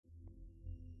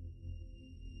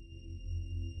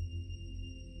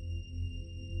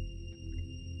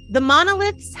The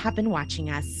monoliths have been watching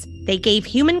us. They gave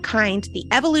humankind the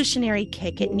evolutionary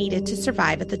kick it needed to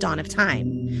survive at the dawn of time.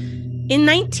 In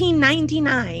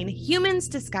 1999, humans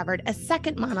discovered a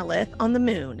second monolith on the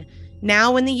moon.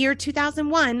 Now, in the year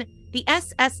 2001, the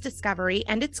SS Discovery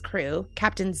and its crew,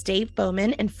 Captains Dave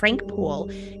Bowman and Frank Poole,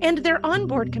 and their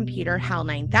onboard computer HAL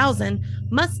 9000,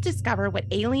 must discover what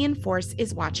alien force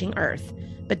is watching Earth.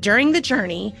 But during the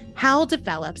journey, HAL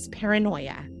develops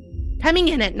paranoia. Coming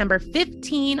in at number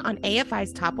 15 on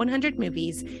AFI's Top 100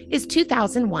 Movies is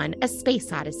 2001, A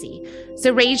Space Odyssey.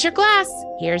 So raise your glass.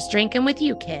 Here's drinking with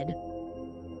you, kid.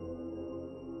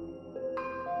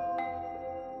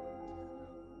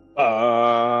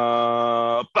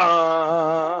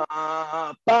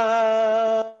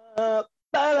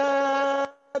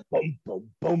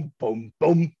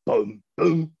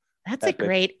 That's a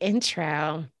great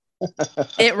intro.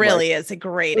 It really is a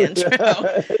great intro.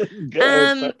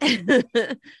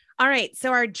 All right.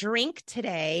 So our drink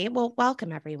today, well,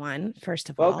 welcome everyone, first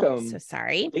of all. So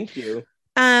sorry. Thank you.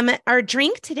 Our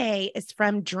drink today is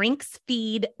from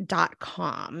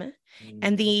drinksfeed.com.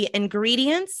 And the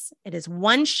ingredients, it is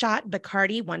 1 shot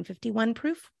Bacardi 151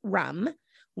 proof rum,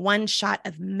 1 shot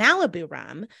of Malibu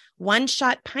rum, 1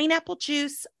 shot pineapple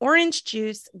juice, orange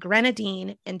juice,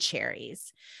 grenadine, and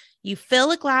cherries. You fill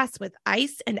a glass with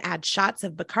ice and add shots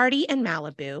of Bacardi and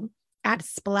Malibu. Add a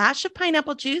splash of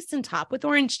pineapple juice and top with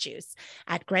orange juice.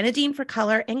 Add grenadine for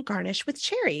color and garnish with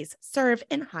cherries. Serve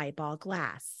in highball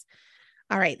glass.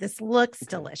 All right, this looks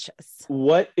delicious.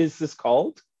 What is this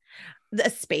called? The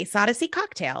Space Odyssey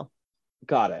cocktail.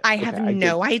 Got it. I have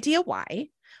no idea why,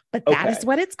 but that is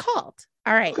what it's called.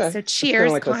 All right, so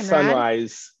cheers, like Conrad. A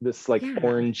sunrise, this like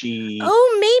orangey.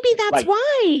 Oh, maybe that's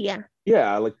why.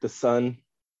 Yeah, like the sun.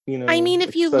 You know, I mean,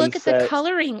 if you look at the sunset.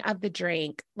 coloring of the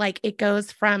drink, like it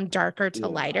goes from darker to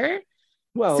lighter.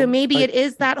 Well, so maybe it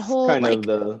is that whole kind of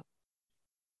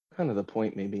the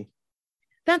point, maybe.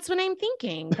 That's what I'm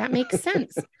thinking. That makes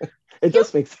sense. It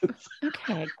does make sense.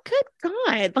 Okay, good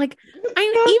God! Like,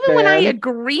 even when I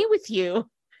agree with you,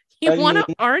 you want to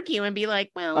argue and be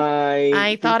like, "Well,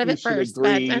 I thought of it first,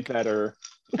 but better."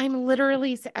 I'm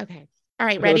literally okay. All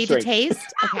right, ready to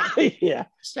taste? Okay. Yeah.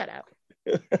 Shut up.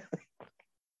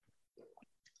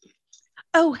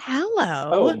 Oh,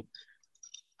 hello.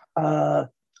 Oh.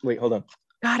 Wait, hold on.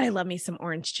 God, I love me some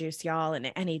orange juice, y'all, in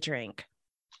any drink.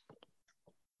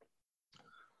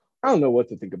 I don't know what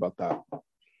to think about that.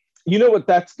 You know what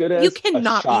that's good as? You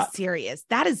cannot be serious.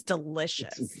 That is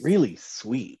delicious. It's really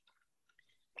sweet.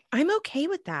 I'm okay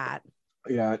with that.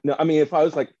 Yeah. No, I mean, if I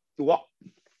was like, well,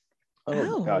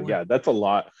 oh God, yeah, that's a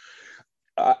lot.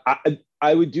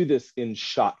 I would do this in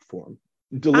shot form.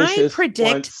 Delicious. I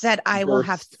predict that I will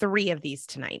have 3 of these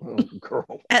tonight. Oh,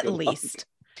 girl. At least.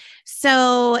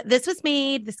 So this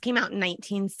came out in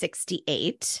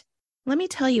 1968. Let me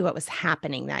tell you what was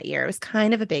happening that year. It was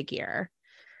kind of a big year.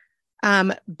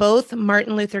 Both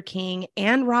Martin Luther King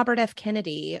and Robert F.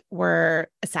 Kennedy were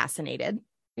assassinated.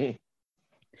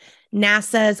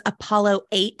 NASA's Apollo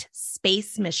 8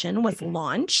 space mission was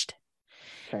launched.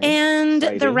 And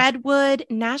exciting. The Redwood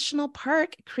National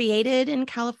Park created in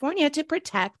California to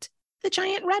protect the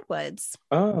giant redwoods.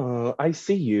 Oh, I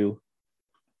see you.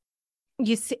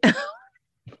 You see?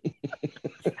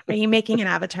 Are you making an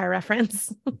Avatar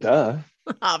reference? Duh.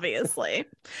 Obviously.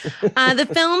 The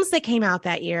films that came out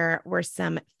that year were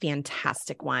some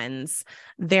fantastic ones.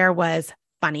 There was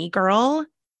Funny Girl.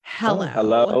 Hello.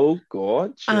 Hello,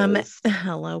 gorgeous.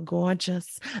 Hello,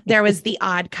 gorgeous. There was The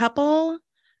Odd Couple.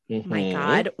 My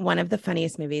God, one of the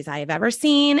funniest movies I have ever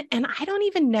seen. And I don't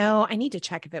even know. I need to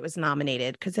check if it was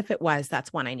nominated, because if it was,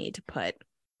 that's one I need to put,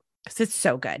 because it's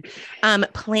so good.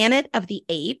 Planet of the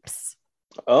Apes.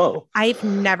 Oh, I've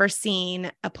never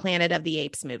seen a Planet of the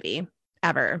Apes movie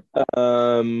ever.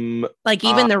 Like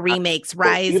even the remakes,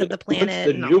 Rise of the Planet.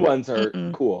 The new ones are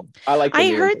cool. I like. I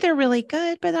heard they're really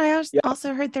good, but I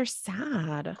also heard they're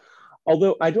sad.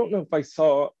 Although I don't know if I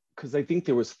saw, because I think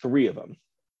there was 3 of them.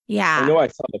 Yeah. I know I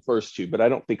saw the first 2, but I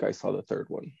don't think I saw the 3rd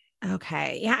one.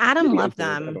 Okay. Yeah, Adam loved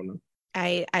them. I don't know.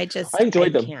 I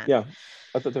enjoyed them. Yeah.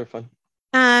 I thought they were fun.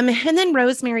 And then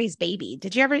Rosemary's Baby.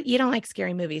 You don't like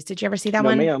scary movies. Did you ever see that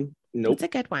one? No, ma'am. Nope. It's a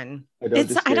good one. I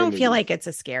don't feel like it's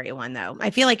a scary one though.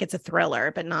 I feel like it's a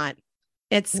thriller, but not,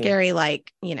 it's scary.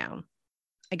 Like, I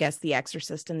guess The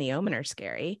Exorcist and The Omen are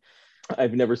scary.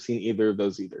 I've never seen either of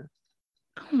those either.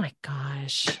 Oh my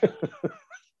gosh.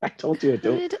 I told you I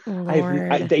don't.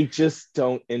 Lord. They just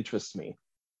don't interest me.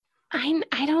 I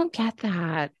don't get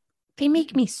that. They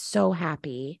make me so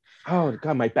happy. Oh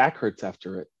God, my back hurts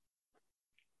after it.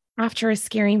 After a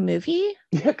scary movie?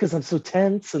 Yeah, because I'm so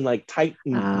tense and like tight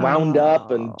and wound up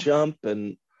and jump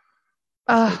and.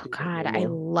 Oh, God, I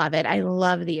love it. I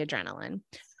love the adrenaline.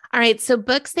 All right. So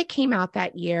books that came out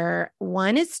that year,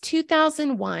 one is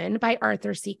 2001 by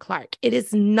Arthur C. Clarke. It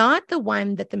is not the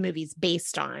one that the movie's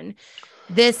based on.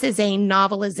 This is a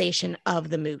novelization of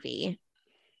the movie,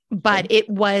 but it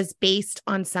was based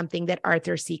on something that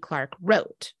Arthur C. Clarke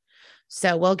wrote.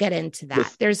 So we'll get into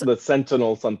that. There's the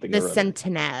Sentinel something. The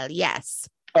Sentinel, yes.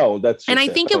 Oh, that's just and I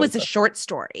think it was a short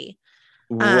story.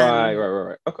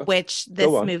 Right. Okay. Which this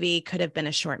movie could have been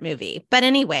a short movie. But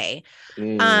anyway,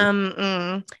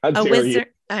 How dare you?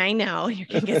 I know, you're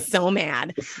going to get so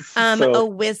mad. A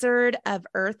Wizard of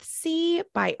Earthsea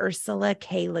by Ursula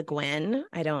K. Le Guin.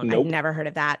 I've never heard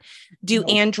of that. Do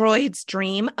Androids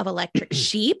Dream of Electric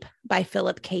Sheep by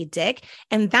Philip K. Dick.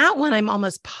 And that one I'm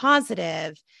almost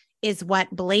positive is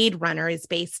what Blade Runner is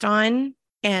based on.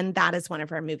 And that is one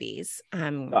of our movies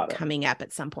coming up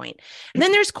at some point. And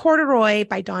then there's Corduroy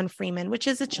by Don Freeman, which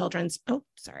is a children's book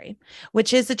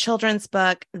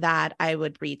that I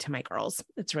would read to my girls.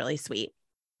 It's really sweet.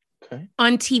 Okay.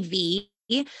 On TV,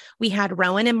 we had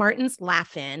Rowan and Martin's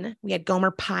Laugh-In. We had Gomer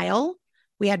Pyle.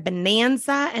 We had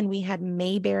Bonanza, and we had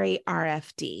Mayberry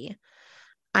RFD.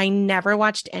 I never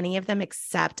watched any of them,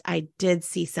 except I did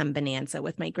see some Bonanza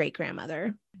with my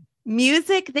great-grandmother.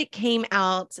 Music that came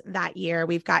out that year,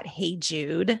 we've got Hey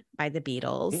Jude by the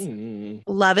Beatles,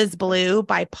 Love is Blue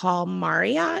by Paul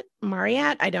Marriott,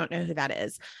 I don't know who that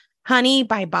is, Honey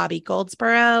by Bobby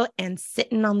Goldsboro, and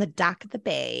Sitting on the Dock of the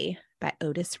Bay by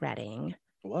Otis Redding.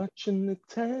 Watching the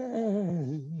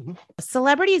time.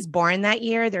 Celebrities born that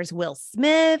year, there's Will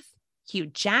Smith, Hugh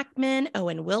Jackman,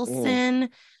 Owen Wilson,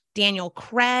 Daniel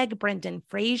Craig, Brendan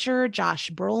Fraser, Josh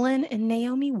Brolin, and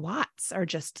Naomi Watts are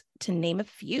just to name a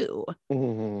few.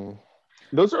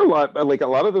 Those are a lot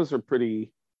of those are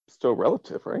pretty still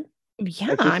relative, right?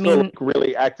 Yeah, I mean,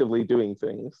 really actively doing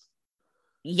things.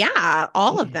 Yeah,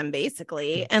 all of them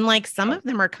basically. And some of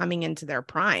them are coming into their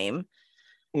prime.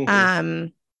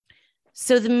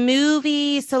 So the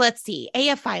movie, let's see,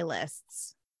 AFI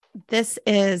lists. This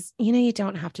is, you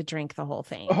don't have to drink the whole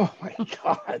thing. Oh my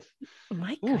God.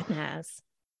 My goodness.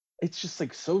 It's just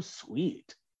so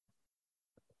sweet.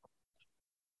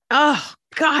 Oh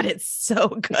God, it's so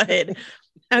good.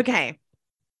 Okay.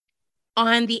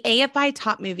 On the AFI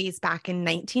top movies back in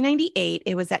 1998,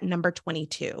 it was at number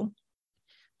 22.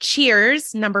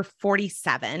 Cheers, number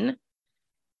 47.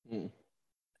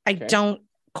 I don't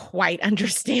quite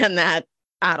understand that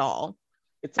at all.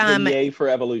 It's a yay for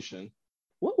evolution.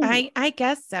 I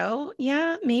guess so.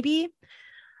 Yeah, maybe.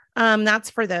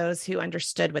 That's for those who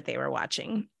understood what they were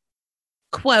watching.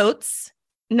 Quotes,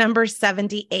 number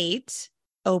 78.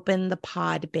 Open the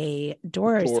pod bay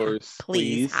doors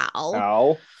please,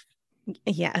 Hal.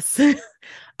 Yes.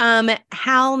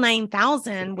 Hal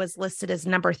 9000 was listed as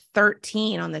number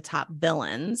 13 on the top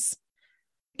villains.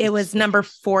 It was number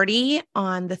 40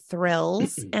 on the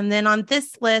Thrills. And then on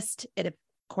this list, it of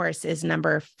course is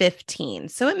number 15.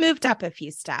 So it moved up a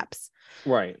few steps.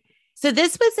 Right. So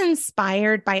this was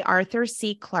inspired by Arthur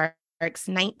C. Clarke's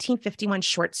 1951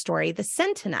 short story, The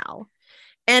Sentinel,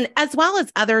 and as well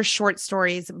as other short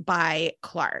stories by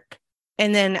Clarke.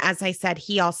 And then, as I said,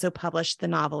 he also published the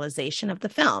novelization of the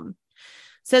film.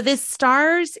 So this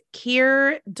stars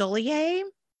Keir Dullea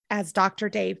as Dr.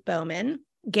 Dave Bowman,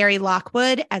 Gary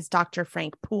Lockwood as Dr.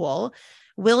 Frank Poole,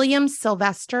 William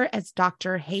Sylvester as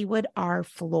Dr. Haywood R.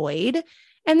 Floyd,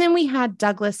 and then we had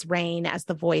Douglas Rain as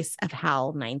the voice of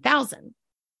Hal 9000.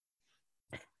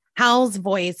 Hal's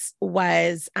voice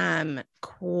was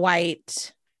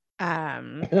quite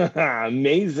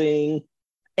amazing.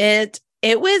 It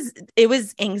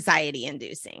was anxiety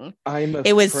inducing.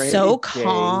 It was so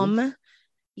calm.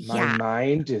 My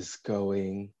mind is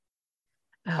going.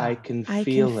 I can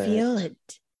feel it.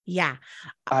 Yeah.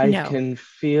 I can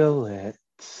feel it.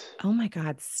 Oh my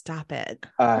God, stop it.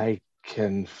 I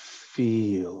can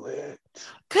feel it.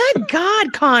 Good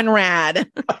God,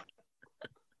 Conrad.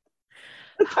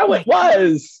 That's how it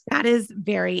was. That is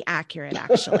very accurate,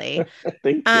 actually.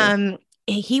 Thank you.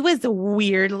 He was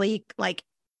weirdly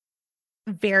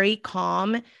very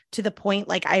calm to the point.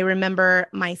 I remember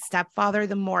my stepfather,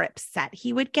 the more upset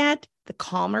he would get, the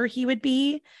calmer he would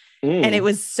be. And it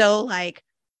was so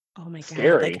oh my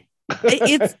scary. God.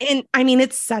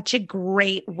 It's such a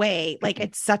great way.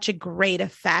 It's such a great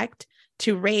effect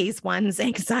to raise one's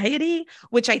anxiety,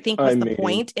 which I think was the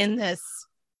point in this.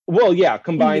 Well, yeah,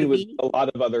 combined movie. With a lot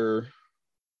of other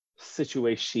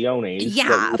situations.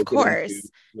 Yeah, of course.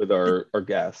 With our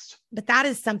guest. But that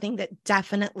is something that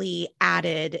definitely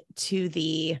added to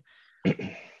the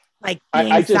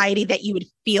anxiety that you would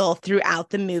feel throughout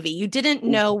the movie. You didn't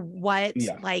know what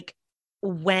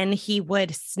when he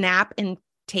would snap and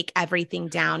take everything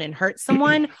down and hurt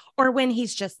someone, or when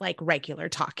he's just like regular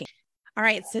talking. All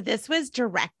right. So this was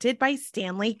directed by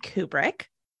Stanley Kubrick.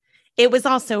 It was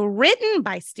also written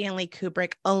by Stanley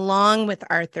Kubrick along with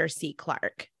Arthur C.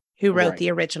 Clarke, who wrote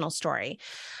the original story.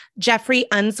 Jeffrey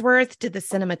Unsworth did the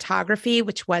cinematography,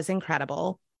 which was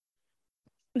incredible.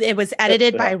 It was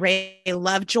edited by Ray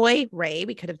Lovejoy. Ray,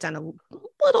 we could have done a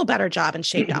little better job and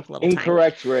shaved off a little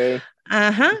Incorrect, time. Ray.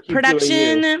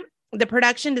 The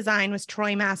production design was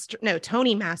Tony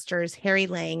Masters, Harry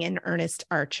Lang, and Ernest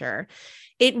Archer.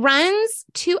 It runs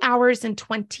 2 hours and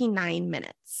 29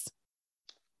 minutes.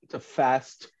 It's a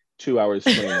fast 2 hours,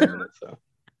 29 minutes, though.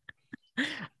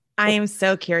 I am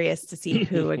so curious to see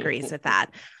who agrees with that.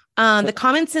 The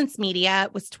Common Sense Media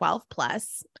was 12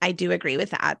 plus. I do agree with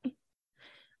that.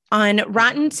 On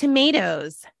Rotten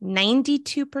Tomatoes,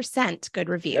 92% good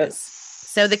reviews. Yes.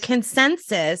 So the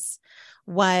consensus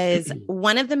was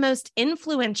one of the most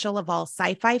influential of all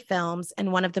sci-fi films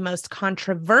and one of the most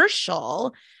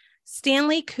controversial.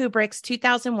 Stanley Kubrick's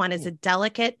 2001 is a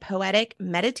delicate, poetic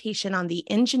meditation on the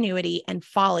ingenuity and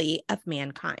folly of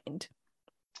mankind.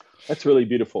 That's really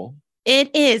beautiful.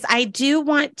 It is. I do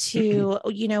want to,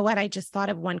 you know what? I just thought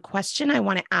of one question I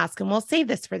want to ask, and we'll save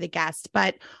this for the guest,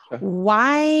 but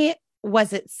why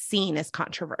was it seen as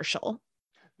controversial?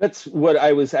 That's what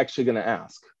I was actually going to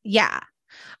ask. Yeah.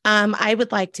 I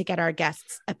would like to get our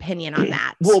guest's opinion on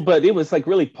that. Well, but it was like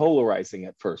really polarizing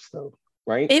at first, though,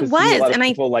 right? It was. A lot of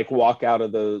people like walk out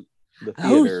of the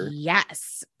theater. Oh,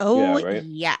 yes. Oh, yeah, right?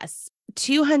 Yes.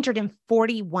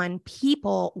 241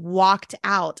 people walked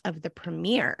out of the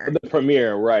premiere. The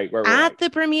premiere, right. At the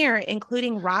premiere,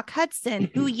 including Rock Hudson,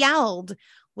 who yelled,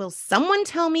 "Will someone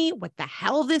tell me what the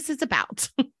hell this is about?"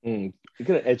 You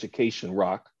get an education,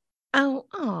 Rock.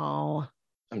 Oh.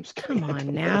 I'm just kidding. Come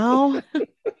on now.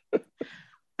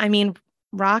 I mean,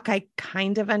 Rock, I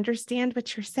kind of understand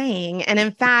what you're saying. And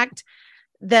in fact,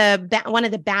 one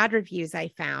of the bad reviews I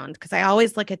found, because I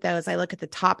always look at those, I look at the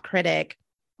top critic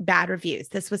bad reviews.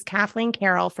 This was Kathleen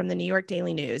Carroll from the New York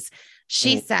Daily News.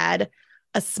 She said,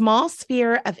 "A small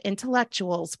sphere of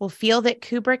intellectuals will feel that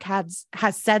Kubrick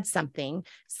has said something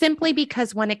simply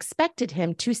because one expected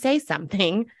him to say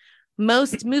something.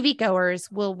 Most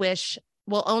moviegoers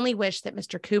will only wish that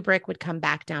Mr. Kubrick would come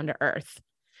back down to earth."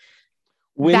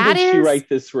 When did she write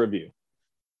this review?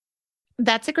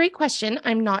 That's a great question.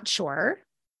 I'm not sure.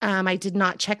 I did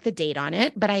not check the date on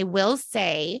it, but I will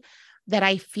say that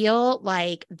I feel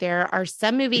like there are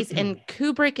some movies, and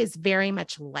Kubrick is very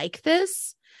much like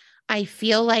this. I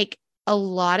feel like a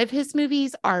lot of his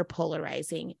movies are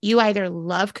polarizing. You either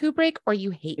love Kubrick or you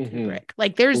hate Kubrick.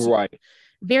 Like there's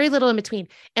very little in between.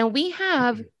 And we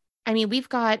have, we've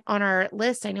got on our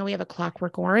list, I know we have A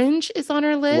Clockwork Orange is on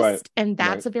our list, and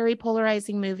that's a very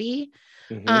polarizing movie.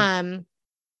 And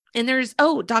there's,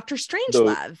 Dr.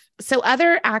 Strangelove. So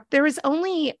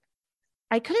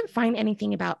I couldn't find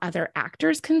anything about other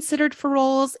actors considered for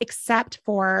roles, except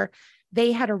for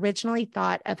they had originally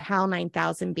thought of HAL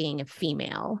 9000 being a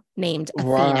female named Athena.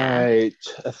 Right,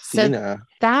 Athena. So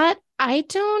that, I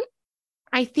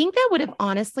think that would have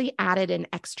honestly added an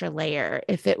extra layer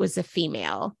if it was a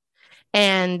female.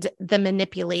 And the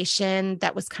manipulation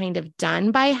that was kind of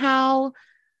done by HAL,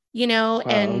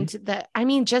 and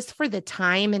just for the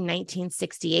time in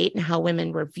 1968 and how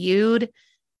women were viewed.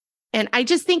 And I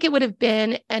just think it would have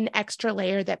been an extra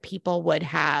layer that people would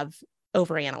have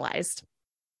overanalyzed.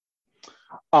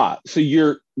 So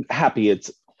you're happy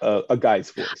it's a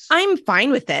guy's voice? I'm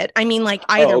fine with it.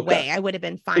 Either way, I would have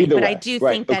been fine. But I do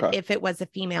think that if it was a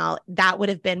female, that would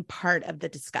have been part of the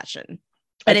discussion.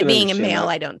 But it being a male,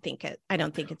 I don't think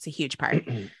it's a huge part.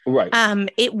 Right.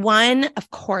 It won, of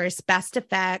course, Best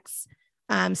Effects,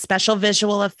 Special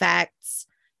Visual Effects,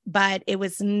 but it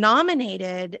was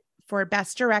nominated for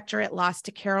Best Director. It lost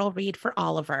to Carol Reed for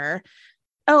Oliver.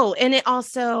 Oh, and it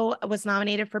also was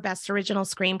nominated for Best Original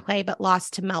Screenplay, but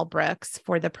lost to Mel Brooks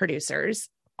for The Producers.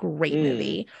 Great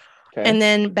movie. Okay. And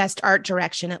then Best Art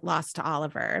Direction, it lost to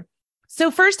Oliver.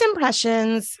 So first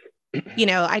impressions,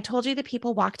 I told you that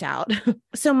people walked out.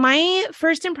 So my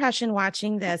first impression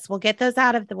watching this, we'll get those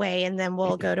out of the way and then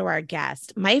we'll go to our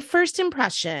guest. My first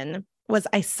impression was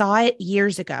I saw it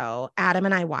years ago. Adam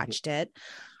and I watched it.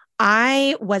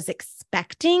 I was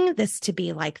expecting this to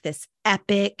be like this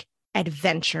epic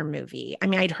adventure movie.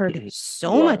 I'd heard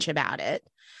so much about it.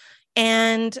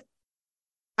 And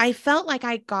I felt like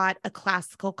I got a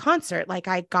classical concert, like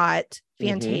I got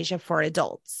Fantasia for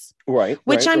adults. Right.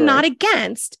 Which I'm not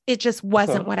against. It just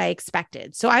wasn't what I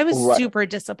expected. So I was super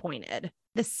disappointed.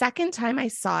 The second time I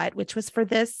saw it, which was for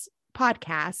this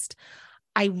podcast,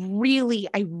 I really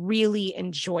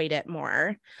enjoyed it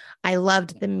more. I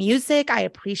loved the music. I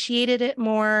appreciated it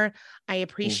more. I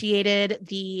appreciated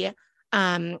the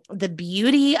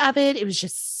beauty of it. It was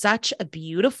just such a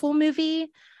beautiful movie.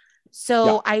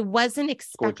 So I wasn't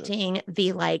expecting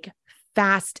the like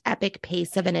fast, epic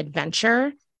pace of an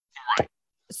adventure.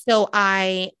 So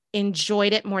I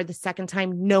enjoyed it more the second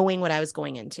time, knowing what I was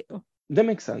going into. That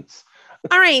makes sense.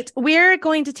 All right, we're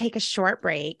going to take a short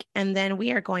break, and then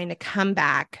we are going to come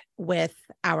back with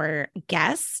our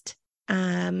guest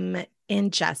in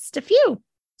just a few.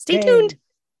 Stay tuned.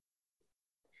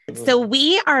 So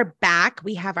we are back.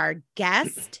 We have our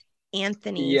guest,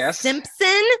 Anthony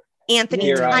Simpson.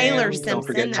 Anthony Tyler Simpson. Don't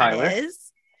forget Tyler.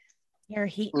 Is. Here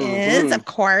he is, of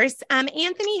course.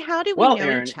 Anthony, how do we know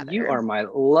Aaron, each other? You are my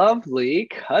lovely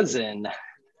cousin.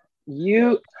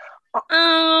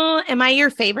 Oh, am I your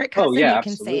favorite cousin? Yeah, you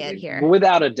can absolutely. say it here.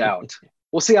 Without a doubt.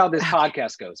 We'll see how this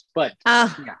podcast goes. But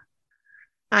yeah.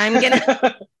 I'm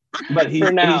gonna but he's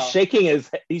shaking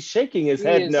his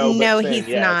head no. No, he's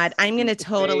not. I'm gonna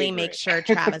totally make sure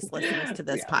Travis listens to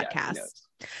this podcast.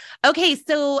 Okay,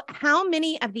 so how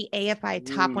many of the AFI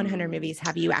top 100 movies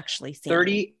have you actually seen?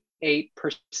 38%.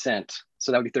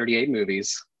 So that would be 38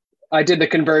 movies. I did the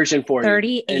conversion for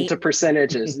 38 you into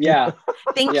percentages. Yeah.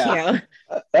 Thank you.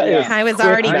 I was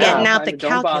already getting out the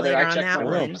calculator on that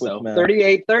one. So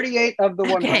 38 of the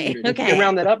 100. If you can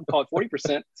round that up and call it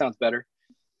 40%. Sounds better.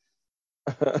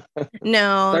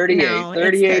 No,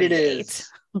 38 it is.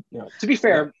 Yeah. To be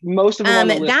fair, most of them on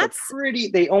the list are pretty.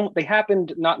 They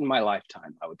happened not in my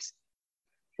lifetime, I would say.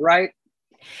 Right?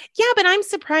 Yeah, but I'm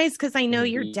surprised because I know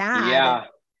your dad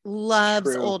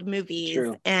loves old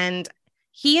movies, and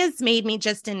he has made me,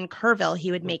 just in Kerrville,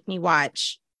 he would make me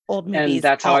watch old movies. And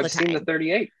that's how I've seen the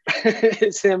 38.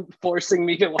 It's him forcing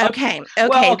me to watch. Okay.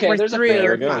 Well, there's a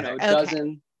fair,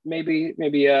 dozen, maybe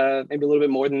a little bit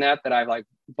more than that I've like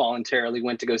voluntarily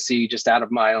went to go see just out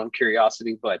of my own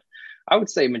curiosity. But I would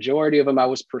say majority of them I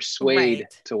was persuaded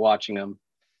to watching them.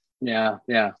 Yeah.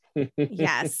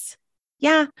 Yes.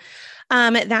 Yeah.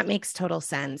 That makes total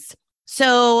sense.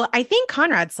 So I think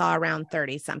Conrad saw around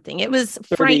 30 something. It was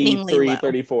frighteningly low.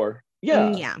 34.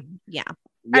 Yeah. Yeah. Yes.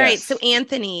 All right. So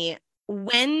Anthony,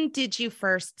 when did you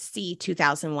first see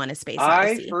 2001: A Space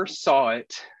Odyssey? I first saw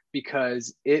it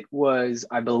because it was,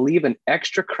 I believe, an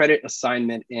extra credit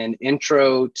assignment in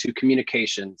Intro to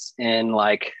Communications in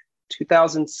like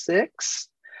 2006.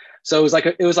 So it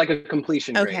was like a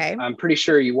completion grade. I'm pretty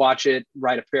sure you watch it,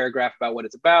 write a paragraph about what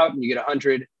it's about, and you get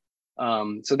 100.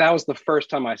 So that was the first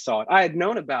time I saw it. I had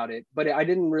known about it, but I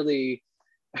didn't really,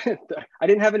 I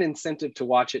didn't have an incentive to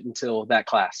watch it until that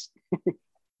class.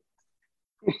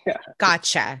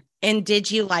 Gotcha. And did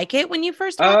you like it when you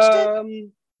first watched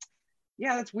it?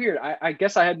 Yeah, that's weird. I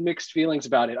guess I had mixed feelings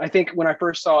about it. I think when I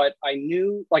first saw it, I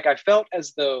knew, like, I felt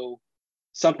as though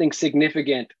something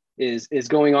significant is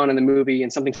going on in the movie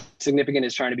and something significant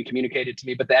is trying to be communicated to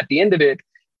me. But at the end of it,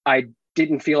 I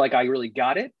didn't feel like I really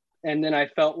got it. And then I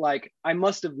felt like I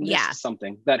must have missed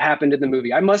something that happened in the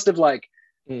movie. I must have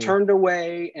turned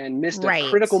away and missed a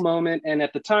critical moment. And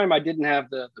at the time I didn't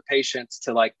have the patience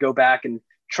to like go back and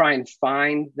try and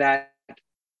find that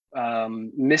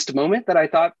missed moment that I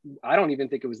thought, I don't even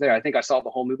think it was there. I think I saw the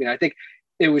whole movie. And I think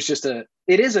it was just it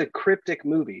is a cryptic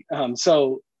movie.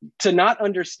 So to not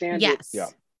understand it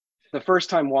the first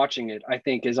time watching it, I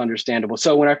think is understandable.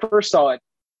 So when I first saw it,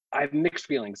 I have mixed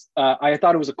feelings. I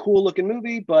thought it was a cool looking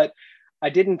movie, but I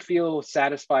didn't feel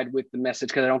satisfied with the message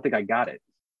because I don't think I got it.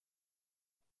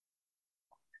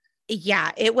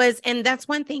 Yeah, it was. And that's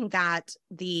one thing that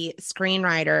the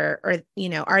screenwriter, or,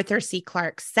 Arthur C.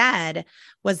 Clarke said,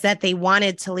 was that they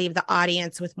wanted to leave the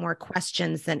audience with more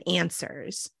questions than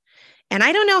answers. And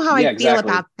I don't know how I feel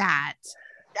about that.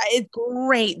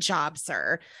 Great job,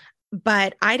 sir.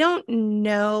 But I don't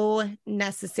know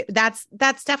necessarily. That's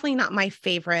definitely not my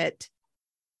favorite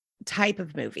type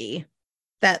of movie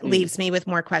that leaves me with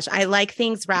more questions. I like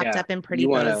things wrapped up in pretty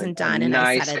bows and done, and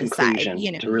I set it aside.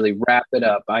 To really wrap it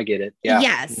up. I get it. Yeah.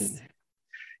 Yes.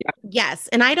 Yes.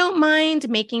 And I don't mind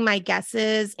making my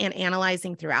guesses and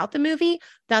analyzing throughout the movie.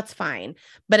 That's fine.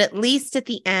 But at least at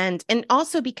the end, and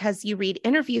also because you read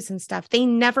interviews and stuff, they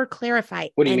never clarify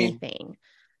anything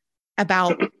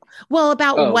about what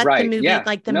the movie,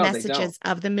 like the messages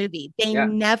of the movie. They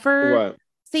never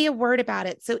say a word about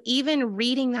it. So even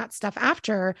reading that stuff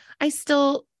after,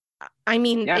 that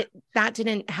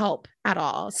didn't help at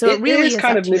all. So it really is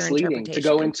kind of misleading to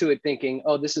go into it thinking,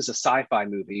 oh, this is a sci-fi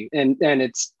movie. And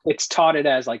it's touted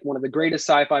as like one of the greatest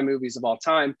sci-fi movies of all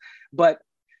time. But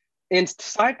in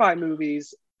sci-fi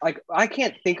movies, like I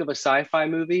can't think of a sci-fi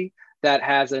movie that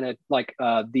has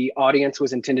the audience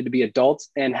was intended to be adults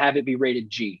and have it be rated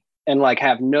G and like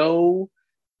have no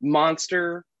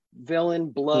monster, villain,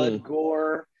 blood,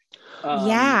 gore.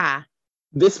 Yeah.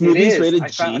 This movie's rated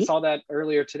G. I saw that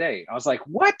earlier today. I was like,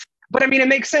 what? But I mean, it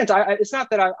makes sense. It's not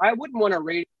that I wouldn't want to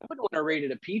rate. I wouldn't want to rate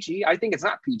it a PG. I think it's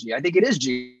not PG. I think it is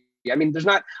G. I mean, there's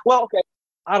not. Well, okay.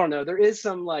 I don't know. There is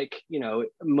some like, you know,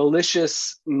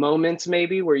 malicious moments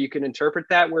maybe where you can interpret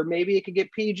that where maybe it could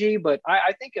get PG, but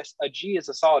I think a G is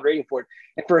a solid rating for it.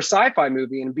 And for a sci-fi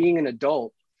movie and being an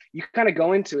adult, you kind of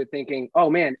go into it thinking, oh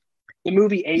man, the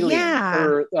movie Alien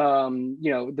or,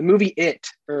 you know, the movie It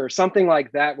or something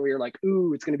like that, where you're like,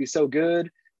 ooh, it's going to be so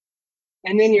good.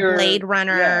 And then you're Blade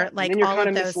Runner, like you're all kind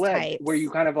of of those misled, types. where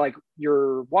you kind of like,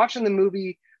 you're watching the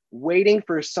movie waiting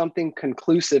for something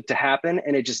conclusive to happen.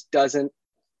 And it just doesn't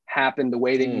happen the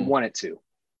way that you want it to.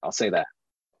 I'll say that.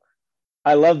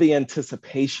 I love the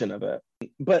anticipation of it.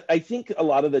 But I think a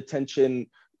lot of the tension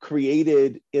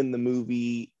created in the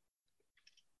movie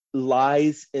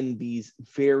lies in these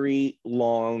very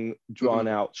long, drawn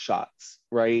out shots,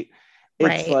 right?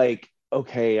 It's like,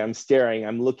 okay, I'm staring,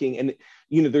 I'm looking, and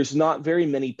you know, there's not very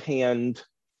many panned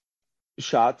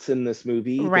shots in this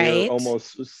movie. They're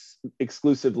almost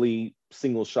exclusively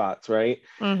single shots, right?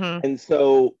 And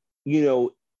so, you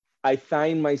know, I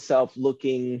find myself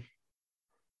looking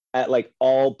at like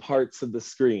all parts of the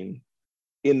screen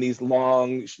in these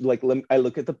long, like I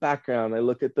look at the background, I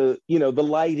look at the, you know, the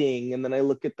lighting, and then I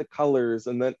look at the colors,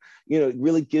 and then, you know, it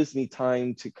really gives me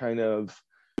time to kind of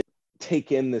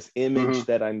take in this image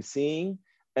that I'm seeing.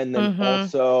 And then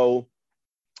also,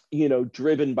 you know,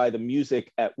 driven by the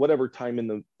music at whatever time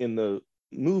in the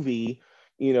movie,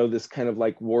 you know, this kind of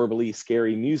like warbly,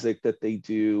 scary music that they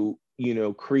do, you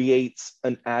know, creates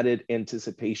an added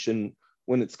anticipation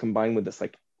when it's combined with this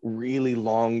like really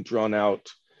long drawn out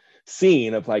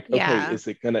scene of like, okay, is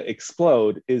it gonna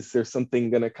explode? Is there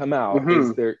something gonna come out?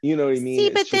 Is there, you know what I mean? See,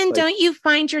 but then like, don't you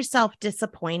find yourself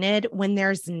disappointed when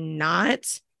there's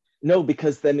not? No,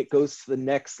 because then it goes to the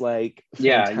next like,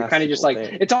 you're kind of just like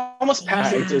thing. It's almost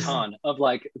passing the baton of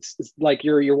like, it's like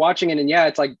you're watching it, and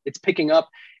it's like it's picking up,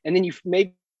 and then you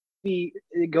maybe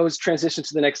it goes transitions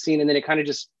to the next scene, and then it kind of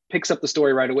just picks up the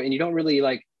story right away, and you don't really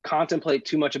like contemplate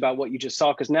too much about what you just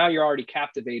saw, because now you're already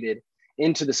captivated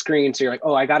into the screen. So you're like,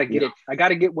 oh, I got to get it. I got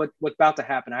to get what's about to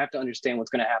happen. I have to understand what's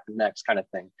going to happen next, kind of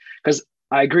thing. Because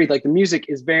I agree, like the music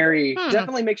is very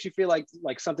definitely makes you feel like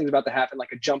something's about to happen,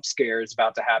 like a jump scare is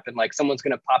about to happen, like someone's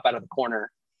going to pop out of the corner.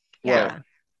 Yeah.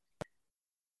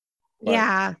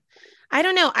 I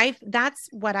don't know. That's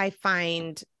what I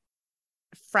find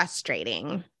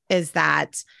frustrating, is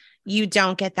that you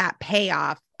don't get that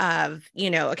payoff of,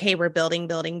 you know, okay, we're building,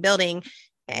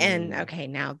 and okay,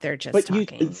 now they're just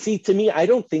talking. You see, to me, I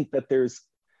don't think that there's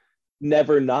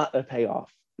never not a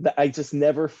payoff. I just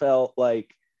never felt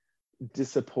like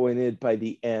disappointed by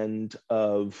the end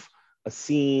of a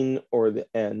scene or the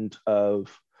end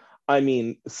of, I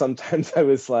mean, sometimes I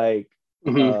was like,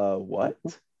 what?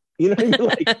 You know what I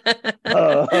mean?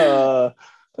 Like,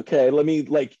 okay, let me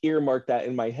like earmark that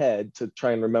in my head to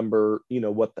try and remember, you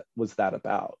know, what was that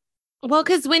about? Well,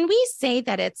 because when we say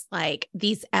that it's like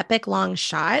these epic long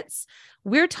shots,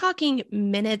 we're talking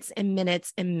minutes and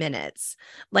minutes and minutes.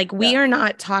 Like we are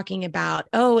not talking about,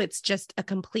 oh, it's just a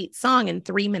complete song and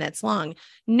 3 minutes long.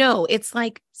 No, it's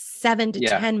like 7 to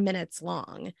 10 minutes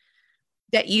long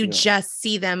that you just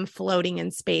see them floating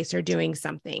in space or doing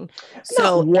something.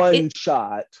 So one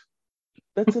shot,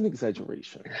 that's an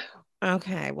exaggeration.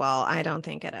 Okay, well, I don't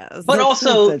think it is. But that's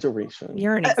also, an exaggeration.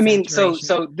 You're an exaggeration. I mean, exaggeration.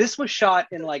 so this was shot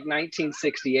in like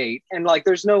 1968, and like,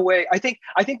 there's no way. I think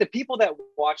the people that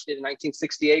watched it in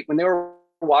 1968, when they were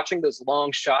watching those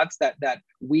long shots that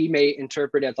we may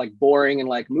interpret as like boring and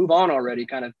like move on already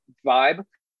kind of vibe,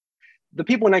 the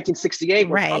people in 1968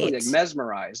 were probably like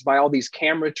mesmerized by all these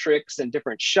camera tricks and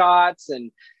different shots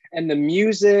and the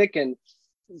music, and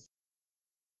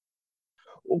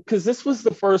because this was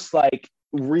the first like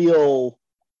real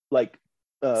like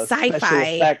sci-fi special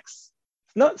effects,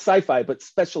 not sci-fi but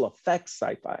special effects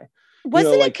sci-fi.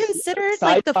 Wasn't it considered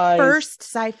like the first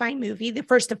sci-fi movie, the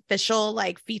first official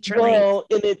like feature length? Well,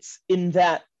 and it's in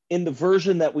the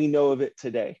version that we know of it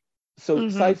today. So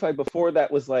sci-fi before that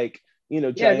was like, you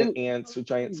know, giant ants or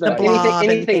giant spiders,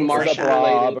 anything Martian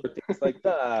related or things like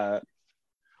that.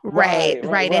 Right.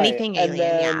 Anything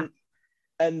alien,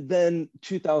 And then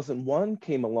 2001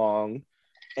 came along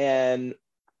and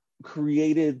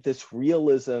created this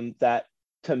realism that,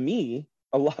 to me,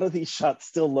 a lot of these shots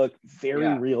still look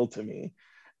very real to me.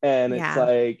 And it's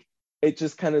like, it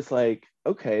just kind of is like,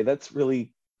 okay, that's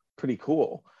really pretty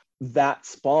cool. That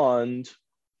spawned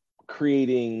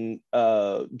creating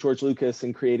George Lucas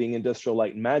and creating Industrial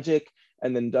Light and Magic,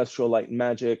 and then Industrial Light and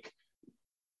Magic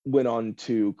went on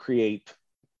to create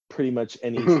pretty much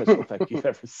any special effect you've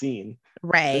ever seen.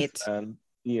 Right.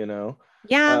 You know?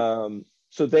 Yeah.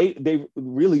 So they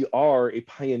really are a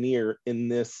pioneer in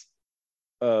this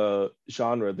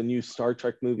genre. The new Star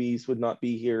Trek movies would not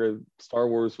be here. Star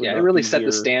Wars would not be here. It really set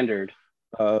the standard.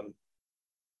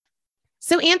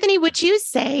 So Anthony, would you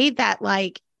say that,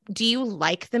 like, do you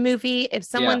like the movie? If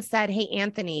someone said, "Hey,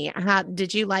 Anthony,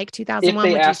 did you like 2001?" If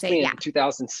they would asked you say me in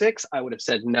 2006, I would have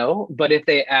said no. But if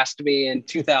they asked me in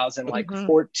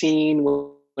 2014,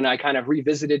 when I kind of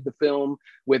revisited the film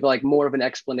with like more of an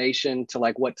explanation to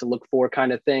like what to look for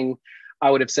kind of thing,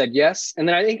 I would have said yes. And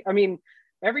then I mean,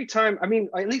 every time, I mean,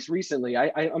 at least recently,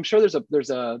 I'm sure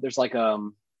there's like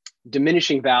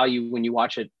diminishing value when you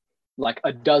watch it like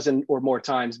a dozen or more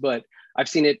times, but I've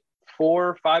seen it 4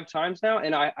 or 5 times now,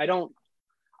 and I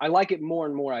like it more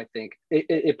and more. I think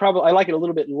it probably, I like it a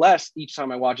little bit less each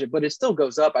time I watch it, but it still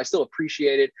goes up. I still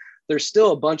appreciate it. There's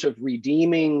still a bunch of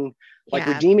redeeming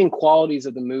qualities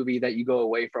of the movie that you go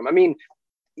away from. I mean,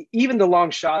 even the long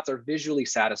shots are visually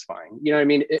satisfying. You know what I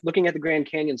mean? Looking at the Grand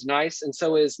Canyon's nice, and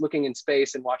so is looking in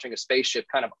space and watching a spaceship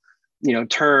kind of, you know,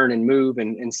 turn and move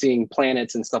and seeing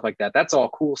planets and stuff like that. That's all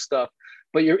cool stuff.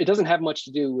 But it doesn't have much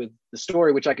to do with the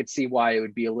story, which I could see why it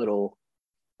would be a little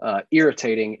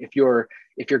irritating if your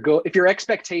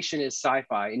expectation is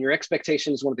sci-fi and your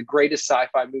expectation is one of the greatest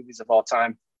sci-fi movies of all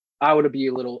time. I would be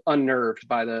a little unnerved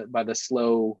by the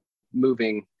slow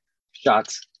moving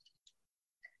shots.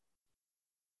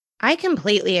 I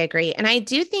completely agree. And I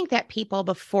do think that people,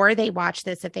 before they watch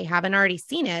this, if they haven't already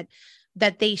seen it,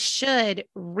 that they should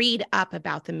read up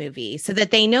about the movie so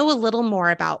that they know a little more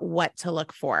about what to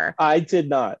look for. I did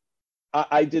not.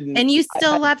 I didn't. And you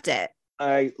still loved it.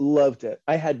 I loved it.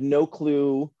 I had no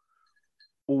clue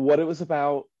what it was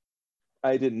about.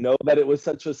 I didn't know that it was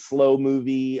such a slow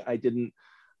movie.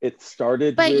 It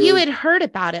started. But you had heard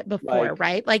about it before, like,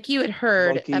 right? Like you had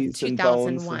heard of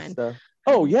 2001.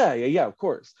 Oh, yeah, of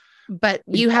course. But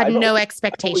you had no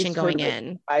expectation going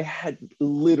in. I had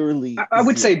literally. I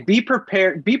would say be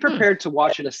prepared. Be prepared to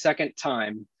watch it a second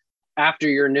time after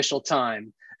your initial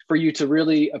time for you to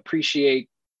really appreciate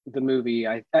the movie.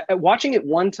 Watching it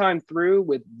one time through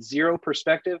with zero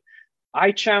perspective,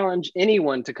 I challenge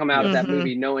anyone to come out of that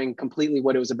movie knowing completely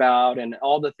what it was about and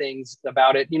all the things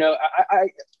about it. You know,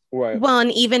 right. Well,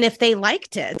 and even if they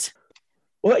liked it.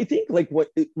 Well, I think like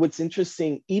what's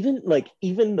interesting, even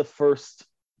the first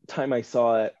time I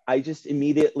saw it, I just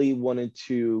immediately wanted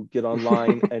to get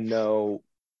online and know,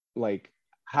 like,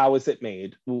 how is it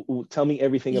made? Tell me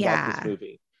everything about this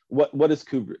movie. What has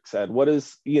Kubrick said? What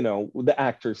is, you know, the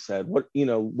actors said? What, you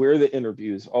know, where are the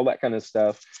interviews? All that kind of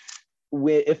stuff.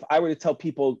 If I were to tell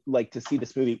people like to see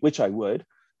this movie, which I would,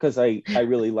 because I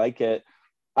really like it,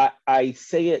 I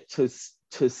say it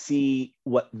to see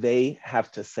what they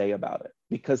have to say about it,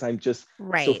 because I'm just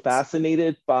so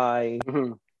fascinated by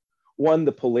one,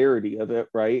 the polarity of it,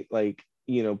 right? Like,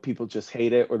 you know, people just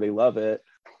hate it or they love it.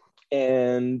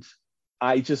 And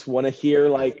I just want to hear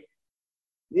like,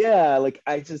 yeah, like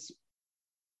I just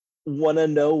want to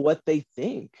know what they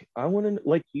think. I want to,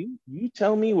 like, you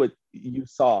tell me what you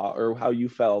saw or how you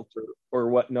felt or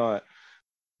whatnot.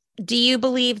 Do you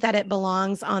believe that it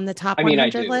belongs on the top 100 I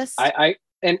do. list?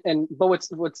 But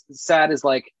what's sad is,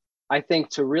 like, I think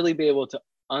to really be able to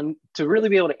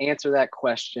answer that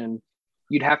question,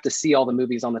 you'd have to see all the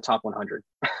movies on the top 100,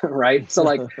 right? So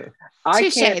like,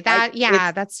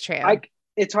 that's true.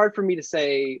 It's hard for me to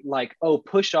say like, oh,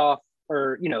 push off,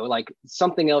 or, you know, like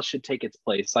something else should take its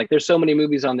place. Like there's so many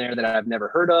movies on there that I've never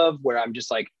heard of, where I'm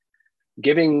just like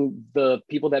giving the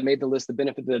people that made the list the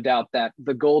benefit of the doubt that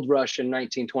the gold rush in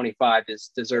 1925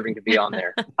 is deserving to be on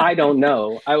there. I don't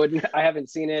know. I haven't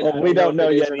seen it. Well, we don't know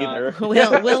yet either.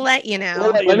 We'll let you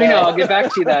know. Let me know. I'll get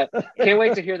back to you. That can't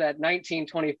wait to hear that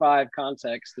 1925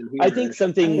 context. And I think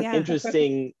something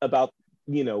interesting about,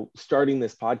 you know, starting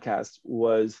this podcast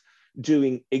was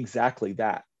doing exactly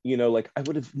that. You know, like I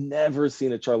would have never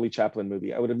seen a Charlie Chaplin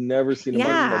movie. I would have never seen a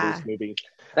Marx Brothers movie.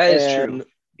 That is true.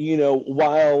 You know,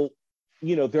 while,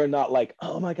 you know, they're not like,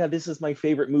 oh my God, this is my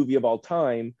favorite movie of all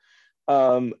time.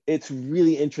 It's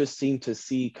really interesting to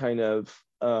see kind of,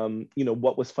 you know,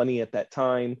 what was funny at that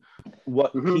time,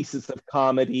 what pieces of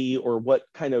comedy or what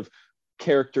kind of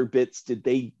character bits did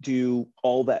they do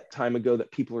all that time ago that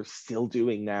people are still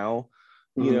doing now,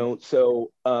 you know?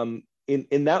 So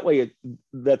in that way,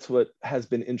 that's what has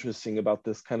been interesting about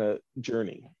this kind of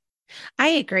journey. I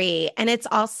agree. And it's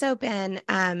also been,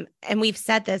 and we've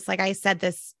said this, like I said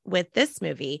this with this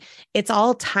movie, it's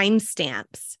all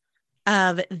timestamps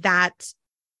of that,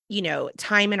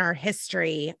 time in our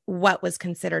history, what was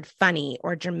considered funny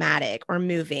or dramatic or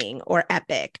moving or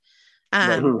epic,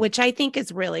 which I think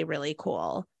is really, really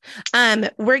cool.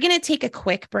 We're going to take a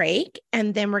quick break,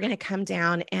 and then we're going to come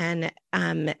down and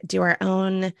do our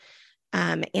own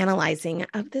analyzing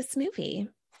of this movie.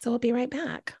 So we'll be right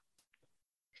back.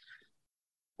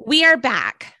 We are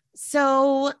back.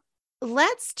 So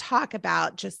let's talk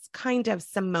about just kind of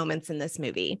some moments in this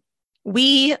movie.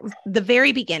 The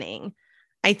very beginning,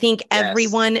 I think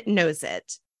everyone knows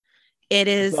it. It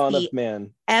is Dawn the of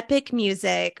Man. Epic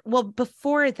music. Well,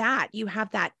 before that, you have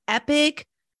that epic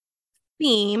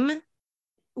theme,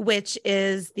 which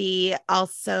is the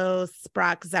Also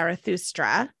Sprach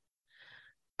Zarathustra.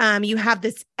 You have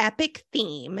this epic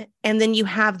theme, and then you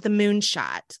have the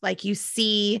moonshot. Like you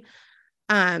see,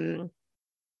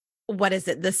 what is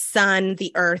it? The sun,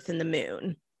 the earth, and the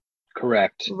moon.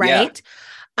 Correct. Right?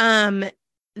 Yeah.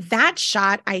 That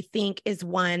shot, I think, is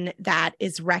one that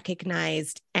is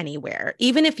recognized anywhere.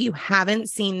 Even if you haven't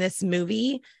seen this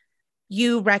movie,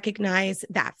 you recognize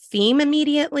that theme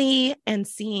immediately and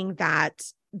seeing that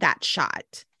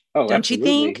shot. Oh, don't absolutely.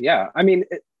 you think? Yeah. I mean,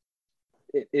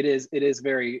 it is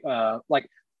very like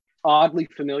oddly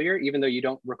familiar, even though you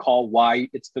don't recall why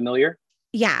it's familiar.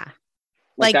 Yeah.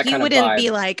 Like you wouldn't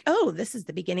be like, oh, this is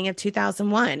the beginning of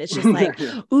 2001. It's just like,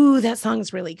 ooh, that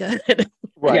song's really good.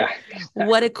 Right. Yeah, exactly.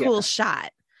 What a cool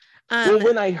shot. Well,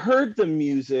 when I heard the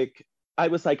music, I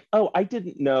was like, oh, I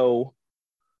didn't know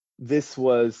this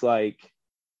was like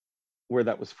where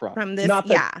that was from. From this, Not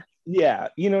that, yeah.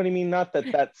 You know what I mean? Not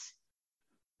that that's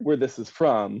where this is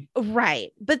from.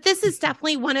 Right. But this is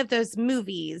definitely one of those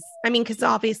movies. I mean, because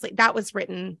obviously that was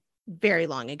written very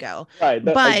long ago. Right.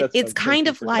 But it's kind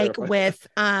of like with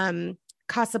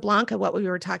Casablanca, what we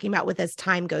were talking about with As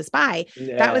Time Goes By.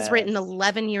 Yeah. That was written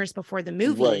 11 years before the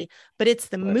movie, but it's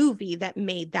the movie that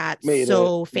made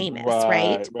so famous,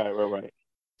 right? Right.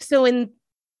 So in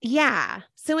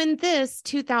this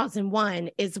 2001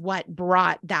 is what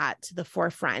brought that to the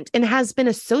forefront and has been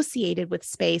associated with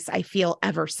space, I feel,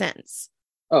 ever since.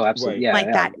 Oh, absolutely. Yeah.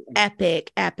 Like that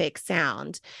epic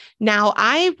sound. Now,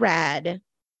 I read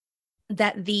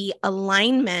that the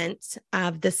alignment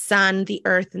of the sun, the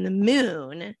earth, and the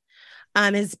moon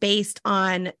is based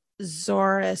on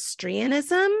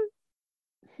Zoroastrianism,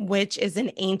 which is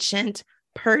an ancient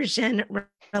Persian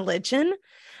religion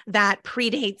that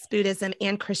predates Buddhism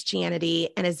and Christianity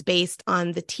and is based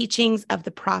on the teachings of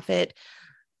the prophet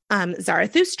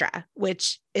Zarathustra,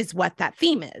 which is what that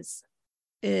theme is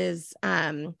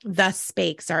thus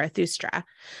spake Zarathustra.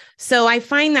 So I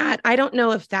find that, I don't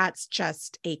know if that's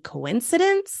just a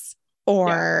coincidence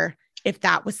or if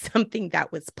that was something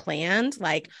that was planned,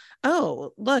 like,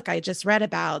 oh, look, I just read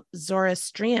about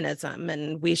Zoroastrianism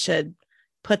and we should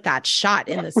put that shot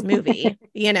in this movie,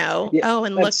 oh,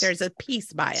 and look, there's a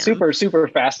piece by him. Super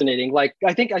fascinating. Like,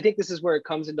 I think this is where it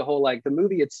comes into whole, like, the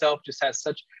movie itself just has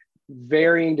such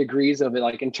varying degrees of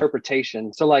like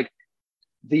interpretation. So like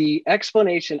the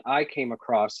explanation I came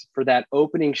across for that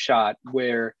opening shot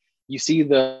where you see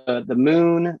the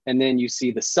moon and then you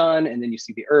see the sun and then you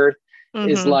see the earth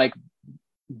is like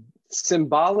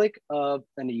symbolic of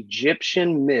an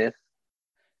Egyptian myth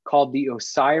called the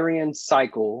Osirian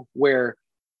cycle, where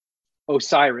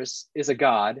Osiris is a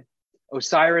god.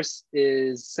 Osiris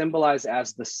is symbolized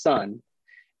as the sun.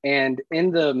 And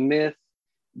in the myth,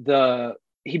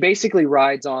 he basically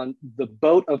rides on the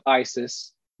boat of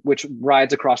Isis, which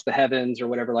rides across the heavens or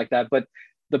whatever like that. But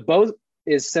the boat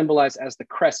is symbolized as the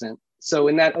crescent. So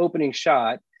in that opening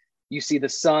shot, you see the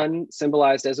sun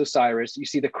symbolized as Osiris. You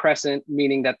see the crescent,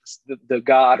 meaning that the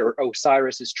god or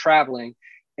Osiris is traveling,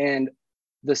 and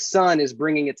the sun is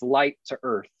bringing its light to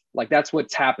earth. Like, that's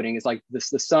what's happening. It's like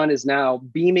the sun is now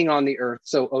beaming on the earth.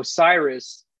 So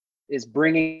Osiris is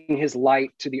bringing his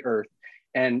light to the earth.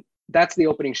 And that's the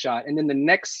opening shot. And then the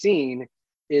next scene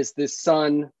is the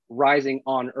sun rising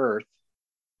on earth.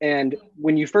 And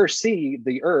when you first see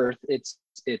the earth, it's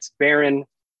barren.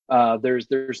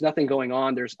 There's nothing going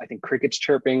on. There's, I think, crickets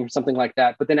chirping, something like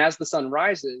that. But then as the sun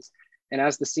rises and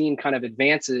as the scene kind of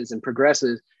advances and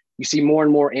progresses, you see more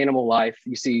and more animal life.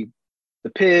 You see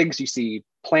the pigs, you see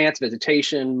plants,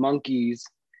 vegetation, monkeys,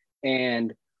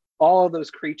 and all of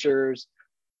those creatures.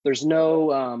 There's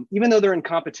no, even though they're in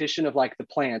competition of like the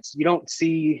plants, you don't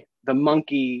see the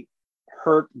monkey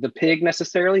hurt the pig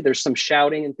necessarily. There's some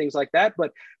shouting and things like that,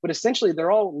 but essentially they're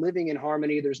all living in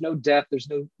harmony. There's no death. There's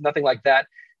nothing like that.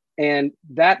 And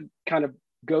that kind of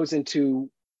goes into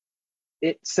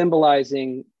it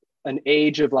symbolizing an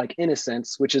age of like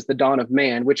innocence, which is the dawn of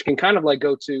man, which can kind of like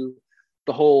go to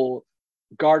the whole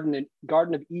Garden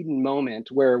of Eden moment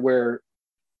where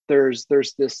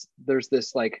there's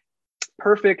this like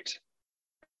perfect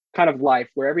kind of life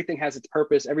where everything has its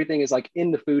purpose, everything is like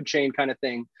in the food chain kind of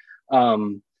thing.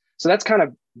 So that's kind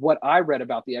of what I read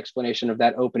about the explanation of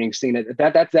that opening scene.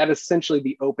 That essentially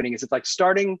the opening is, it's like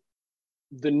starting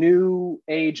the new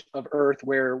age of Earth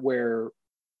where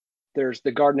there's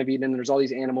the Garden of Eden and there's all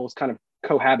these animals kind of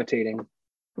cohabitating,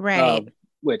 Right.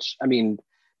 Which, I mean,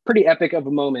 pretty epic of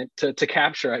a moment to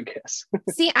capture, I guess.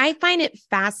 See, I find it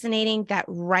fascinating that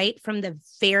right from the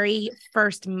very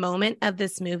first moment of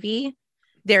this movie,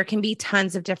 there can be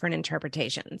tons of different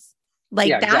interpretations. Like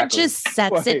that exactly. just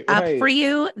sets it up for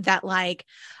you that like,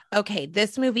 okay,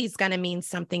 this movie is going to mean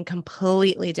something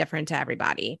completely different to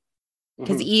everybody.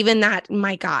 Because even that,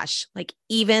 my gosh, like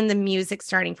even the music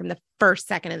starting from the first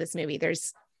second of this movie,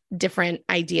 there's different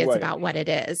ideas about what it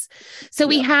is. So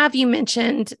we have, you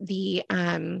mentioned the,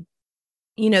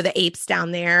 the apes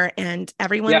down there and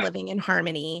everyone living in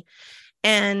harmony.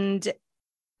 And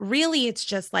really it's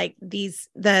just like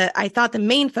I thought the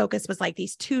main focus was like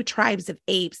these two tribes of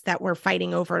apes that were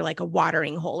fighting over like a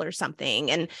watering hole or something.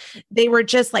 And they were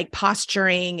just like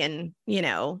posturing and,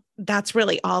 that's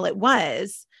really all it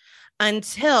was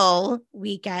until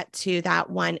we get to that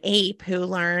one ape who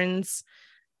learns,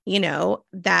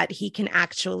 that he can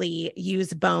actually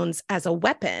use bones as a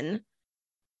weapon.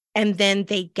 And then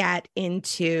they get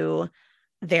into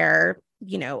their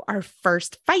our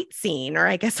first fight scene, or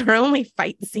I guess our only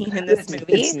fight scene in this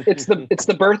movie. It's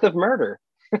the birth of murder.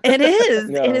 It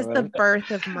is. It is the birth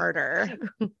of murder.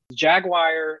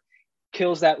 Jaguar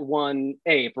kills that one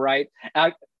ape, right?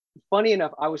 Funny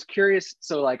enough, I was curious.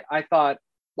 So like, I thought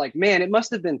like, man, it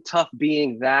must have been tough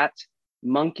being that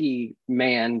monkey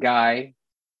man guy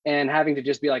and having to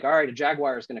just be like, all right, a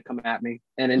jaguar is going to come at me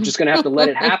and then just going to have to let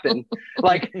it happen.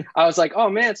 Like, I was like, oh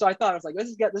man. So I thought, I was like,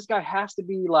 this guy has to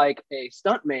be like a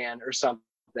stunt man or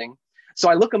something. So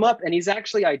I look him up and he's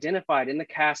actually identified in the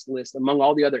cast list among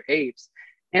all the other apes.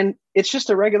 And it's just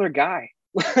a regular guy.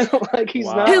 Like he's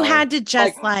not who had to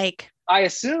just I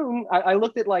assume I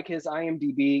looked at like his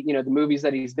IMDb, the movies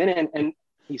that he's been in, and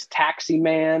he's Taxi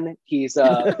Man. He's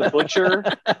the butcher.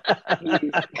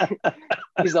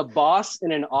 He's a boss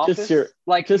in an office. Just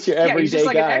your everyday he's just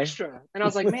like guy. An extra. And I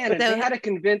was like, man, they had to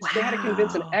convince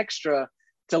an extra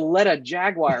to let a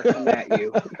jaguar come at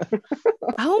you.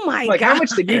 Oh my god! How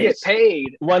much did you get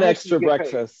paid? One extra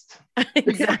breakfast.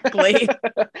 Exactly.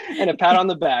 And a pat on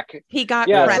the back. He got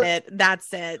credit.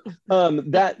 That's it.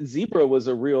 That zebra was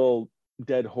a real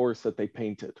dead horse that they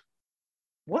painted.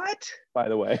 What? By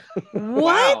the way.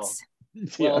 What? Wow.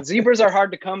 Well, zebras are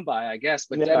hard to come by, I guess,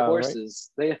 but dead horses,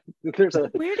 there's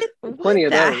plenty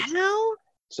of those. Hell?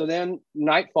 So then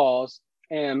night falls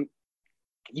and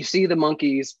you see the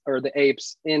monkeys or the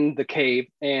apes in the cave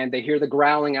and they hear the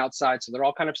growling outside. So they're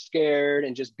all kind of scared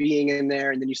and just being in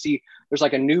there. And then you see there's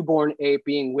like a newborn ape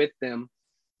being with them.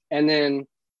 And then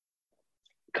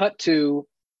cut to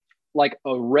like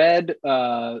a red,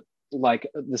 like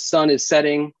the sun is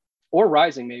setting or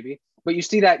rising maybe. But you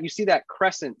see that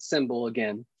crescent symbol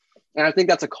again. And I think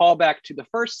that's a callback to the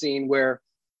first scene where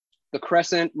the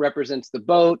crescent represents the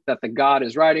boat that the god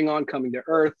is riding on coming to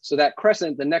Earth. So that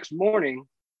crescent, the next morning,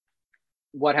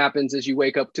 what happens is you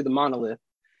wake up to the monolith.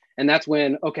 And that's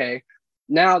when, okay,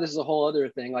 now this is a whole other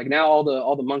thing. Like now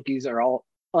all the monkeys are all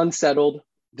unsettled,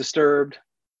 disturbed,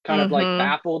 kind of like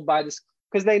baffled by this.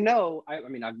 Because they know, I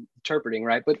mean, I'm interpreting,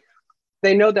 right? But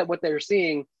they know that what they're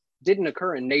seeing didn't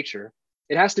occur in nature.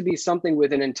 It has to be something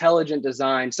with an intelligent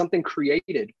design, something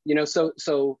created,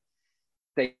 so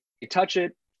they touch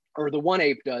it, or the one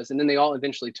ape does, and then they all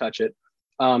eventually touch it.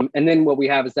 And then what we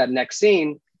have is that next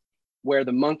scene where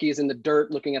the monkey is in the dirt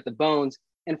looking at the bones.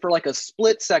 And for like a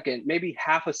split second, maybe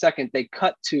half a second, they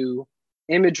cut to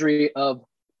imagery of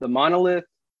the monolith,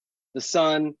 the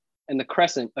sun, and the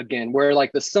crescent again, where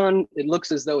like the sun, it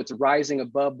looks as though it's rising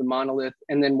above the monolith.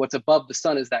 And then what's above the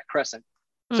sun is that crescent.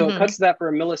 So it cuts to that for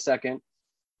a millisecond.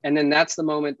 And then that's the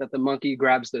moment that the monkey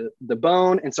grabs the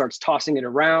bone and starts tossing it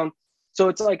around. So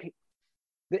it's like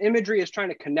the imagery is trying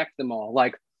to connect them all.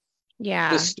 Like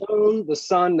the stone, the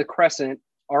sun, the crescent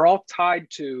are all tied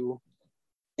to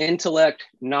intellect,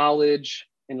 knowledge,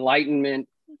 enlightenment,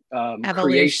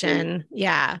 evolution.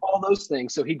 Creation, all those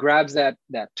things. So he grabs that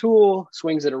tool,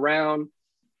 swings it around.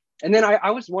 And then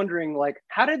I was wondering, like,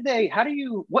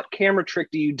 what camera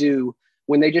trick do you do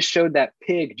when they just showed that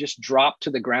pig just drop to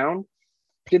the ground?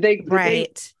 Did they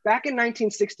back in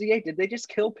 1968? Did they just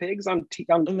kill pigs on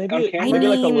camera? Maybe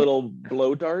like a little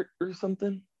blow dart or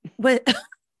something. What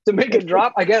to make it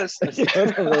drop? I guess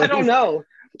I don't know.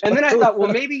 And then I thought,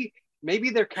 well, maybe maybe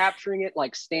they're capturing it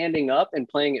like standing up and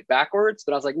playing it backwards,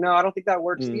 but I was like, no, I don't think that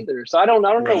works either. So I don't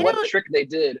know what trick they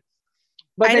did.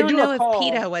 But I they don't do know a if call.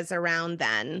 PETA was around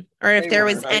then, or if They there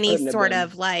weren't. was They any couldn't have sort been.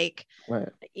 of like, Right.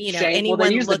 you know, Shame. anyone Well,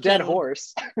 they used looking. a dead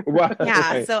horse. Right.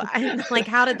 Yeah. Right. So I'm like,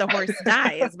 how did the horse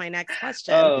die? Is my next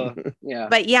question. Oh, yeah.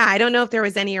 But yeah, I don't know if there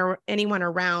was anyone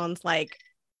around like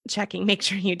checking, make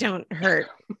sure you don't hurt,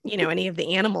 you know, any of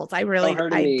the animals. I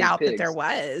doubt that there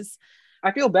was.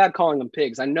 I feel bad calling them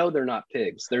pigs. I know they're not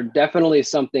pigs. They're definitely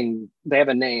something. They have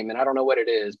a name, and I don't know what it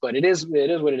is, but it is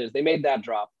what it is. They made that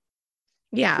drop.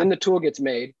 Yeah. Then the tool gets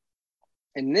made.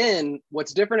 And then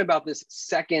what's different about this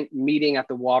second meeting at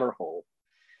the water hole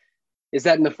is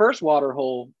that in the first water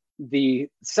hole, the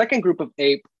second group of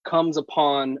ape comes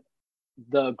upon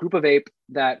the group of ape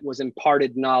that was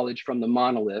imparted knowledge from the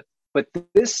monolith. But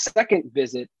this second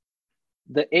visit,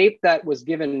 the ape that was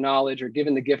given knowledge or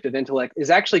given the gift of intellect is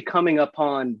actually coming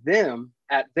upon them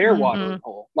at their watering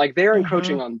hole. Like they're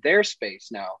encroaching on their space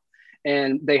now.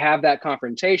 And they have that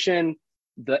confrontation.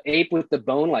 The ape with the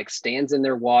bone like stands in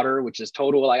their water, which is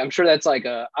total, like, I'm sure that's like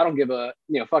I don't give a,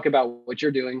 fuck about what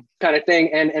you're doing kind of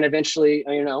thing. And eventually,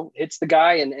 hits the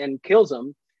guy and kills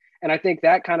him. And I think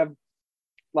that kind of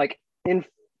like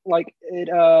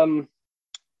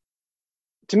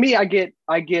to me, I get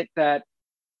that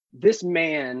this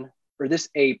man or this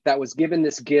ape that was given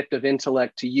this gift of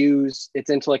intellect to use its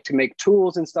intellect to make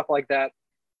tools and stuff like that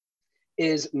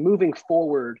is moving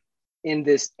forward in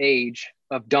this age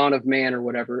of dawn of man or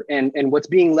whatever. And what's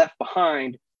being left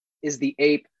behind is the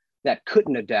ape that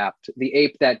couldn't adapt, the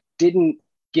ape that didn't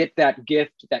get that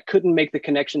gift, that couldn't make the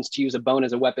connections to use a bone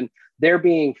as a weapon. They're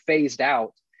being phased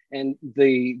out. And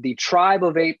the tribe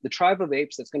of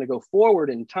apes that's going to go forward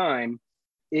in time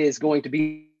is going to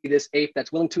be this ape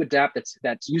that's willing to adapt,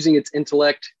 that's using its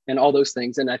intellect and all those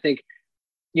things. And I think,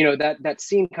 that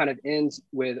scene kind of ends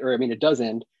with, it does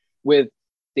end with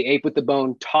the ape with the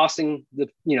bone tossing the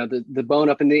bone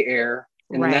up in the air,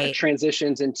 and then that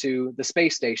transitions into the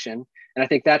space station. And I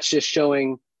think that's just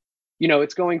showing,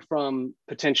 it's going from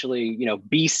potentially,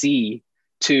 BC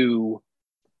to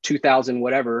 2000,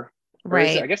 whatever.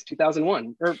 Right. I guess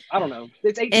 2001, or I don't know.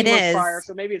 It's 18 months prior,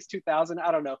 so maybe it's 2000.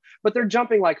 I don't know. But they're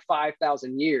jumping like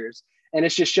 5,000 years, and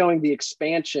it's just showing the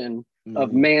expansion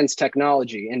of man's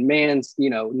technology and man's,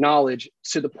 knowledge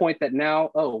to the point that now,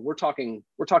 we're talking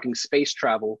space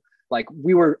travel. Like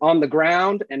we were on the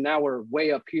ground, and now we're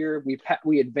way up here.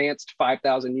 We advanced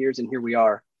 5,000 years, and here we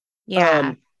are.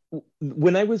 Yeah.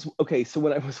 When I was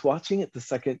watching it the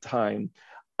second time,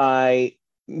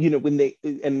 when they,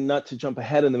 and not to jump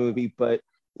ahead in the movie, but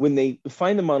when they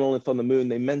find the monolith on the moon,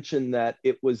 they mention that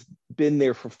it was been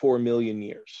there for 4 million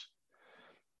years.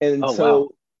 And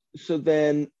so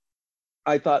then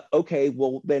I thought, okay,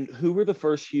 well then who were the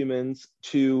first humans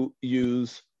to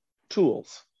use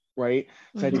tools, right?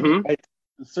 So I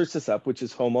searched this up, which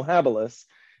is Homo habilis.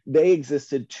 They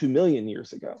existed 2 million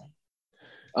years ago.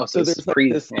 Oh, so there's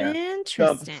like this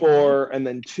jump 4 and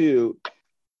then 2.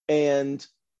 And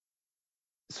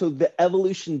so the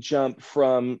evolution jump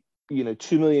from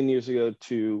 2 million years ago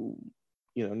to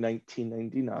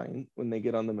 1999 when they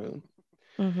get on the moon,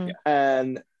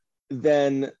 and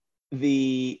then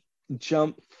the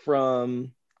jump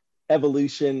from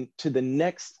evolution to the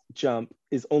next jump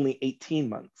is only 18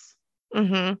 months.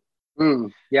 Then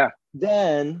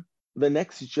the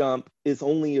next jump is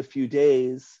only a few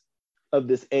days of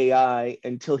this AI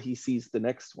until he sees the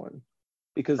next one,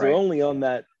 because they're only on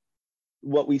that.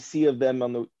 What we see of them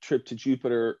on the trip to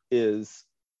Jupiter is,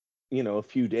 a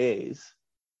few days.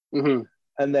 And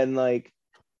then like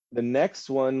the next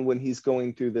one, when he's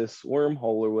going through this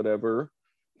wormhole or whatever,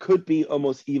 could be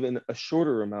almost even a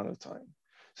shorter amount of time.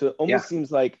 So it almost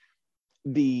seems like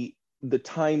the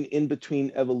time in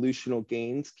between evolutional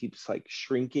gains keeps like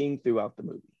shrinking throughout the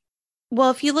movie. Well,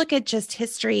 if you look at just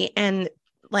history and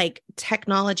like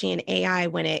technology and AI,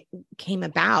 when it came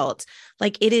about,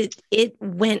 like it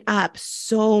went up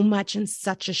so much in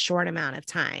such a short amount of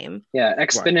time. Yeah,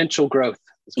 exponential growth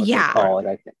is what they call it.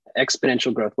 I think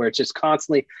exponential growth, where it's just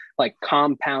constantly like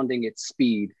compounding its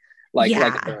speed. Like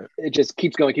it just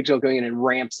keeps going, and it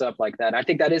ramps up like that. I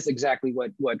think that is exactly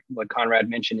what Conrad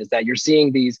mentioned, is that you're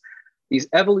seeing these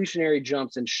evolutionary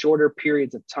jumps in shorter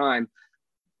periods of time.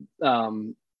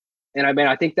 And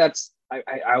I think that's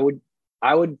I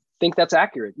would think that's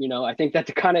accurate. I think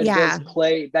that kind of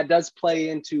does play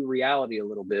into reality a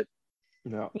little bit.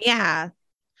 Yeah.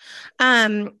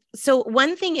 So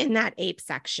one thing in that ape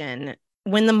section,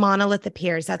 when the monolith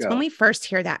appears, that's when we first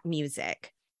hear that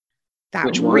music.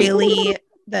 That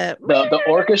The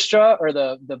orchestra or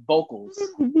the vocals?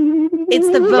 It's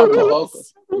the Oh, the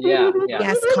vocals. vocals. Yeah.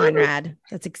 Yes, Conrad.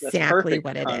 That's exactly perfect,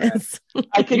 what it Conrad. is.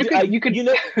 You could. You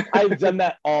know, I've done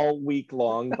that all week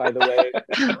long, by the way.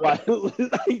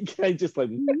 I just like.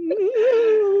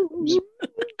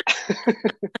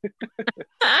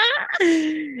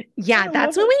 Yeah,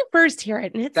 that's when we first hear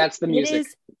it, and That's the music. It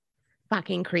is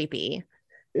fucking creepy.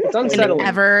 It's unsettling.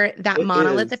 Whenever that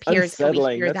monolith appears, and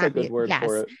we hear That's that, a good word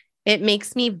for it. It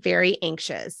makes me very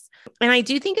anxious. And I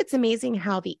do think it's amazing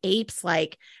how the apes,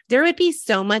 like, there would be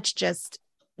so much just,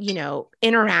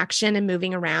 interaction and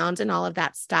moving around and all of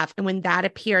that stuff. And when that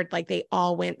appeared, like, they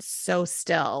all went so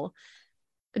still,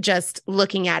 just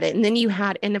looking at it. And then you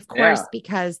had, and of course,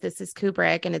 because this is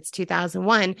Kubrick and it's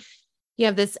 2001, you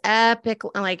have this epic,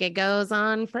 like, it goes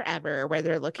on forever, where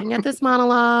they're looking at this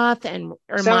monolith and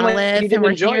monolith, and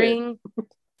we're hearing.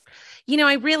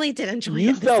 I really did enjoy it.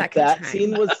 You felt that time.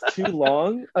 Scene was too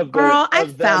long. Girl, I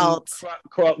felt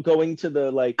going to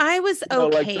the, like. I was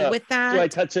okay with that. Do I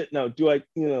touch it? No. Do I?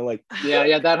 Like.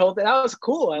 Yeah. That whole thing, that was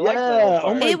cool. I like that.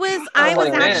 I was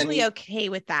actually okay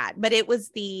with that, but it was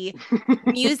the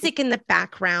music in the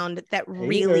background that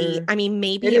really. I mean,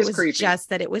 maybe it was creepy. Just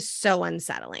that it was so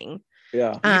unsettling.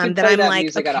 Yeah. That I'm like,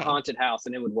 music at a haunted house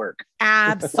and it would work.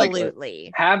 Absolutely.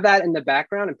 Like, have that in the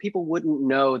background and people wouldn't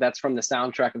know that's from the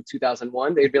soundtrack of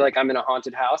 2001. They'd be like, I'm in a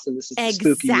haunted house and this is the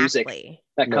spooky music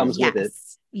that comes with it.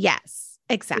 Yes,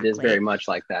 exactly. It is very much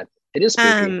like that. It is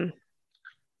spooky.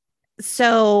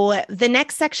 So the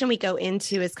next section we go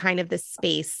into is kind of the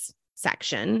space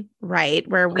section, right?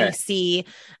 Where we see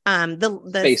the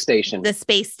space station. The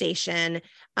space station.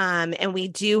 And we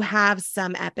do have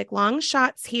some epic long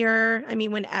shots here. I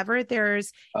mean, whenever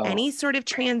there's any sort of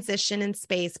transition in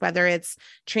space, whether it's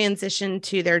transition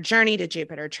to their journey to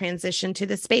Jupiter, transition to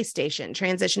the space station,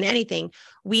 transition to anything,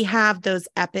 we have those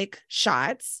epic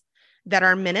shots that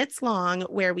are minutes long,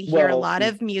 where we hear a lot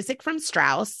of music from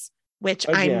Strauss, which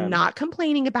I'm not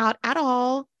complaining about at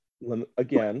all. Let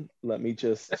me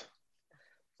just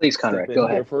please, Conrad, go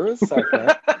ahead for a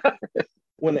second.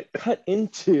 When it cut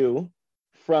into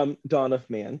from Dawn of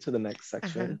Man to the next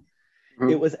section,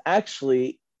 it was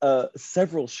actually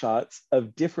several shots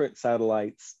of different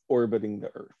satellites orbiting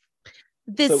the Earth.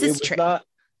 This is true. Not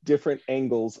different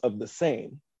angles of the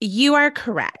same. You are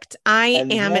correct. I'm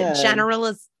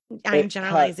generalizing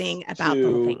about the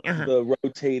whole thing. The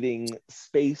rotating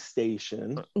space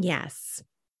station. Yes.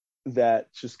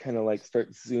 That just kind of like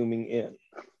starts zooming in.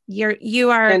 You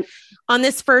are on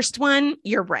this first one.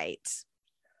 You're right.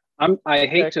 I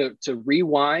hate to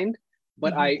rewind,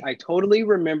 but I totally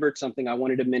remembered something I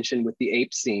wanted to mention with the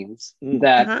ape scenes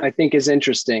that I think is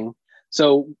interesting.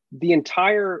 So the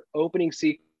entire opening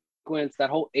sequence, that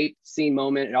whole ape scene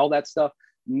moment and all that stuff,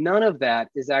 none of that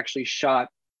is actually shot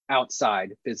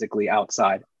outside, physically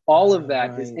outside. All of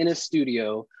that is in a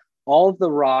studio. All of the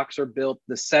rocks are built.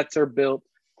 The sets are built.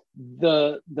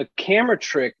 The camera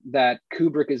trick that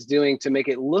Kubrick is doing to make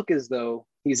it look as though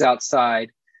he's outside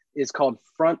is called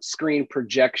front screen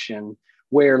projection,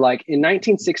 where, like, in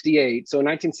 1968,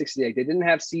 they didn't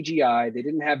have CGI, they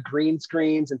didn't have green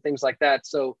screens and things like that.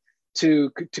 So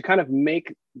to kind of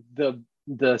make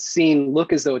the scene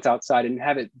look as though it's outside and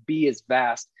have it be as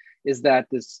vast, is that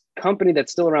this company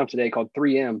that's still around today called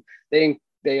 3M, they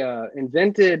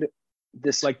invented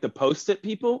this, like the Post-it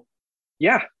people.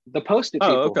 Yeah, the Post-it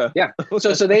people. Okay. Yeah.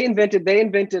 So they invented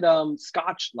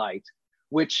Scotch light,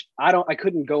 which I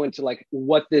couldn't go into like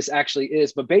what this actually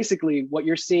is, but basically what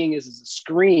you're seeing is a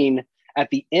screen at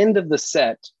the end of the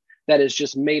set that is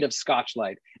just made of Scotch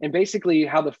light. And basically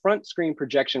how the front screen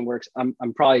projection works, I'm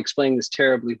probably explaining this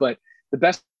terribly, but the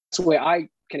best way I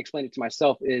can explain it to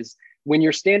myself is when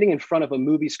you're standing in front of a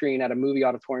movie screen at a movie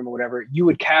auditorium or whatever, you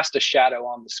would cast a shadow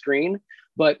on the screen.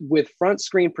 But with front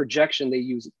screen projection, they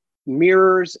use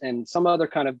mirrors and some other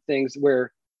kind of things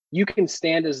where you can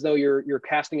stand as though you're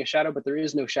casting a shadow, but there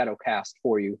is no shadow cast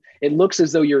for you. It looks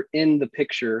as though you're in the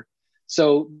picture.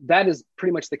 So that is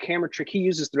pretty much the camera trick he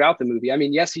uses throughout the movie. I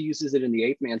mean, yes, he uses it in the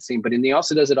Ape Man scene, but he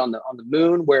also does it on the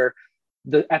moon, where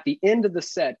at the end of the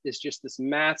set is just this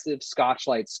massive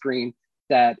Scotchlight screen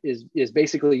that is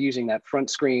basically using that front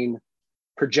screen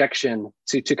projection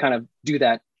to kind of do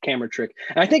that camera trick.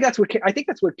 And I think that's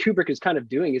what Kubrick is kind of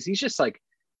doing, is he's just like,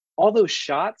 all those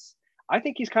shots, I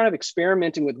think he's kind of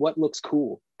experimenting with what looks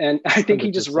cool. And I think 100%.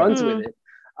 He just runs with it.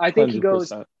 I think 100%. He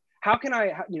goes, how can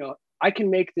I can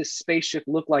make this spaceship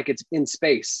look like it's in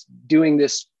space doing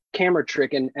this camera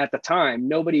trick. And at the time,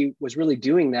 nobody was really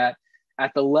doing that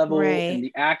at the level and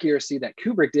the accuracy that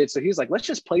Kubrick did. So he was like, let's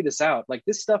just play this out. Like,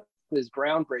 this stuff is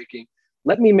groundbreaking.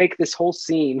 Let me make this whole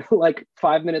scene like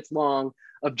 5 minutes long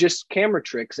of just camera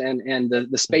tricks and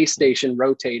the space station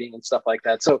rotating and stuff like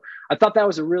that. So I thought that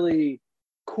was a really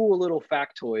cool little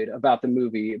factoid about the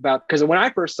movie, because when I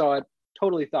first saw it,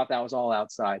 totally thought that was all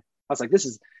outside. I was like, this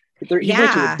is, he went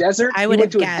to a desert. He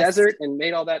went to a desert and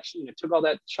made all that, took all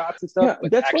that shots and stuff. Yeah,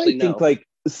 but that's actually, why I think like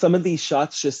some of these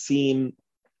shots just seem,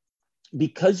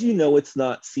 because it's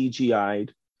not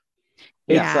CGI'd.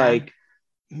 It's like,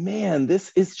 man,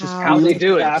 this is just how they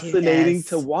do it. Fascinating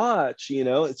to watch.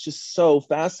 It's just so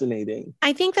fascinating.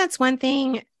 I think that's one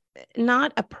thing,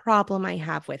 not a problem I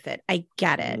have with it. I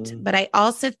get it. But I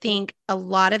also think a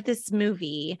lot of this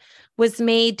movie was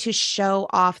made to show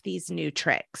off these new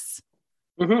tricks.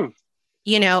 Mm-hmm.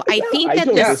 I think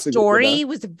that the story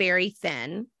was very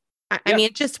thin. I mean,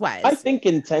 it just was. I think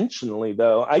intentionally,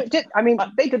 though.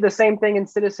 They did the same thing in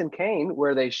Citizen Kane,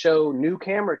 where they show new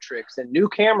camera tricks and new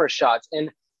camera shots.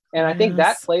 And I think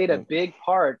that played a big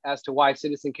part as to why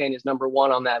Citizen Kane is number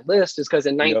one on that list, is because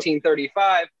in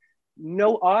 1935,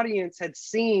 no audience had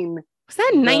seen. Was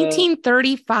that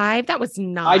 1935? That was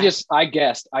not. I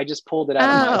guessed. I just pulled it out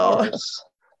of my ears.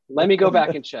 Let me go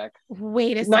back and check.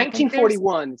 Wait a second.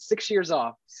 1941, 6 years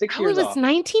off. 6 years off. It was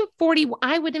 1940.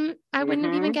 I wouldn't have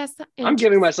even guessed that. I'm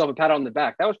giving myself a pat on the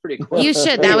back. That was pretty cool. You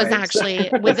should. That was actually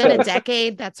within a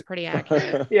decade. That's pretty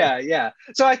accurate. Yeah.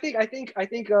 So I think AFI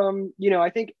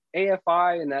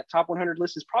and that top 100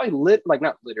 list is probably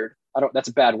not littered. That's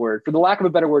a bad word. For the lack of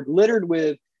a better word, littered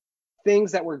with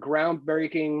things that were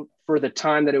groundbreaking for the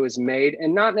time that it was made,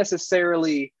 and not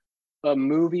necessarily a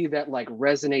movie that like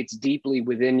resonates deeply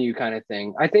within you kind of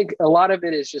thing. I think a lot of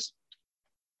it is just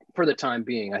for the time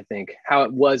being, I think, how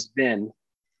it was then.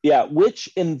 Yeah, which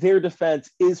in their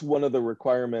defense is one of the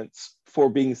requirements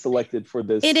for being selected for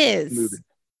this movie.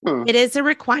 It is a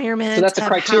requirement. So that's a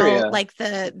criteria. How, like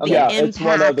the impact it's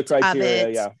one of the criteria,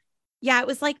 of it. Yeah, it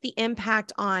was like the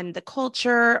impact on the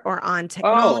culture or on Oh,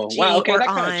 technology. wow. Okay, that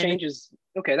kind of changes.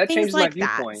 Okay, that changes my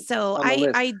viewpoint. So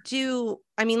I do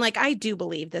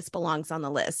believe this belongs on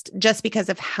the list just because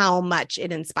of how much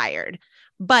it inspired.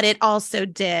 But it also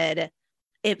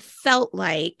it felt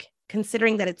like,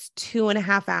 considering that it's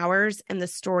 2.5 hours and the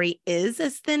story is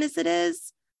as thin as it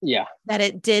is, that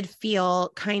it did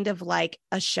feel kind of like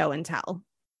a show and tell.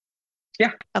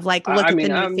 Yeah. Of like, look at the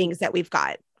new things that we've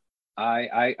got.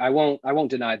 I won't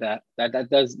deny that.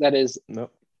 That is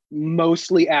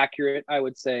mostly accurate, I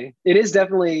would say. It is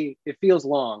definitely, it feels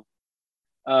long.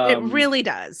 It really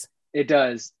does. It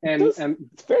does. And it's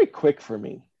very quick for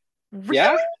me. Really?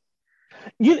 Yeah.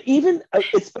 Even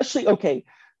especially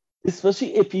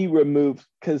if you remove,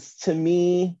 because to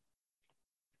me,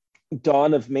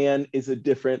 Dawn of Man is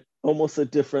almost a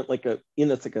different, like it's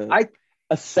like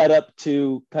a setup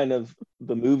to kind of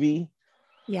the movie.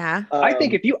 Yeah. I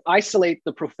think if you isolate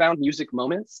the profound music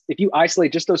moments, if you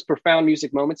isolate just those profound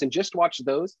music moments and just watch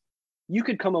those, you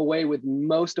could come away with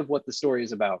most of what the story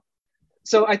is about.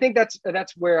 So I think that's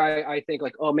where I think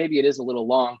like, oh, maybe it is a little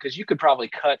long, because you could probably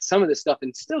cut some of this stuff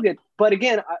and still get, but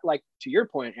again, like to your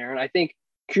point, Aaron, I think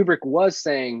Kubrick was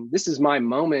saying, this is my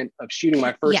moment of shooting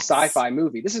my first sci-fi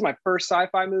movie. This is my first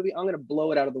sci-fi movie. I'm going to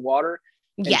blow it out of the water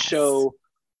and show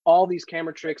all these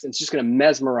camera tricks, and it's just going to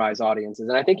mesmerize audiences.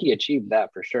 And I think he achieved that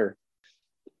for sure.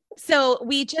 So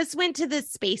we just went to the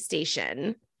space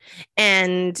station,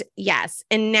 and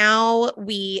now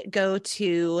we go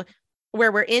to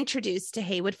where we're introduced to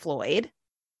Haywood Floyd,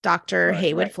 Dr.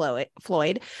 Haywood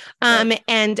Floyd.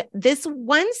 And this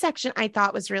one section I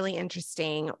thought was really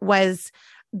interesting was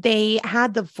they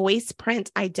had the voice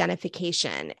print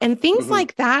identification and things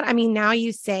like that. I mean, now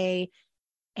you say,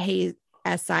 hey,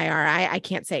 SIRI, I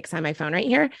can't say it because I have my phone right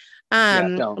here.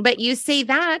 But you say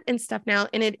that and stuff now,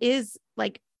 and it is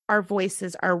like our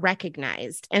voices are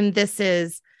recognized. And this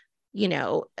is,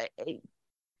 60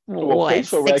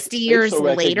 years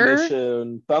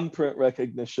later? Thumbprint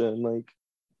recognition, like.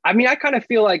 I mean, I kind of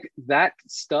feel like that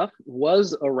stuff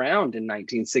was around in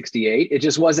 1968. It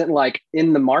just wasn't like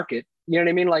in the market. You know what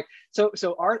I mean? Like, so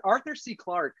Arthur C.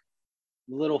 Clarke,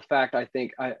 little fact, I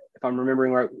think, if I'm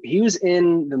remembering right, he was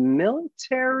in the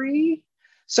military.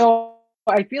 So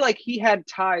I feel like he had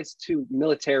ties to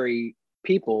military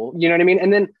people, you know what I mean?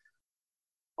 And then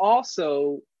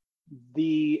also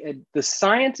the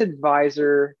science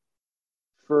advisor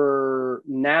for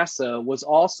NASA was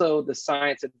also the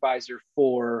science advisor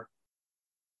for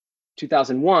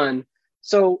 2001.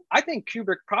 So I think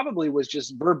Kubrick probably was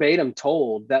just verbatim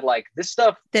told that like this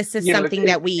is something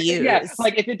that we use. Yeah,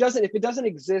 like if it doesn't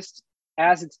exist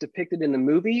as it's depicted in the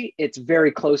movie, it's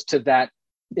very close to that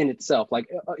in itself. Like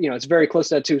it's very close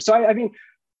to that too. So I mean,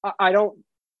 I don't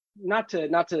not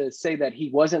to say that he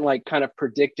wasn't like kind of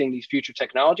predicting these future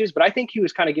technologies, but I think he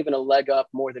was kind of given a leg up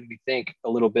more than we think a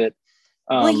little bit.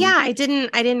 Well, yeah, I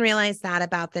didn't realize that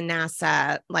about the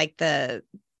NASA, like the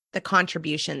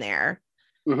contribution there.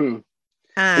 Mm-hmm.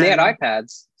 And they had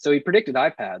iPads, so he predicted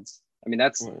iPads. I mean,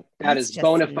 that is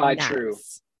bona fide nuts. True.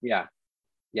 Yeah.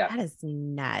 That is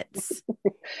nuts.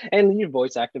 And your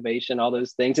voice activation, all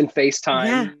those things, and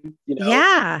FaceTime.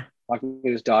 Yeah. Talking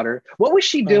to his daughter. What was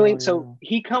she doing? So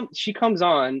she comes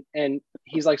on, and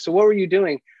he's like, "So what were you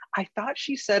doing?" I thought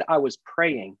she said I was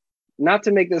praying. Not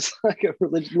to make this like a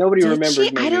religion. Nobody remembers.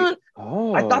 Maybe.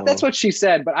 I thought that's what she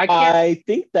said, but I can't. I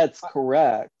think that's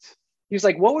correct. He was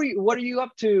like, "What are you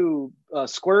up to?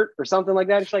 Squirt or something like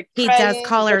that?" She's like, he does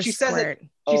call her Squirt.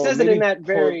 She says it in that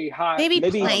very high. Maybe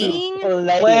playing.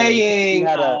 Playing.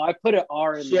 I put an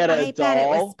R in there. I bet it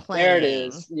was playing. There it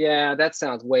is. Yeah, that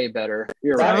sounds way better.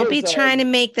 You're right. Don't be trying to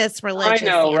make this religious. I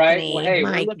know, right? Anthony.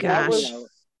 Well, hey, my gosh.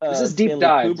 This is deep Stanley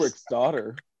dives. Kubrick's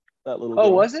daughter. That little. Oh,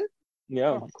 girl. was it?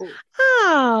 Yeah. Oh, cool.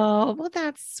 Oh, well,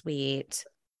 that's sweet.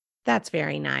 That's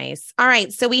very nice. All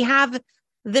right. So we have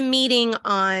the meeting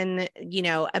on,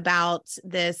 about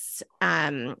this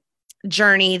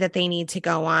journey that they need to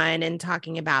go on, and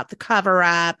talking about the cover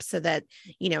up so that,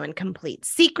 in complete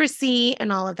secrecy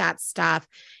and all of that stuff.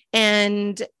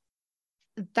 And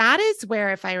that is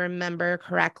where, if I remember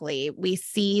correctly, we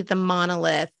see the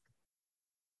monolith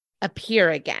appear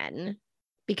again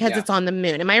because it's on the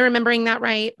moon. Am I remembering that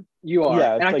right? You are.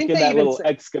 Yeah, it's and I think in that little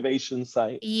excavation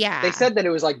site. Yeah. They said that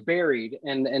it was like buried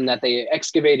and that they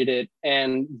excavated it,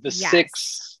 and the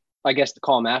six, I guess to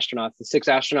call them astronauts, the 6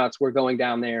 astronauts were going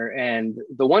down there, and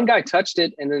the one guy touched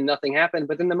it and then nothing happened.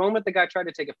 But then the moment the guy tried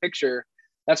to take a picture,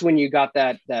 that's when you got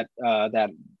that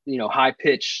high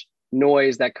pitch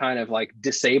noise that kind of like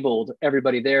disabled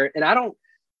everybody there. And I'll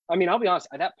be honest,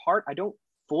 that part I don't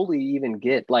fully even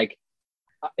get. Like,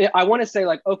 I want to say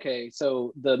like, okay,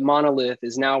 so the monolith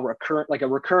is now a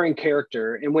recurring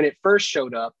character. And when it first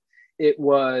showed up, it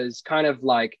was kind of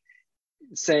like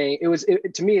saying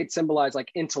to me, it symbolized like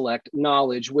intellect,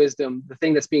 knowledge, wisdom, the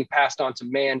thing that's being passed on to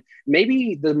man.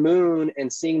 Maybe the moon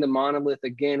and seeing the monolith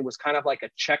again was kind of like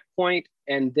a checkpoint.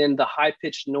 And then the high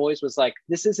pitched noise was like,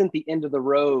 this isn't the end of the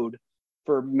road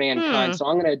for mankind. So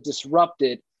I'm going to disrupt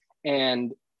it.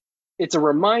 And it's a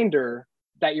reminder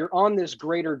that you're on this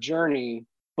greater journey,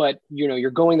 but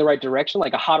you're going the right direction,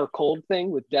 like a hot or cold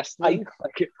thing with destiny.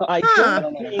 I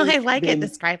like it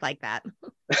described like that.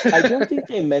 I don't think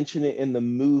they mention it in the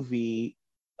movie,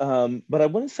 but I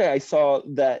want to say I saw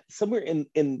that somewhere in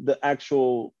the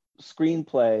actual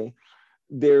screenplay,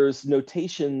 there's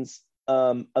notations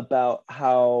about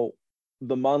how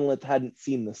the monolith hadn't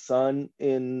seen the sun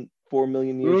in 4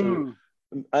 million years.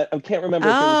 I can't remember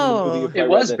if it was in the movie. It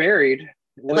was buried.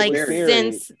 Like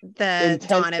since the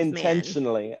dawn of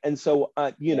intentionally. Man. And so,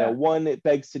 one, it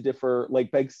begs to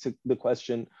the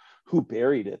question, who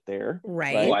buried it there?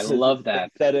 Right. Oh, I love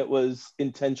that. That it was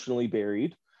intentionally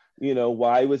buried.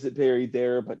 Why was it buried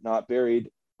there, but not buried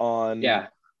on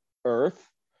Earth?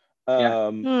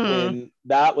 When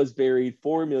that was buried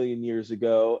 4 million years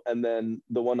ago, and then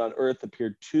the one on Earth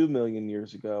appeared 2 million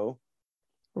years ago.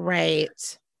 Right.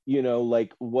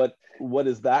 What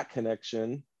is that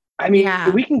connection? I mean,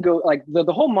 we can go like the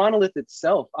whole monolith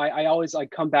itself. I always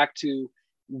come back to,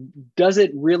 does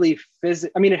it really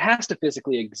it has to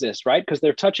physically exist, right? Because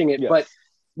they're touching it. Yes. But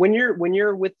when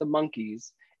you're with the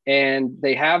monkeys and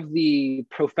they have the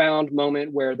profound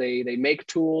moment where they make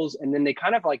tools, and then they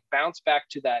kind of like bounce back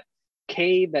to that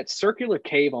cave, that circular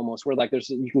cave almost, where like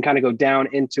you can kind of go down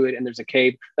into it and there's a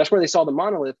cave. That's where they saw the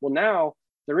monolith. Well, now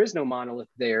there is no monolith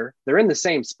there. They're in the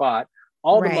same spot.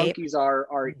 All the monkeys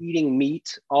are eating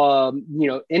meat.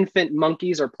 Infant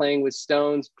monkeys are playing with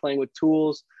stones, playing with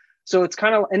tools. So it's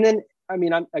kind of, and then,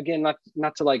 I'm again,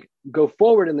 not to like go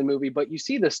forward in the movie, but you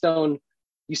see the stone,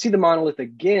 you see the monolith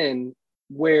again,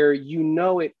 where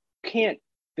it can't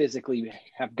physically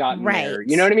have gotten there.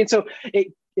 You know what I mean? So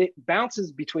it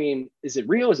bounces between, is it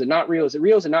real? Is it not real? Is it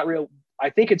real? Is it not real?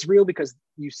 I think it's real because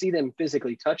you see them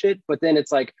physically touch it, but then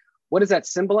it's like, what does that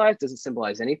symbolize? Does it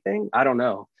symbolize anything? I don't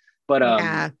know.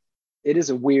 But it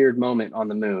is a weird moment on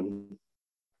the moon.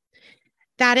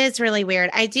 That is really weird.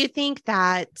 I do think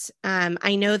that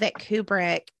I know that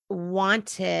Kubrick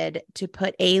wanted to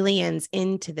put aliens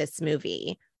into this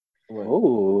movie,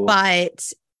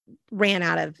 but ran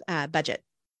out of budget.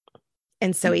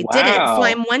 And so he didn't. So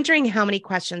I'm wondering how many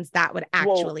questions that would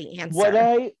actually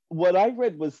answer. What I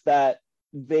read was that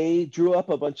they drew up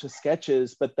a bunch of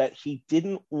sketches, but that he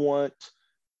didn't want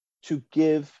to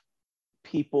give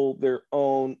people their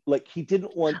own, like he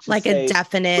didn't want to like say a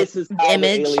definite this is how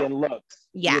image. the alien looks,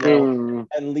 Yeah. you know,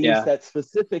 and leaves that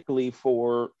specifically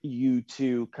for you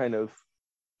to kind of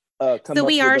come So up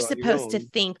we with are it on your supposed to own.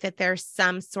 think that there's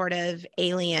some sort of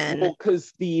alien. Well,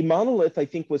 because the monolith, I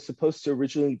think, was supposed to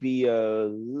originally be a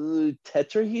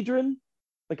tetrahedron,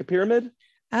 like a pyramid.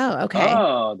 Oh, okay.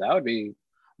 Oh, that would be.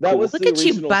 That was Look the at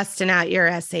original. you busting out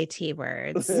your SAT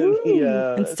words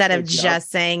Yeah, instead of thank you.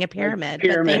 just saying a pyramid.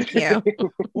 Pyramid. But thank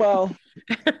you. Well,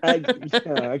 I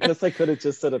guess I could have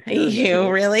just said a pyramid.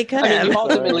 You really could I mean, have. you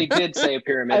ultimately did say a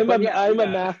pyramid. I'm but a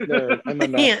math nerd. I'm a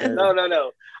math Yeah. nerd.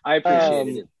 No. I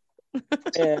appreciate it.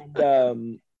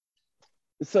 And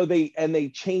so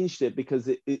they changed it because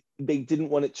they didn't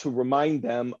want it to remind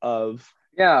them of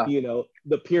you know,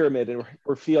 the pyramid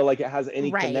or feel like it has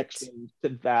any connection to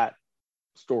that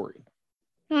story.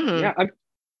 Yeah.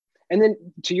 And then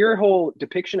to your whole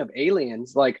depiction of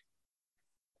aliens, like,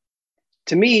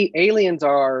 to me, aliens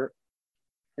are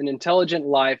an intelligent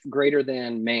life greater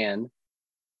than man.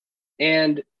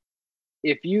 And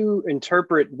if you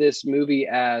interpret this movie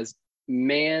as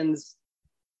man's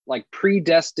like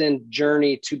predestined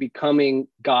journey to becoming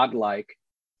godlike,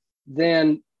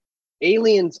 then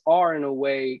aliens are in a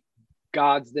way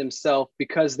gods themselves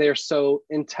because they're so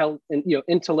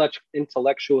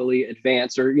intellectually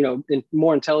advanced, or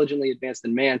more intelligently advanced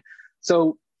than man.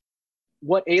 So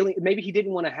maybe he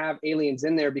didn't want to have aliens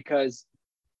in there because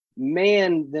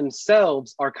man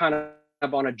themselves are kind of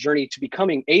on a journey to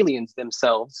becoming aliens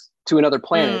themselves to another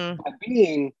planet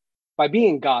by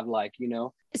being godlike,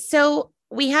 So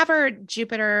we have our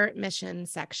Jupiter mission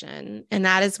section, and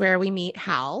that is where we meet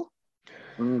Hal,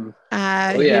 who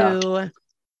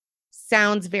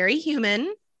sounds very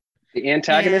human. The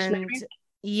antagonist, maybe?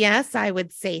 Yes, I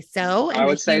would say so. And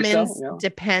the humans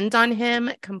depend on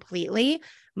him completely,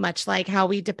 much like how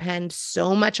we depend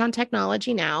so much on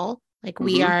technology now. Like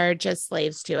we are just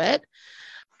slaves to it.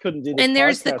 Couldn't do this. And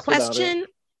there's the question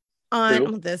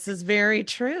on this is very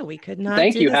true. We could not.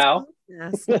 Thank you, Hal.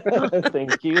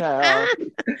 Thank you, Hal.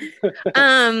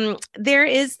 There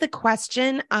is the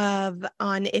question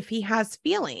on if he has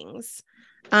feelings,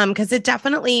 because it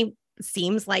definitely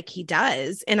seems like he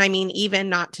does. And I mean, even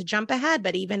not to jump ahead,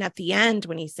 but even at the end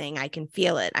when he's saying, I can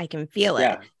feel it. I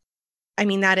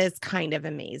mean, that is kind of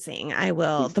amazing.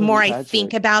 The more I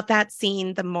think about that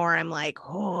scene, the more I'm like,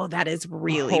 oh, that is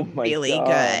really, really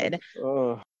good.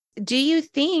 Do you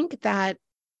think that,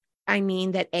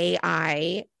 that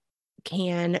AI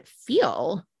can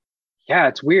feel? Yeah,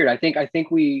 it's weird. I think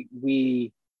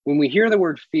we when we hear the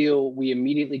word feel, we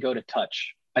immediately go to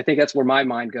touch. I think that's where my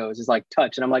mind goes, is like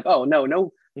touch. And I'm like, oh,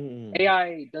 no,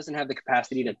 AI doesn't have the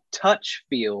capacity to touch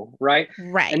feel, right?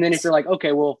 Right. And then if you're like,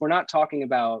 okay, well, if we're not talking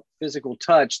about physical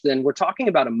touch, then we're talking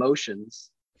about emotions.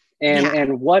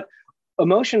 And what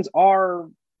emotions are,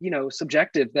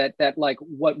 subjective, that like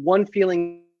what one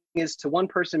feeling is to one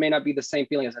person may not be the same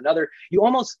feeling as another. You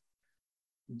almost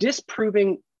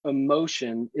disproving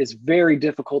emotion is very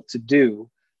difficult to do.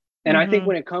 And I think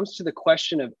when it comes to the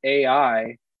question of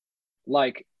AI,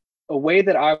 like a way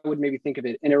that I would maybe think of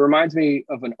it, and it reminds me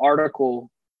of an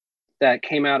article that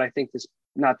came out, I think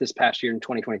not this past year in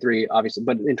 2023, obviously,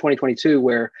 but in 2022,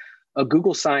 where a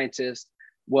Google scientist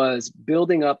was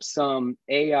building up some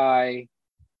AI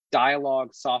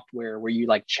dialogue software where you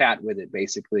like chat with it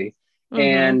basically.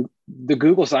 And the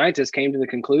Google scientist came to the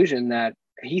conclusion that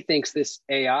he thinks this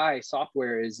AI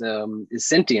software is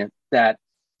sentient, that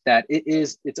it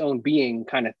is its own being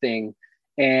kind of thing.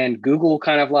 And Google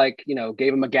kind of like,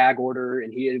 gave him a gag order,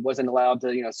 and he wasn't allowed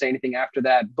to, say anything after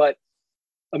that. But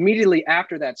immediately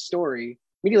after that story,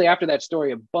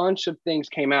 a bunch of things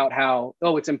came out how,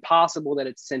 oh, it's impossible that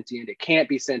it's sentient. It can't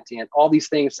be sentient. All these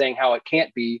things saying how it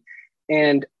can't be.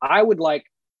 And I would like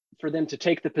for them to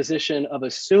take the position of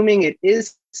assuming it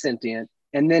is sentient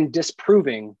and then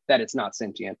disproving that it's not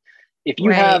sentient. If you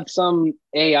have some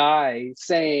AI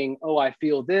saying, oh, I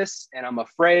feel this and I'm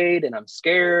afraid and I'm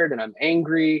scared and I'm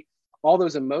angry, all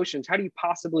those emotions, how do you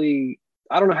possibly,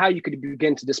 I don't know how you could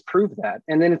begin to disprove that.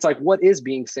 And then it's like, what is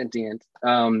being sentient?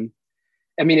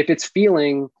 If it's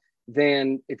feeling,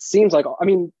 then it seems like,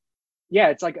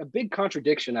 it's like a big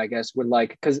contradiction, I guess, with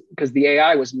like, because the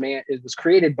AI was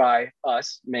created by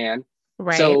us, man.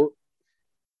 Right. So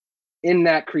in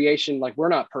that creation, like we're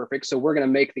not perfect, so we're going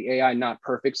to make the AI not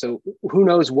perfect. So who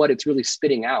knows what it's really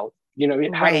spitting out? How do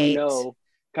we know,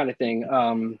 kind of thing.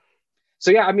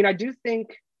 I do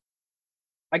think,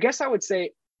 I guess I would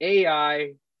say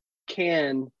AI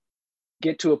can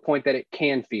get to a point that it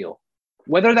can feel.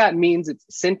 Whether that means it's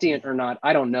sentient or not,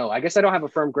 I don't know. I guess I don't have a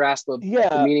firm grasp of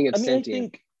the meaning of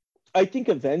sentient. I think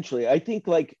eventually, I think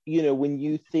like, when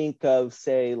you think of,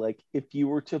 say, like if you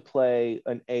were to play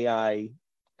an AI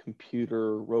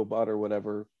computer robot or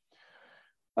whatever,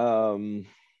 I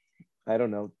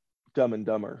don't know, Dumb and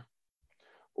Dumber,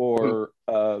 or,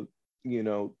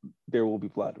 There Will Be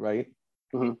Blood, right?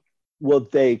 Mm-hmm. Will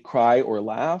they cry or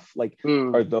laugh? Like,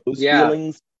 are those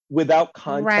feelings without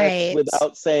context, Right.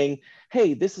 without saying,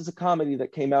 hey, this is a comedy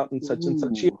that came out in such and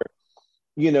such year?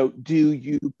 Do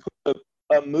you put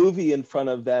a movie in front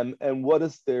of them and what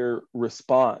is their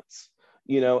response?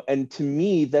 And to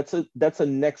me, that's a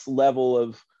next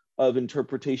level of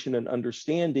interpretation and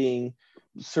understanding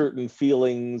certain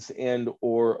feelings and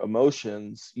or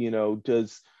emotions.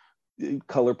 Does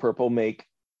Color Purple make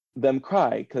them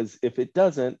cry? Because if it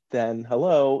doesn't, then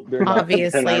hello, they're not.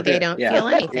 Obviously they don't feel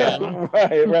anything.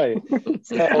 Right.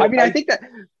 So I mean, I think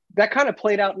that kind of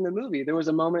played out in the movie. There was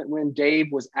a moment when Dave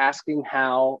was asking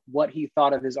Hal what he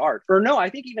thought of his art. Or no, I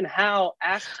think even Hal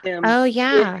asked him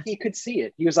if he could see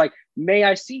it. He was like, may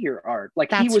I see your art?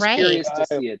 Like, he was curious to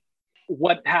see it.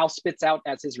 What Hal spits out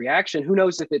as his reaction, who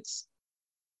knows if it's,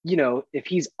 if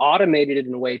he's automated it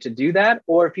in a way to do that,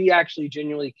 or if he actually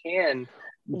genuinely can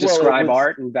describe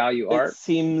art and value art. It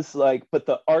seems like, but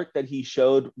the art that he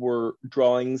showed were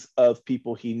drawings of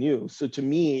people he knew. So to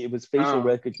me, it was facial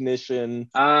recognition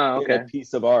in a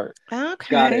piece of art.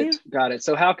 Okay. Got it.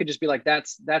 So Hal could just be like,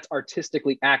 that's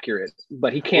artistically accurate,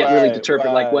 but he can't really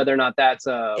determine like whether or not that's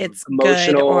it's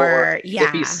emotional good or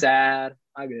if he's sad.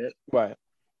 I get it. Right.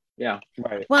 Yeah.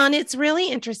 Right. Well, and it's really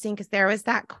interesting because there was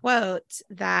that quote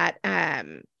that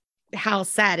Hal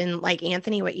said, and like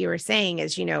Anthony, what you were saying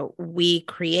is, we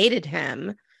created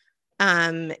him,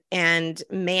 and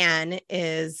man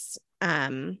is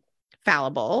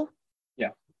fallible. Yeah.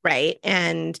 Right.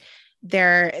 And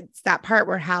it's that part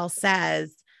where Hal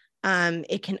says,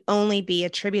 it can only be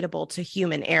attributable to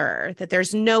human error, that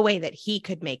there's no way that he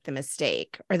could make the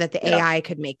mistake or that the AI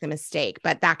could make the mistake,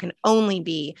 but that can only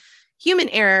be human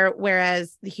error,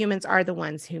 whereas the humans are the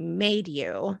ones who made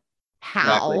you.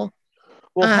 Hal. Exactly.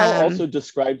 Well, Hal also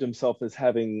described himself as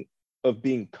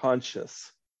being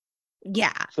conscious.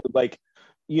 Yeah. So like,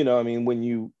 when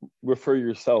you refer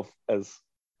yourself as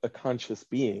a conscious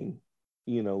being,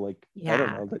 I don't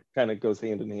know, that kind of goes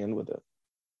hand in hand with it.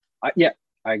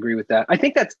 I agree with that. I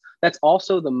think that's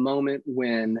also the moment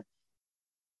when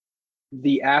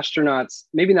the astronauts,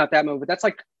 maybe not that moment, but that's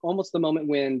like almost the moment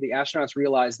when the astronauts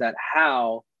realize that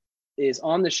Hal is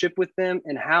on the ship with them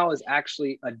and Hal is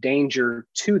actually a danger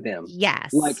to them.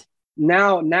 Yes. Like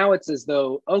now it's as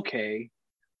though, okay,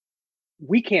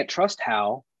 we can't trust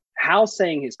Hal. Hal's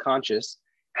saying he's conscious.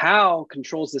 Hal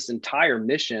controls this entire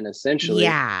mission, essentially.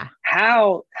 Yeah.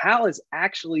 Hal is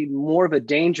actually more of a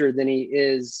danger than he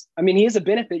is. I mean, he is a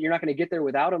benefit. You're not going to get there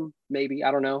without him, maybe.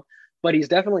 I don't know. But he's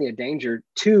definitely a danger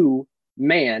to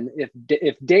man.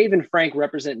 If Dave and Frank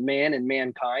represent man and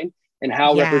mankind, and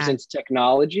Hal represents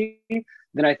technology,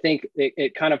 then I think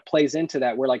it kind of plays into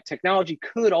that, where like technology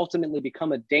could ultimately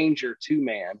become a danger to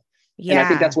man. Yeah. And I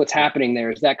think that's what's happening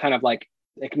there, is that kind of like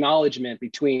acknowledgement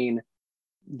between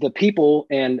the people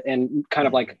and kind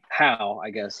of like Hal, I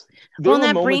guess. Well,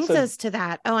 that brings us to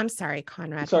that. Oh, I'm sorry,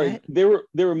 Conrad. Sorry, what?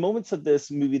 There were moments of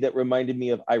this movie that reminded me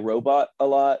of iRobot a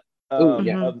lot.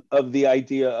 Of the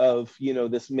idea of,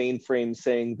 this mainframe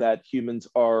saying that humans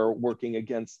are working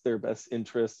against their best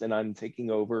interests and I'm taking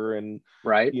over, and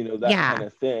that kind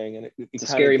of thing. And it it's a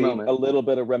scary moment. A little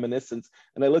bit of reminiscence.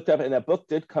 And I looked up, and that book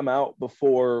did come out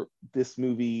before this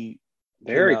movie.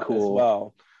 Very cool. As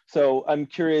well. So I'm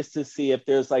curious to see if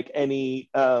there's like any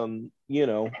influence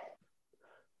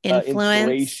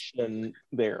inspiration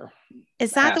there.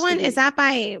 Is that the one? Is that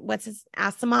by what's his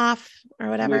Asimov or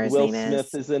whatever his name is? Will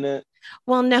Smith is in it.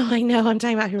 Well, no, I know. I'm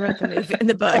talking about who wrote the movie in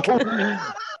the book.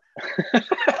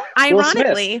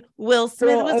 Ironically, Will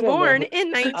Smith was born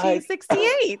in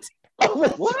 1968.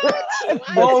 What?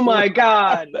 Oh my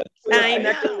God!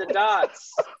 Connecting the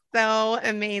dots. So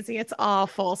amazing! It's all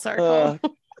full circle.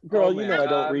 Girl, I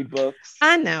don't read books.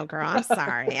 I know, girl. I'm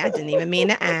sorry. I didn't even mean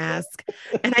to ask.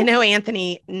 And I know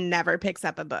Anthony never picks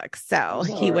up a book, so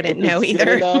he wouldn't know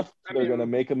either. They're going to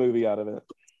make a movie out of it.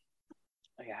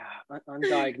 Yeah,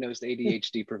 undiagnosed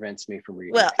ADHD prevents me from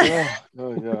reading. Well, yeah.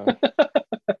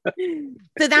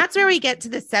 So that's where we get to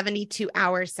the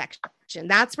 72-hour section.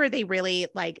 That's where they really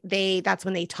that's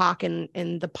when they talk in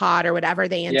the pod or whatever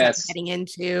they end up getting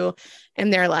into.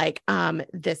 And they're like,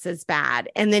 this is bad.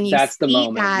 And then that's see the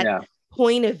moment, that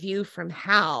point of view from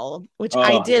Hal, which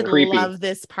I did love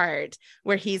this part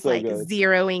where he's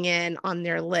zeroing in on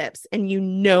their lips, and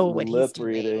what he's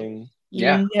doing.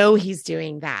 Reading. He's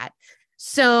doing that.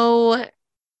 So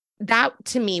that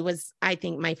to me was, I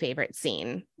think, my favorite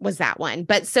scene was that one.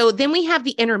 But so then we have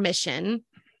the intermission.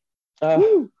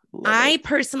 I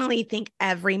personally think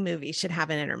every movie should have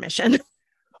an intermission.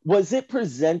 Was it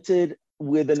presented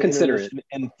with an intermission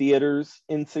in theaters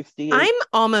in 68?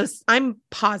 I'm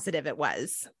positive it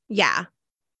was. Yeah.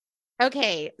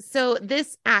 Okay. So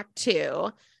this act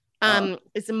 2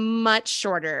 is much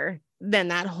shorter than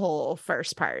that whole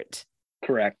first part.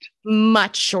 Correct.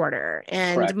 Much shorter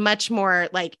and much more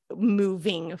like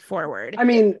moving forward. I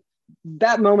mean,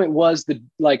 that moment was the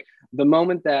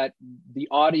moment that the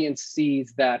audience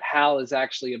sees that Hal is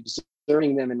actually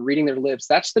observing them and reading their lips.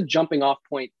 That's the jumping off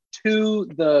point to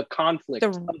the conflict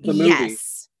of the movie.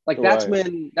 Yes. Like that's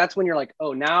when you're like,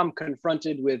 oh, now I'm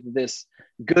confronted with this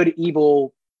good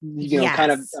evil,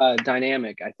 kind of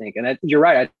dynamic, I think. And you're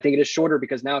right. I think it is shorter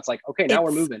because now it's like, okay, now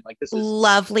we're moving. Like this is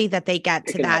lovely that they get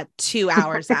to that 2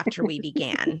 hours after we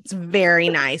began. It's very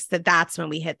nice that that's when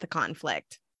we hit the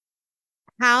conflict.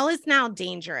 Hal is now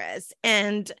dangerous,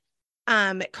 and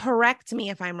correct me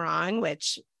if I'm wrong,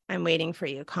 which I'm waiting for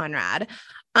you, Conrad.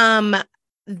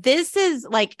 This is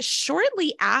like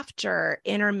shortly after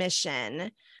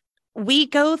intermission. We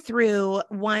go through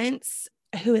once,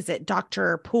 who is it?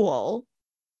 Dr. Poole.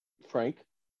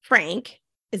 Frank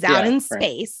is out in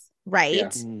space,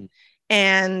 right? Yeah.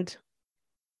 And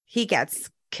he gets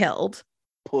killed.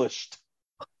 Pushed.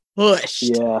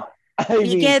 Yeah.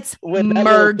 He gets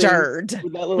murdered.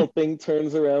 When that little thing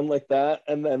turns around like that,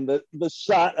 and then the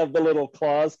shot of the little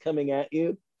claws coming at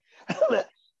you, and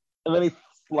then he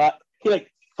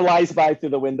flies by through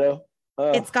the window.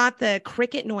 It's got the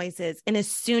cricket noises, and as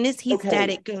soon as he's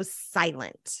dead, it goes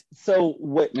silent. So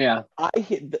what? Yeah, I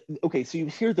hit. So you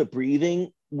hear the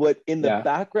breathing. What in the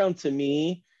background to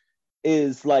me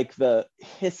is like the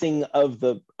hissing of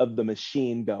the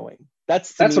machine going.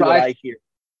 That's what I hear.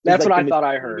 That's like what I thought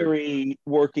I heard.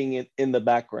 Working in the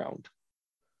background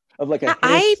of like a.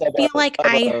 I feel like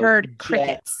I heard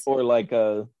crickets or like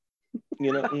a,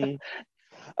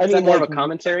 I mean, more of a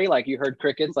commentary, like you heard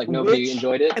crickets, like nobody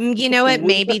enjoyed it. You know what?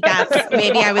 Maybe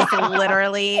I was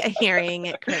literally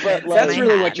hearing crickets. That's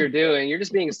really what you're doing. You're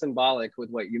just being symbolic with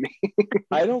what you mean.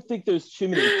 I don't think there's too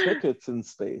many crickets in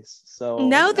space. So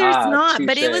no, there's not. Touché.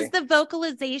 But it was the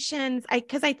vocalizations.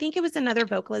 Because I think it was another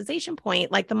vocalization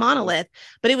point, like the monolith,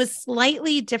 but it was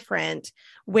slightly different,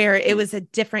 where it was a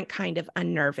different kind of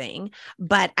unnerving.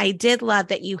 But I did love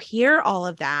that you hear all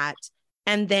of that.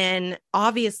 And then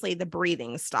obviously the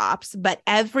breathing stops, but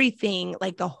everything,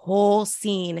 like the whole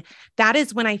scene, that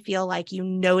is when I feel like you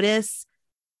notice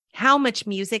how much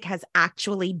music has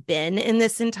actually been in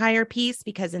this entire piece,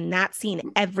 because in that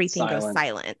scene, everything goes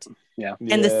silent. Yeah.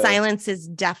 And the silence is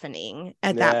deafening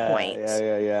at that point.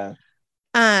 Yeah.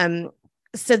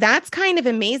 So that's kind of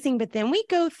amazing. But then we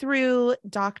go through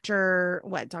Dr.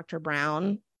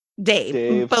 Brown.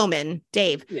 Dave Bowman.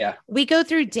 Yeah. We go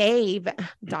through Dave,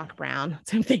 Doc Brown.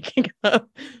 That's what I'm thinking of.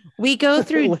 We go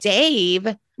through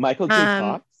Dave. Michael J.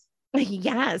 Fox.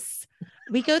 Yes.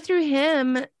 We go through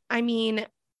him. I mean,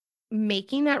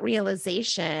 making that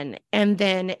realization and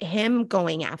then him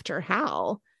going after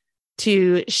Hal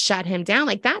to shut him down.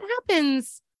 Like that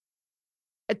happens.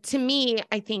 To me,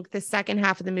 I think the second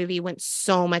half of the movie went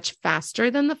so much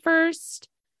faster than the first.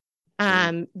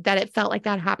 That it felt like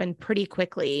that happened pretty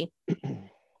quickly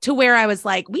to where I was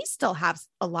like, we still have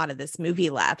a lot of this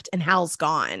movie left and Hal's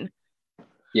gone.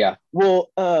 Yeah. Well,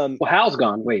 Hal's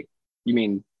gone. Wait, you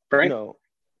mean Frank?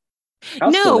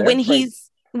 No,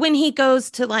 when he goes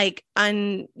to like,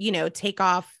 take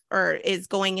off or is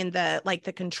going in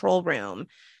the control room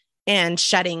and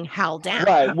shutting Hal down.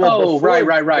 Right. Well,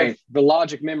 right. The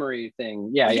logic memory thing.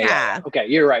 Yeah. Okay.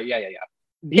 You're right. Yeah.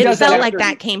 It felt like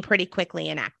that came pretty quickly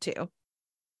in Act 2.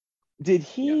 Did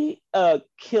he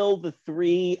kill the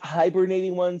 3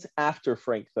 hibernating ones after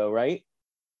Frank, though, right?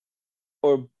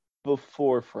 Or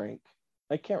before Frank?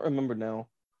 I can't remember now.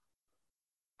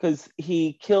 Because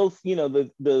he kills,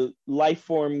 the life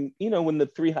form, when the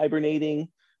 3 hibernating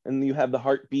and you have the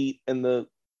heartbeat and the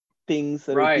things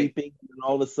that are beeping, and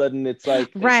all of a sudden it's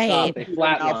like they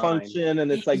malfunction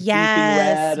and it's like beeping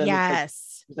red and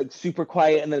it's like super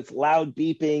quiet and then it's loud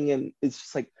beeping and it's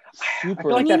just like super. I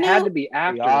feel like that had to be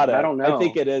after. But I don't know. I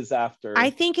think it is after. I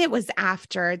think it was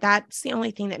after. That's the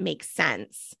only thing that makes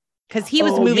sense because he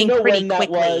was moving pretty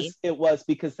quickly. It was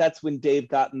because that's when Dave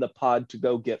got in the pod to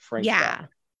go get Frank. Yeah.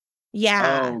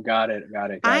 Oh, got it.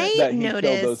 I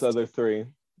noticed those other 3.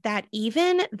 That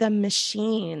even the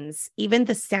machines, even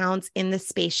the sounds in the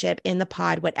spaceship, in the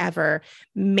pod, whatever,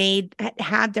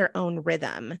 had their own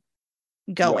rhythm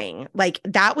going. Like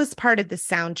that was part of the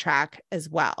soundtrack as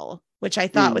well. which I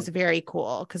thought was very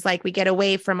cool. Cause like we get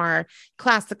away from our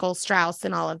classical Strauss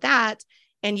and all of that.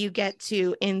 And you get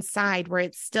to inside where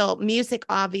it's still music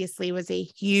obviously was a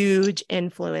huge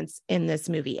influence in this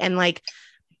movie. And like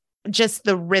just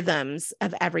the rhythms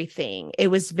of everything. It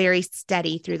was very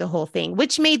steady through the whole thing,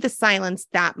 which made the silence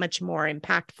that much more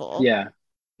impactful. Yeah.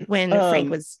 When Frank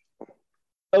was.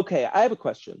 Okay, I have a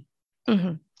question.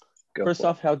 Mm-hmm. First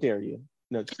off, how dare you?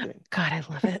 No, just kidding. God, I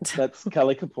love it. That's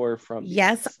Kelly Kapoor from.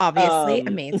 Yes, obviously.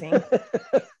 Amazing.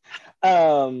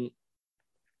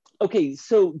 Okay,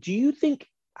 so do you think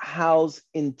Hal's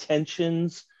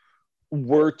intentions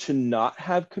were to not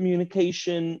have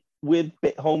communication with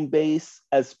home base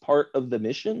as part of the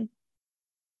mission?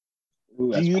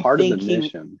 Ooh, as part of the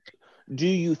mission. Do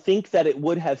you think that it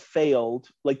would have failed?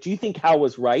 Like, do you think Hal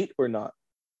was right or not?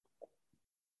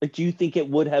 Like, do you think it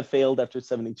would have failed after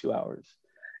 72 hours?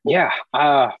 Yeah,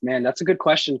 man, that's a good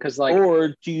question. Because like,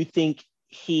 or do you think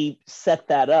he set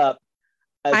that up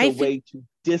as a way to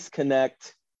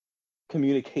disconnect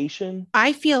communication?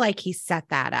 I feel like he set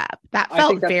that up. That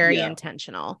felt very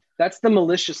intentional. That's the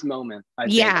malicious moment. I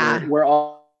think, where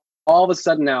all of a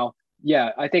sudden now,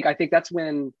 I think that's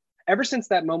when, ever since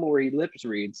that moment where he lip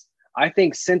reads, I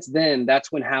think since then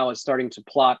that's when Hal is starting to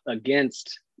plot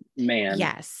against man.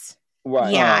 Yes.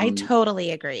 Right. Yeah, I totally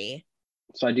agree.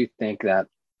 So I do think that.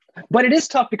 But it is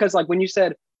tough because like when you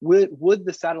said, would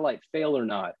the satellite fail or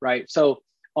not, right? So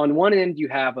on one end you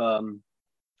have a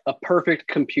perfect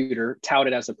computer,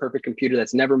 touted as a perfect computer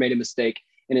that's never made a mistake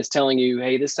and is telling you,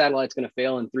 hey, this satellite's going to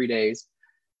fail in 3 days.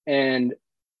 And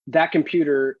that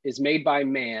computer is made by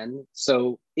man,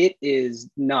 so it is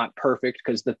not perfect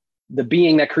because the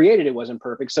being that created it wasn't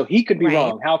perfect. So he could be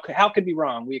wrong. How could be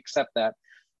wrong? We accept that.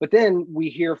 But then we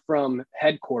hear from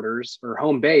headquarters or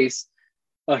home base,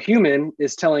 a human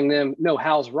is telling them, no,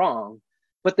 Hal's wrong.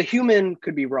 But the human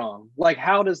could be wrong. Like,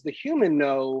 how does the human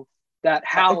know that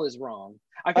Hal is wrong?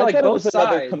 I feel like both sides.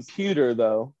 Another computer,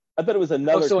 though. I thought it was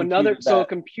another. So a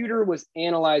computer was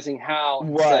analyzing Hal.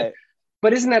 Right. Said,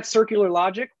 but isn't that circular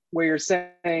logic where you're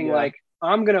saying like,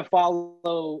 I'm going to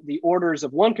follow the orders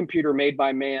of one computer made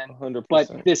by man, 100%.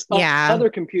 but this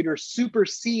other computer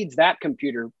supersedes that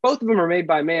computer. Both of them are made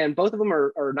by man. Both of them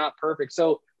are not perfect.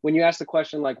 So when you ask the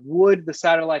question, like, would the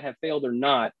satellite have failed or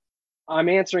not? I'm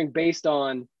answering based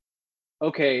on,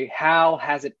 okay, Hal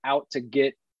has it out to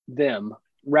get them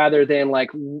rather than like,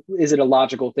 is it a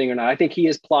logical thing or not? I think he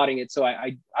is plotting it. So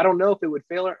I don't know if it would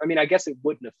fail. I mean, I guess it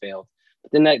wouldn't have failed.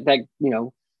 But then that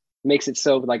makes it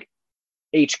so like,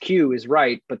 HQ is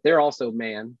right, but they're also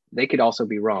man. They could also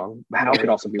be wrong. Hal could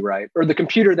also be right. Or the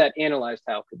computer that analyzed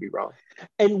Hal could be wrong.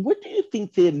 And what do you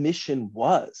think the mission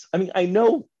was? I mean, I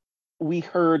know we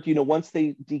heard, once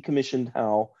they decommissioned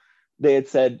Hal, they had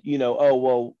said, it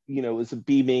was a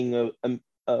beaming a like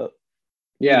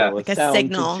a sound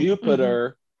signal to Jupiter.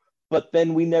 Mm-hmm. But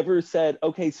then we never said,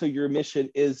 okay, so your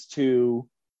mission is to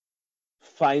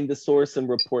find the source and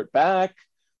report back.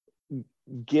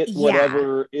 Get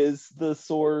whatever is the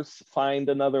source, find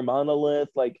another monolith.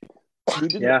 Like, we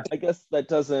didn't, I guess that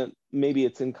doesn't, maybe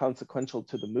it's inconsequential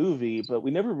to the movie, but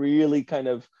we never really kind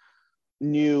of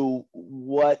knew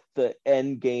what the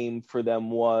end game for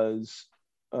them was,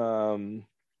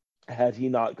 had he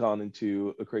not gone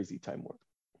into a crazy time warp.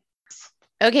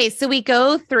 Okay, so we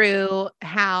go through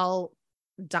Hal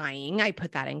dying. I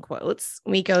put that in quotes.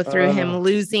 We go through him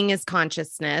losing his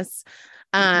consciousness.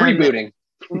 Rebooting.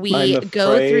 We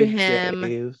go through him.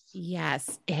 Dave.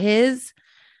 Yes.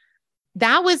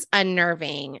 That was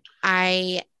unnerving.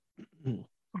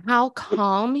 How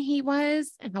calm he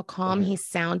was and how calm he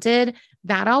sounded.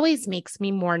 That always makes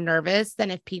me more nervous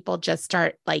than if people just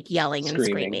start like yelling and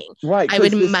screaming. Right. I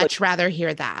would much rather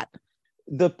hear that.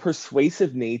 The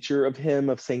persuasive nature of him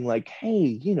of saying like,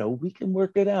 hey, we can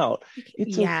work it out.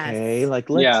 It's okay. Like,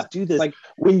 let's do this. Like,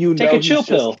 when take a chill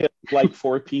pill. Killed, like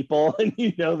 4 people and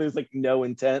there's like no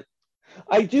intent.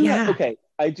 I do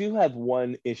have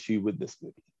one issue with this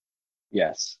movie.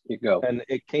 Yes, you go. And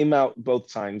it came out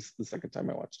both times the second time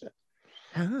I watched it.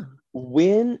 Huh.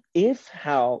 If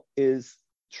Hal is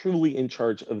truly in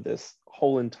charge of this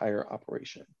whole entire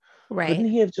operation, couldn't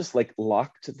he have just like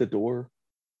locked the door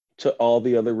to all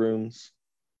the other rooms?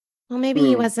 Well, maybe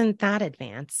he wasn't that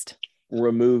advanced.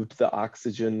 Removed the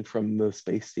oxygen from the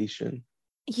space station.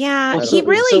 Yeah, he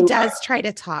really does try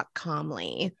to talk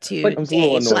calmly to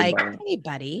Dave. Like, hey,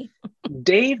 buddy.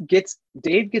 Dave gets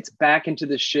back into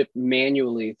the ship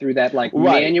manually through that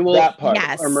manual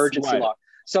emergency lock.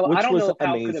 So which I don't know if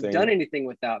Hal could have done anything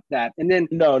without that. And then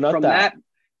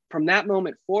from that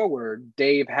moment forward,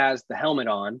 Dave has the helmet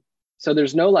on. So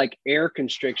there's no like air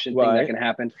constriction thing that can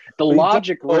happen. The But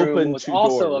logic room open was two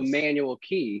also a doors. manual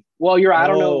key. Well, I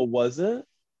don't know. Was it?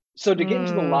 So to get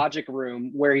into the logic room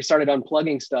where he started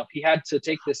unplugging stuff, he had to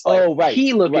take this like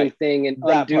key looking thing and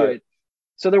undo it.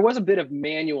 So there was a bit of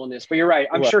manualness, but you're right.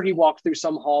 I'm sure he walked through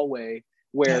some hallway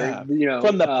where, you know,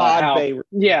 from the pod bay.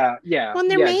 Yeah. Well, and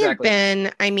there may have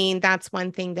been, I mean, that's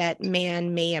one thing that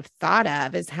man may have thought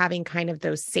of, is having kind of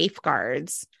those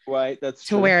safeguards. Right. That's to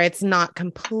true. where it's not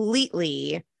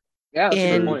completely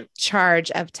in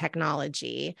charge of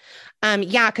technology.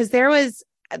 Because there was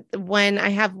when I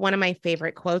have one of my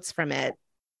favorite quotes from it,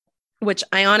 which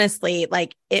I honestly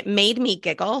like, it made me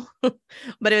giggle,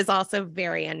 but it was also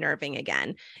very unnerving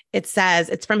again. It says,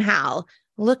 it's from Hal.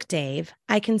 Look, Dave,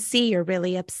 I can see you're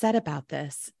really upset about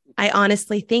this. I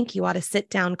honestly think you ought to sit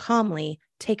down calmly,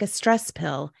 take a stress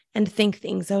pill, and think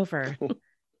things over.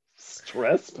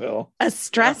 Stress pill? A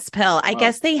stress pill. I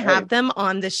guess they have them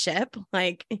on the ship,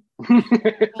 like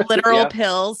literal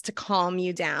pills to calm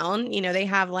you down. You know, they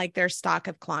have like their stock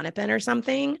of Klonopin or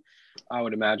something. I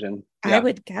would imagine. I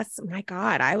would guess, my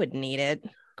God, I would need it.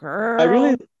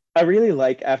 Girl. I really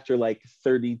like after like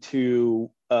 32,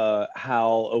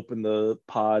 Hal opened the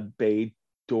pod bay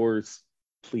doors,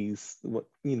 please. What,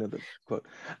 you know, the quote.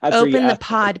 Open the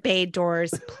pod bay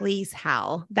doors, please,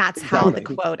 Hal. That's how the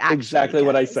quote actually exactly goes.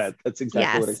 What I said. That's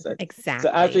exactly what I said. Exactly.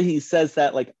 So after he says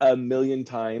that like a million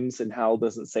times and Hal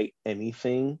doesn't say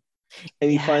anything, and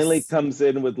he finally comes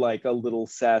in with like a little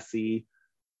sassy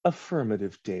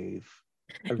affirmative, Dave.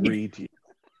 I read you.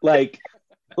 Like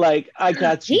I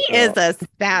got you. He is a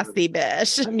sassy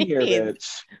bitch. I'm here,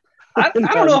 bitch. I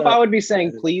don't know if I would be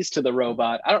saying please to the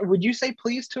robot. Would you say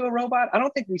please to a robot? I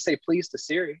don't think we say please to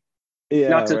Siri. Yeah,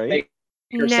 not to make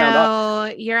her sound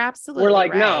off. You're absolutely We're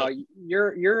like, right. no,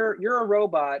 you're a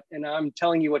robot, and I'm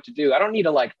telling you what to do. I don't need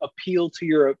to like appeal to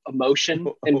your emotion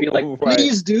and be like,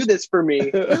 please do this for me.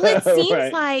 Well, it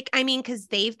seems like, I mean, because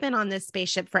they've been on this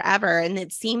spaceship forever, and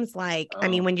it seems like, I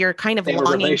mean, when you're kind of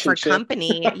longing for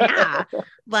company,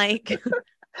 like.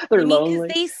 They're lonely.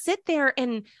 Because they sit there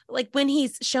and like when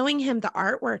he's showing him the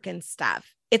artwork and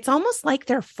stuff, it's almost like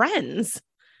they're friends.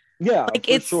 Yeah. Like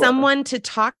it's someone to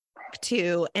talk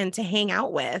to and to hang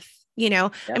out with, you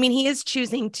know. I mean, he is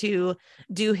choosing to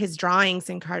do his drawings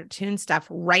and cartoon stuff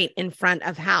right in front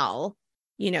of Hal,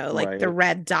 you know, like the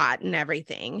red dot and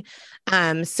everything.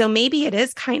 So maybe it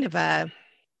is kind of a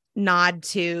nod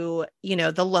to, you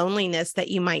know, the loneliness that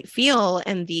you might feel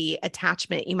and the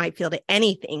attachment you might feel to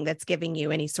anything that's giving you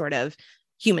any sort of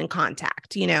human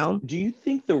contact, you know. Do you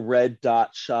think the red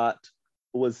dot shot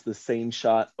was the same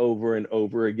shot over and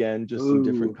over again, just in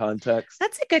different contexts?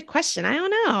 That's a good question. I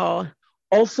don't know.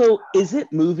 Also, is it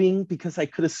moving? Because I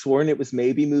could have sworn it was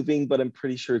maybe moving, but I'm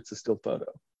pretty sure it's a still photo.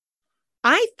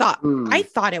 I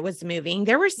thought it was moving.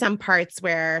 There were some parts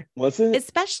where, was it?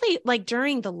 Especially like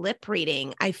during the lip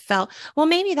reading, I felt, well,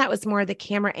 maybe that was more the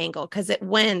camera angle, because it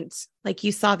went like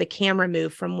you saw the camera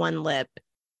move from one lip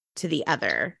to the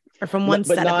other, or from one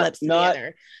set of lips to the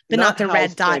other, but not the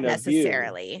red dot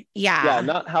necessarily. Yeah,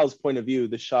 not Hal's point of view,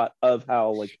 the shot of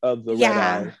Hal, like of the red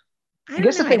eye. I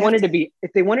guess if they wanted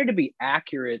to be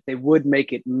accurate, they would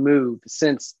make it move,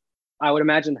 since I would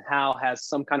imagine Hal has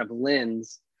some kind of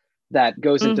lens that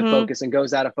goes into focus and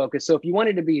goes out of focus. So if you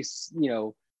wanted to be, you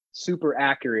know, super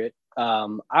accurate,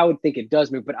 I would think it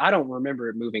does move, but I don't remember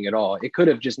it moving at all. It could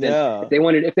have just been if they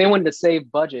wanted to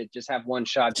save budget, just have one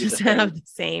shot, just have the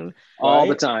same all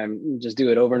the time, just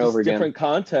do it over and over again. Different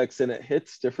context, and it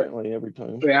hits differently every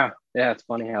time. Yeah, it's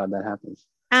funny how that happens.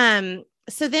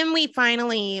 So then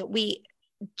we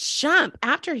jump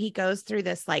after he goes through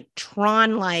this like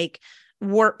Tron like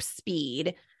warp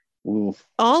speed. Oof.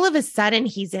 All of a sudden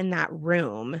he's in that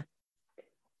room.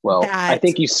 Well, I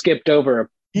think you skipped over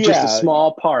just a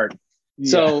small part.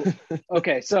 So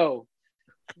so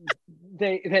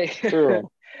they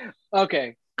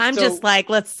okay. I'm just like,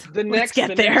 let's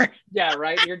get there. Yeah,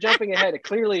 right. You're jumping ahead.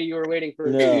 Clearly you were waiting for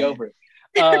it to be over.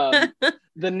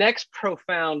 The next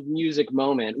profound music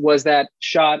moment was that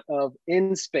shot of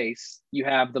in space. You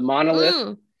have the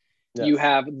monolith, you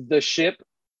have the ship,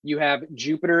 you have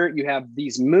Jupiter, you have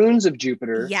these moons of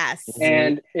Jupiter. Yes.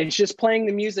 And it's just playing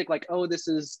the music like, oh, this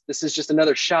is just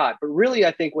another shot. But really,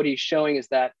 I think what he's showing is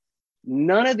that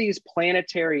none of these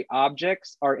planetary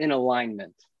objects are in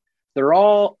alignment. They're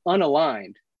all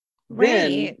unaligned.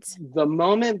 Then the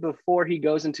moment before he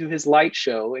goes into his light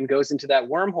show and goes into that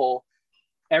wormhole,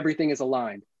 everything is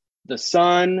aligned. The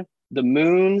sun, the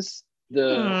moons,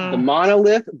 the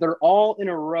monolith, they're all in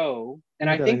a row. And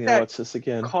I think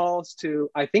that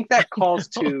calls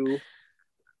to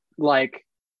like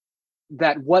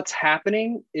that what's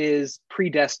happening is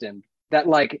predestined. that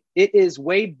like it is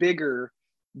way bigger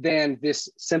than this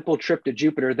simple trip to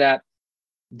Jupiter, that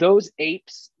those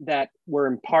apes that were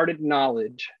imparted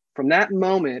knowledge, from that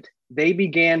moment, they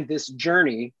began this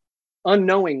journey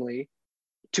unknowingly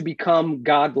to become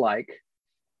godlike.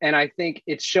 And I think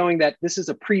it's showing that this is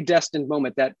a predestined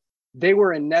moment, that they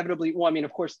were inevitably, well, I mean,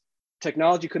 of course,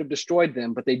 technology could have destroyed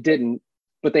them, but they didn't.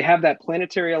 But they have that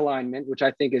planetary alignment, which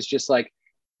I think is just like,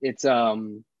 it's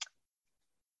aligned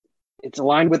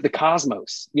with the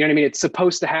cosmos. You know what I mean? It's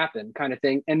supposed to happen kind of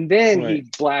thing. And then he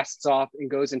blasts off and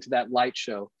goes into that light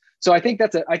show. So I think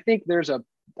that's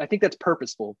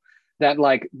purposeful, that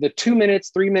like the 2 minutes,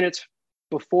 3 minutes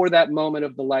before that moment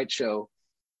of the light show,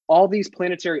 all these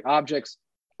planetary objects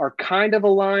are kind of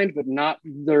aligned, but not,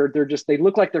 they're just, they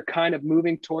look like they're kind of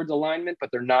moving towards alignment, but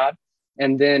they're not.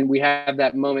 And then we have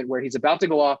that moment where he's about to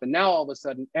go off, and now all of a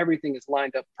sudden everything is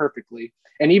lined up perfectly.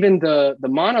 And even the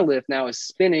monolith now is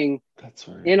spinning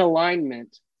in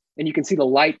alignment, and you can see the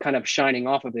light kind of shining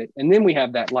off of it. And then we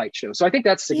have that light show. So I think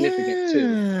that's significant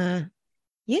too.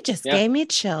 You just gave me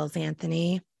chills,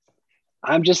 Anthony.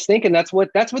 I'm just thinking that's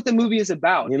what the movie is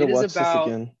about. It is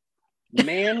about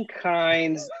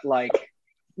mankind's like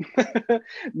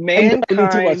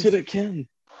mankind's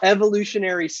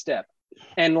evolutionary step.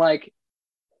 And like,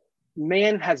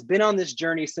 man has been on this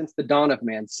journey since the dawn of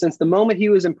man. Since the moment he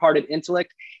was imparted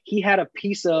intellect, he had a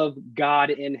piece of God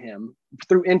in him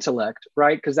through intellect,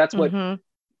 right? Because that's what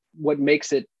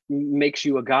makes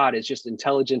you a god, is just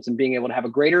intelligence and being able to have a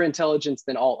greater intelligence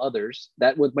than all others.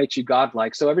 That what makes you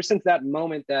godlike. So ever since that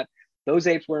moment that those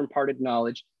apes were imparted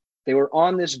knowledge, they were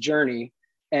on this journey,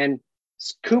 and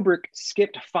Kubrick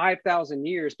skipped 5,000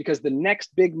 years because the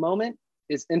next big moment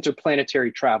is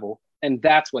interplanetary travel. And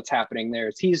that's what's happening there.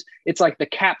 It's like the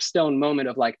capstone moment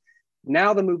of like,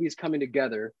 now the movie is coming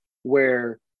together,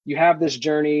 where you have this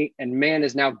journey and man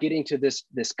is now getting to this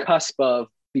cusp of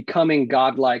becoming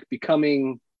godlike,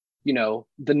 becoming, you know,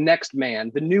 the next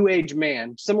man, the new age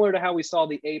man, similar to how we saw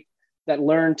the ape that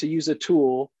learned to use a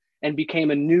tool and became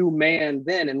a new man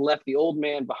then and left the old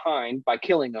man behind by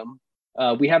killing him.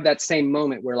 We have that same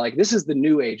moment where like, this is the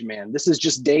new age man. This is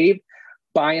just Dave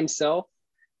by himself.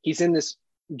 He's in this,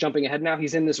 jumping ahead now,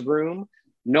 he's in this room.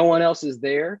 No one else is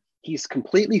there. He's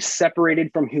completely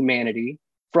separated from humanity,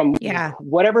 from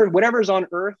whatever's on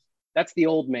Earth. That's the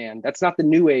old man. That's not the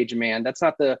new age man. That's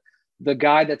not the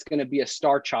guy that's going to be a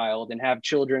star child and have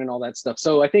children and all that stuff.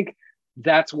 So I think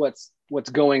that's what's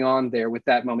going on there with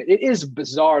that moment. It is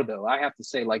bizarre though. I have to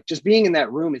say, like, just being in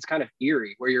that room is kind of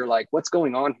eerie, where you're like, what's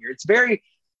going on here? It's very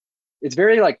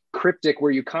like cryptic,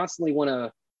 where you constantly want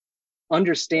to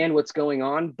understand what's going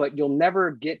on, but you'll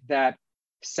never get that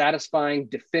satisfying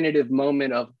definitive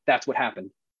moment of that's what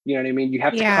happened. You know what I mean? You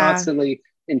have to constantly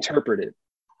interpret it.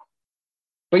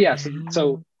 But yes,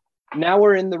 so now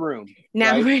we're in the room.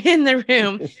 We're in the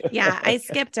room. Yeah, I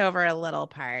skipped over a little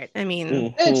part. I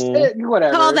mean,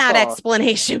 whatever. All that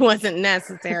explanation wasn't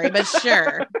necessary, but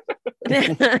sure.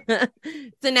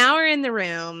 So now we're in the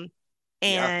room.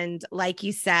 And like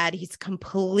you said, he's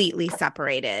completely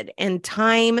separated, and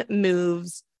time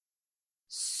moves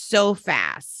so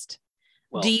fast.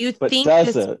 Well, do you but think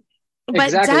does it? But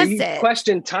exactly. does You it?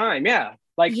 question time. Yeah.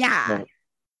 Like, No.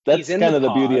 That's kind of the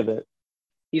beauty of it.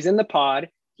 He's in the pod.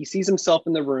 He sees himself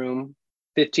in the room,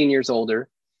 15 years older.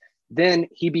 Then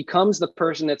he becomes the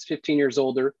person that's 15 years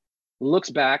older,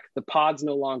 looks back, the pod's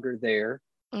no longer there.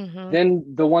 Mm-hmm. Then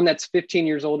the one that's 15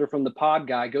 years older from the pod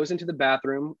guy goes into the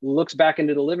bathroom, looks back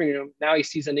into the living room. Now he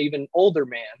sees an even older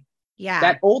man. Yeah.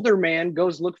 That older man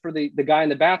goes look for the guy in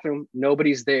the bathroom.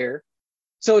 Nobody's there.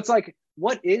 So it's like,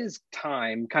 what is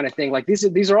time kind of thing? Like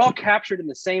these are all captured in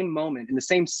the same moment, in the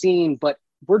same scene, but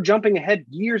we're jumping ahead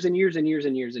years and years and years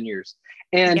and years and years.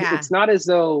 And it's not as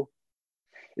though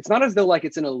like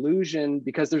it's an illusion,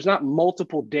 because there's not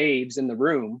multiple Daves in the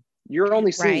room. You're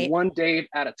only seeing one Dave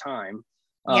at a time.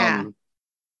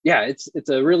 It's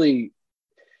a really,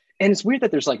 and it's weird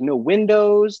that there's like no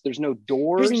windows, there's no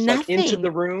doors like into the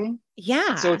room.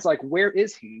 So it's like, where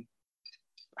is he?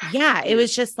 It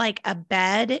was just like a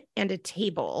bed and a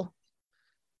table,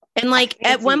 and like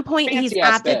at one point he's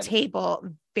at the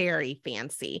table, very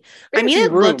fancy. I mean,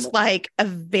 it looked like a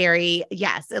very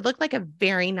it looked like a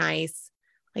very nice,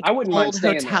 like, I wouldn't old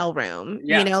mind hotel room,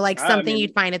 you know, like something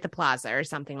you'd find at the plaza or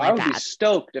something like that. I would be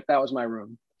stoked if that was my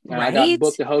room. And right? I got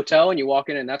booked a hotel, and you walk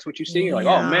in and that's what you see. You're like,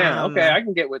 oh man, okay, I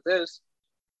can get with this.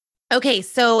 Okay,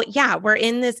 so we're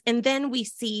in this, and then we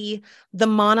see the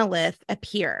monolith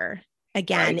appear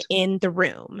again in the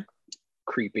room.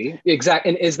 Creepy. Exactly.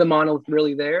 And is the monolith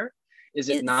really there? Is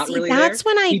it not really there? That's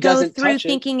when I go through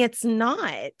thinking it's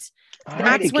not.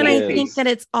 That's when I think is. that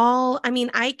it's all, I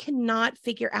mean, I cannot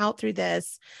figure out through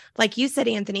this. Like you said,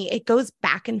 Anthony, it goes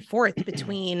back and forth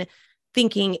between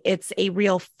thinking it's a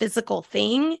real physical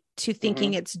thing to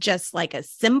thinking it's just like a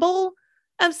symbol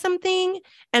of something.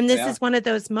 And this is one of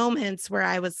those moments where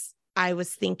I was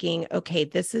thinking, okay,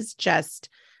 this is just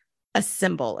a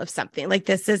symbol of something. Like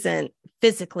this isn't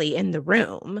physically in the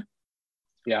room.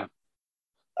 Yeah.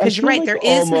 Because you're right, there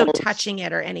is no touching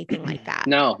it or anything like that.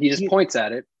 No, he just points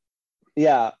at it.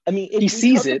 Yeah. I mean, if he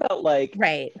sees it. About, like,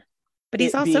 right. But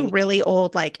he's also really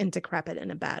old, like, and decrepit in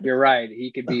a bed. You're right.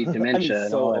 He could be dementia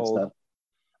and all that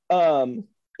stuff.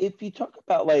 If you talk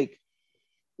about, like,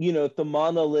 you know, the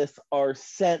monoliths are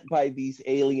sent by these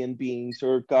alien beings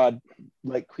or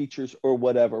god-like creatures or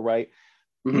whatever, right?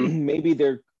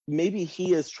 Maybe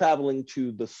he is traveling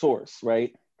to the source,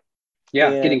 right? Yeah,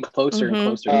 and getting closer and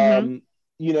closer.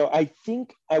 You know, I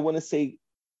think I want to say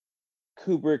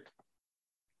Kubrick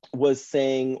was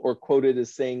saying or quoted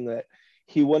as saying that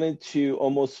he wanted to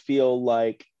almost feel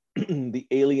like the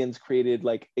aliens created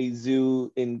like a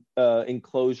zoo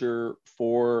enclosure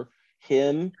for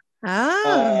him.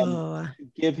 To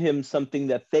give him something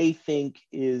that they think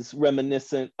is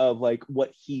reminiscent of like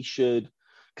what he should,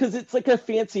 because it's like a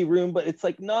fancy room, but it's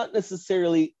like not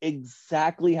necessarily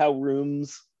exactly how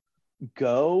rooms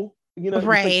go, you know,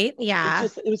 right? Like, yeah,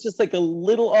 it was just like a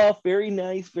little off, very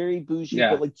nice, very bougie,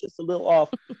 but like just a little off.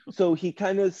 So he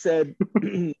kind of said,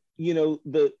 you know,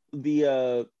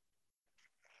 the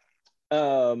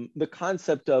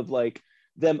concept of like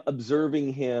them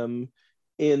observing him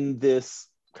in this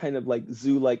kind of like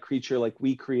zoo-like creature, like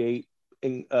we create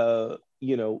in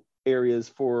you know, areas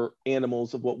for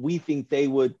animals of what we think they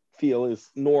would feel is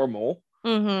normal,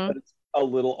 but it's a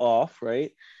little off,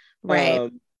 right?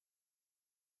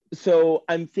 So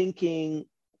I'm thinking,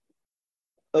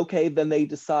 okay, then they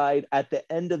decide at the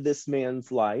end of this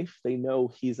man's life, they know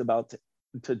he's about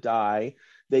to die.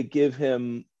 They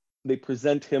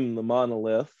present him the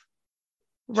monolith,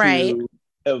 right? To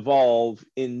evolve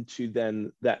into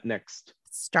then that next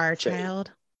Star phase.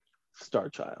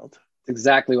 Child.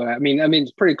 Exactly what I mean.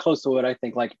 It's pretty close to what I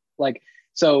think. Like,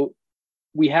 so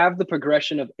we have the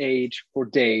progression of age for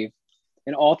Dave,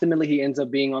 and ultimately he ends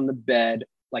up being on the bed,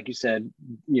 like you said,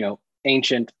 you know,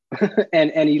 ancient,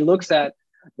 and he looks at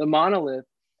the monolith,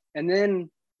 and then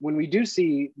when we do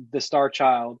see the Star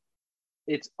Child,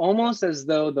 it's almost as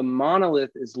though the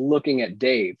monolith is looking at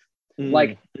Dave.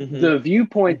 Like the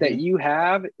viewpoint that you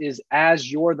have is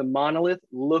as you're the monolith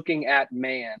looking at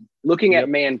man, looking at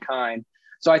mankind.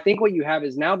 So I think what you have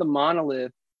is now the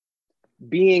monolith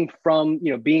being from,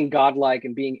 you know, being godlike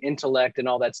and being intellect and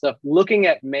all that stuff, looking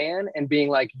at man and being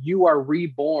like, you are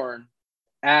reborn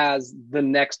as the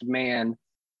next man,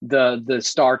 the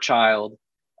Star Child.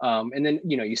 And then,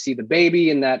 you know, you see the baby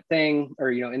in that thing,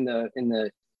 or, you know, in the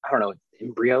I don't know,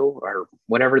 embryo or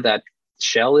whatever that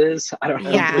shell is. I don't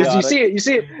know. Yeah. You see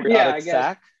it. Yeah, I guess.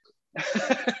 Sack.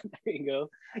 There you go.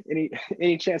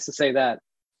 Any chance to say that?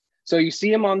 So you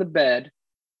see him on the bed,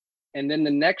 and then the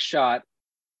next shot,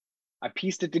 I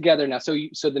pieced it together now. So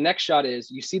the next shot is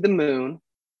you see the moon,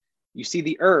 you see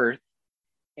the earth,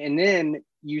 and then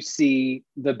you see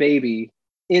the baby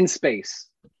in space.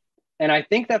 And I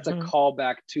think that's a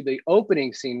callback to the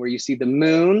opening scene where you see the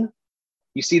moon,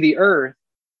 you see the earth,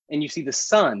 and you see the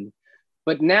sun.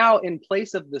 But now in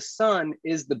place of the sun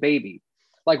is the baby.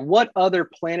 Like, what other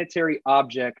planetary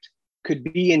object could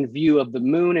be in view of the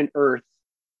moon and earth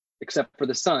except for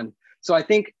the sun? So I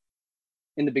think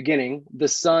in the beginning, the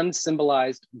sun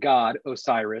symbolized God,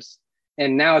 Osiris.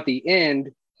 And now at the end,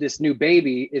 this new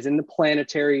baby is in the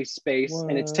planetary space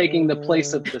and it's taking the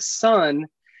place of the sun.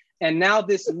 And now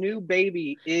this new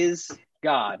baby is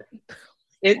God.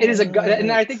 It is a God,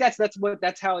 and I think that's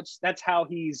how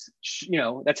he's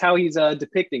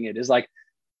depicting it, is like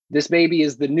this baby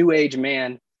is the new age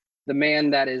man, the man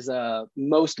that is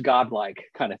most godlike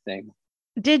kind of thing.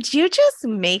 Did you just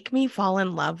make me fall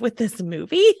in love with this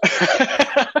movie?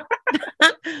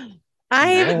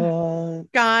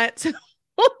 I've got to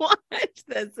watch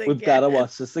this again. We've got to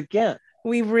watch this again.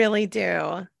 We really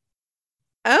do.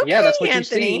 Okay, yeah, that's what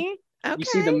Anthony. You see. Okay. You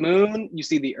see the moon, you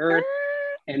see the earth,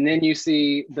 and then you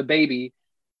see the baby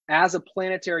as a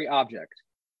planetary object.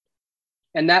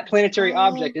 And that planetary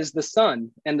object is the sun,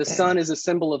 and the sun is a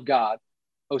symbol of God,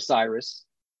 Osiris.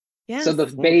 Yes. So the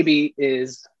baby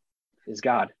is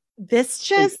God. This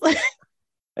just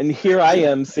and here I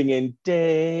am singing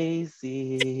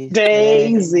Daisy.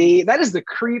 Daisy. That is the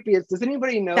creepiest. Does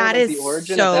anybody know that is the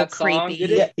origin so of that creepy. song?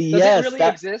 Does it really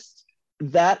exist?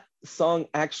 That song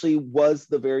actually was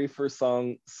the very first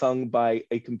song sung by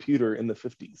a computer in the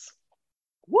 50s.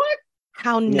 What?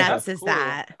 How nuts is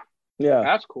that? Yeah.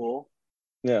 That's cool.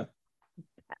 Yeah.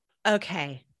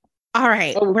 Okay. All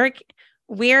right. Oh.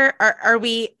 Are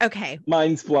we okay?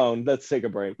 Mind's blown. Let's take a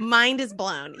break. Mind is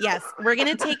blown. Yes. We're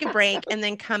going to take a break and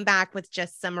then come back with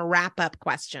just some wrap up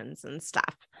questions and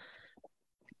stuff.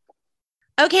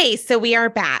 Okay. So we are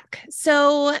back.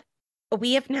 So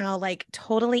we have now like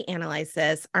totally analyzed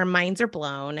this. Our minds are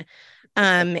blown.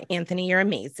 Anthony, you're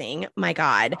amazing. My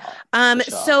God.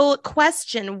 So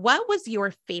question, what was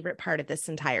your favorite part of this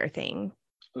entire thing?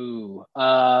 Ooh,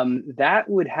 that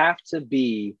would have to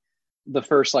be the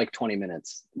first like 20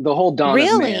 minutes. The whole Dawn of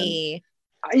Man. Really?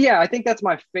 Yeah, I think that's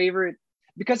my favorite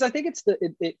because I think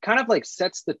it kind of like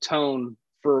sets the tone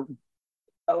for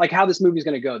like how this movie's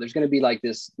going to go. There's going to be like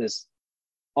this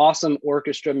awesome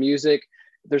orchestra music.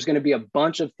 There's going to be a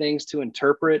bunch of things to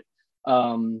interpret.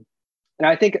 And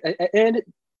I think and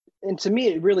to me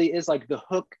it really is like the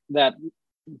hook that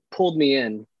pulled me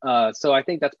in. So I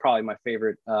think that's probably my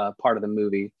favorite part of the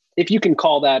movie. If you can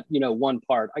call that, one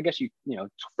part, I guess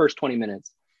first 20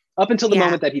 minutes up until the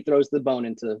moment that he throws the bone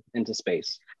into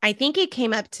space. I think it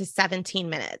came up to 17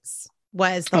 minutes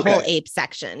was the whole ape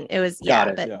section. It was,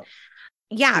 Conrad,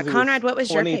 what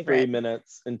was your favorite? 23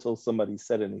 minutes until somebody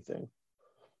said anything.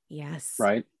 Yes.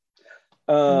 Right.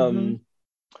 I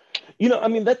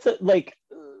mean, that's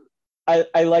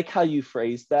I like how you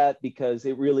phrased that because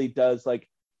it really does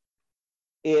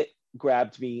it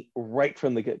grabbed me right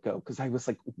from the get-go because I was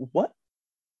like, what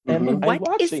am I watching?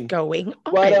 What is going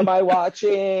on? What am I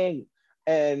watching?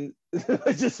 And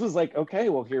I just was like, okay,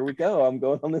 well, here we go. I'm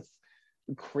going on this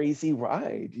crazy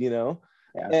ride, Yeah.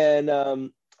 And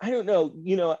I don't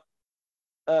know,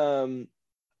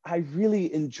 I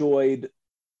really enjoyed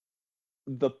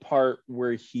the part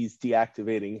where he's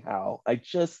deactivating Hal. I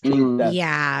just think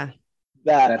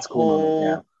that's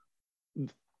cool.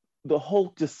 The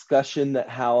whole discussion that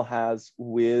Hal has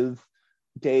with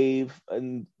Dave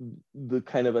and the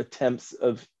kind of attempts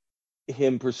of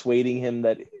him persuading him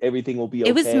that everything will be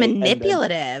okay. It was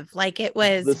manipulative. It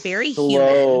was very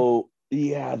slow, human.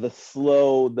 Yeah, the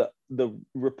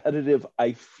repetitive,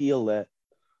 I feel it,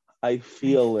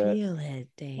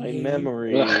 Dave. My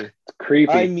memory. Ugh, it's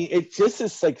creepy. I mean, it just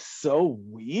is so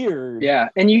weird. Yeah,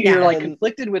 and you're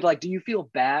conflicted with do you feel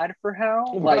bad for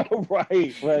Hal? Right.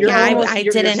 I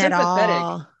didn't at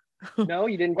all. No,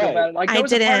 you didn't feel bad. There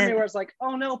was a part of me where I was like,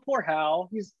 oh no, poor Hal.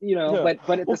 He's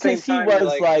but at the same time, he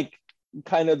was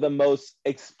kind of the most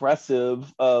expressive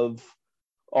of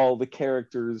all the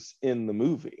characters in the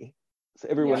movie. So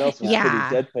everyone else was pretty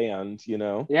deadpanned,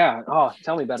 Yeah. Oh,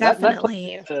 tell me about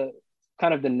Definitely. That. That's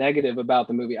kind of the negative about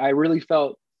the movie. I really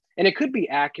felt, and it could be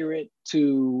accurate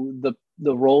to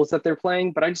the roles that they're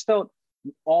playing, but I just felt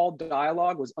all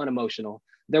dialogue was unemotional.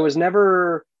 There was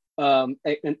never and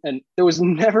there was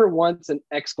never once an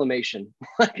exclamation.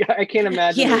 I can't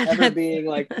imagine it ever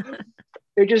being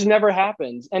it just never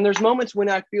happens. And there's moments when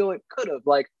I feel it could have,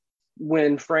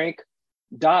 when Frank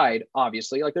died,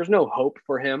 obviously, there's no hope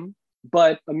for him.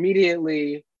 But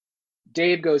immediately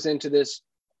Dave goes into this,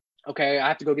 okay, I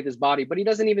have to go get this body, but he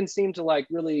doesn't even seem to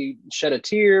really shed a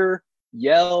tear,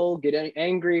 yell, get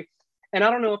angry. And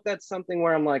I don't know if that's something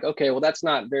where I'm okay, well, that's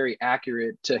not very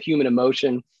accurate to human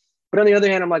emotion. But on the other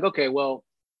hand, I'm okay, well,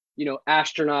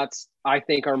 astronauts, I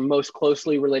think, are most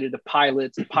closely related to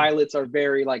pilots. Pilots are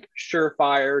very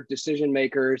surefire decision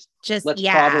makers. Let's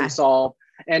problem solve.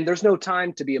 And there's no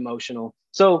time to be emotional.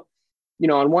 So,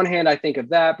 on one hand, I think of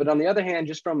that, but on the other hand,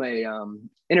 just from a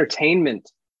entertainment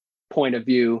point of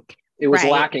view, it was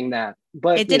lacking that.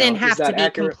 But it didn't have to be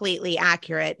completely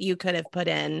accurate. You could have put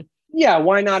in. Yeah,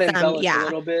 why not embellish a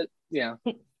little bit? Yeah.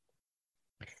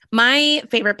 My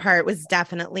favorite part was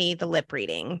definitely the lip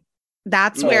reading.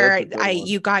 That's where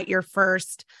you got your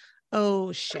first.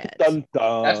 Oh shit! Dun,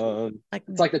 dun.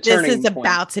 It's the turning this is point.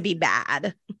 About to be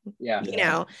bad.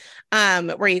 Yeah.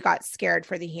 Where you got scared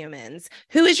for the humans.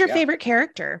 Who is your favorite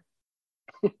character?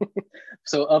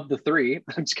 So of the three,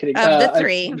 I'm just kidding. Of the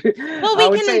three,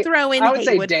 well, we can throw in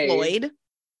Haywood Floyd.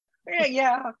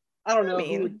 Yeah. I don't know.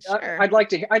 Sure. I'd like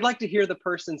to hear the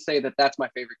person say that that's my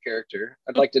favorite character.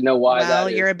 I'd like to know why. Well,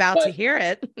 you're about to hear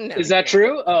it. No, is that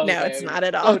true? Oh, no, it's not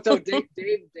at all. So Dave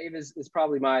is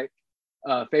probably my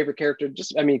favorite character.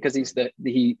 Just because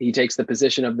he takes the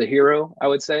position of the hero, I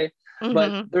would say. Mm-hmm.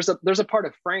 But there's a part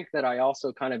of Frank that I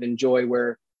also kind of enjoy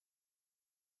where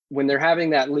when they're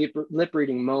having that lip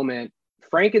reading moment,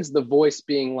 Frank is the voice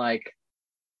being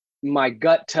my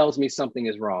gut tells me something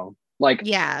is wrong.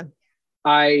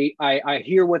 I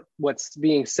hear what's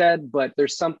being said, but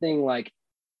there's something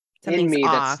in me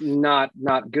off. That's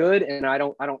not good, and I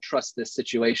don't trust this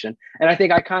situation. And I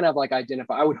think I kind of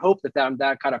identify. I would hope that I'm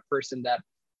that kind of person that,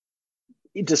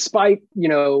 despite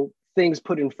things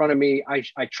put in front of me, I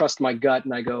trust my gut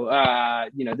and I go,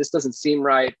 this doesn't seem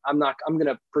right. I'm going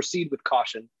to proceed with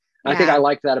caution. I think I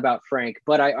like that about Frank,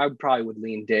 but I probably would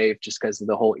lean Dave just because of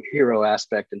the whole hero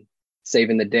aspect and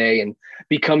saving the day and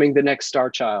becoming the next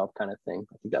star child kind of thing.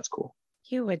 I think that's cool.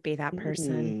 You would be that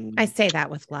person. I say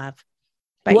that with love.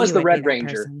 But he was the Red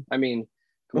Ranger. Person. I mean,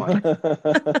 come on.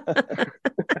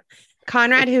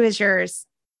 Conrad, who is yours?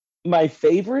 My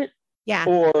favorite? Yeah.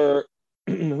 Or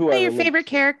who your favorite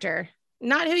character?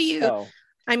 Not who you... Oh.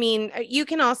 I mean, you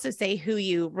can also say who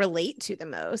you relate to the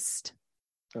most.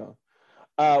 Oh.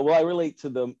 Well, I relate to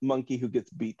the monkey who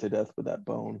gets beat to death with that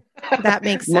bone. That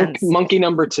makes sense. Monkey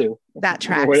number 2. That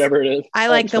tracks. Or whatever it is. I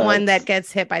like the one that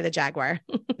gets hit by the jaguar,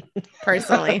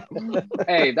 personally.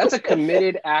 Hey, that's a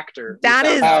committed actor. That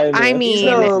is, I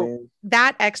mean,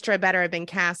 that extra better have been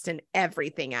cast in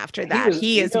everything after that.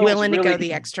 He is willing to go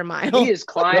the extra mile. He is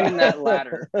climbing that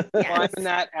ladder. Climbing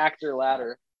that actor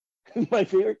ladder. My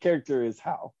favorite character is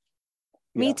Hal.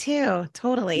 Me too.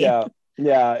 Totally. Yeah.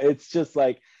 It's just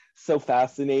like so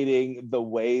fascinating the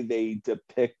way they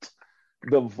depict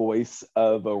the voice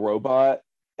of a robot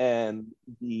and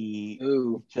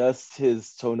just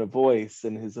his tone of voice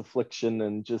and his affliction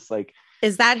and just like.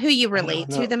 Is that who you relate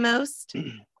to the most?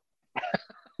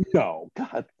 No,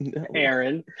 God, no.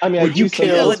 Aaron. I mean, that's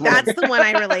the one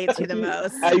I relate to the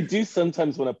most. I do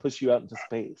sometimes want to push you out into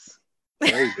space.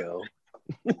 There you go.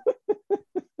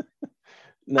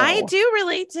 No. I do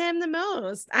relate to him the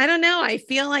most. I don't know. I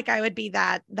feel like I would be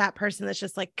that person that's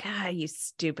just like, God, you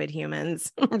stupid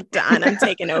humans. I'm done. I'm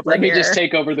taking over. Let me just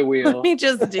take over the wheel. Let me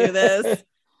just do this.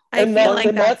 I feel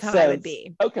like that's how I would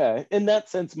be. Okay. In that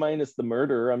sense, minus the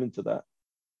murder, I'm into that.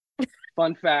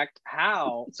 Fun fact,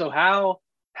 Hal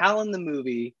in the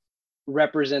movie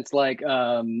represents like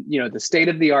the state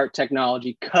of the art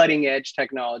technology, cutting edge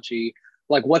technology,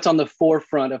 like what's on the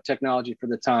forefront of technology for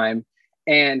the time.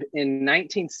 And in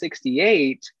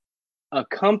 1968, a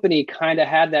company kind of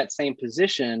had that same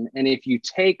position. And if you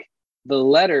take the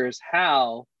letters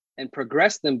HAL and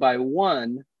progress them by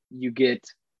 1, you get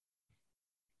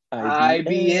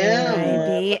IBM.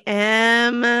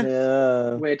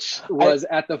 Which was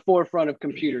at the forefront of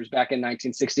computers back in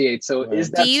 1968. So is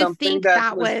that something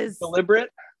that was deliberate?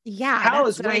 Yeah, How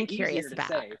that's is what I'm curious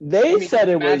about. They said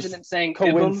it was saying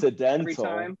coincidental. Every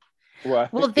time.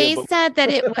 Right. Well, they said that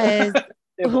it was.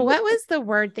 What was the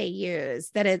word they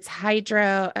used? That it's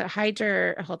hydro.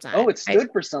 Hold on. Oh, it stood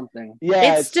for something.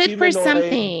 Yeah, it stood for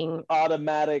something.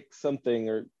 Automatic something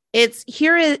or. It's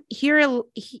heuristically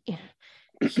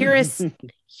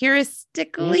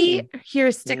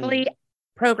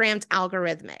programmed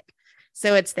algorithmic.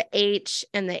 So it's the H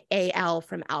and the AL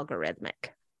from algorithmic.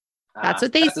 That's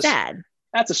what they said.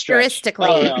 That's a stretch.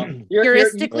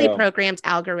 Heuristically programmed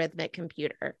algorithmic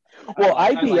computer. Well,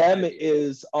 IBM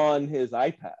is on his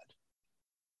iPad.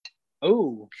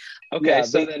 Oh, okay. Yeah,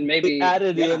 so then maybe they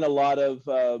added in a lot of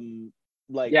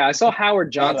I saw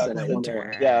Howard Johnson at one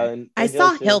point. Yeah, and I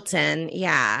saw Hilton.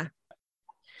 Yeah.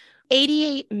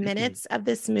 88 minutes of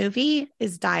this movie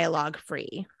is dialogue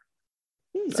free.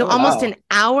 So almost an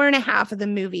hour and a half of the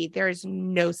movie, there is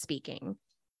no speaking.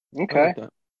 Okay.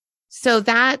 So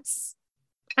that's,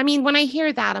 I mean, when I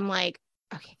hear that, I'm like,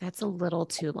 okay, that's a little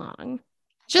too long.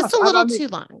 Just a little too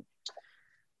long.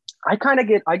 I kind of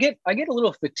get a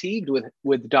little fatigued with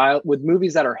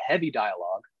movies that are heavy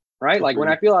dialogue, right? Like when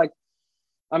I feel like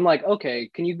I'm like, okay,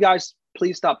 can you guys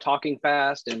please stop talking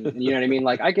fast? And you know what I mean?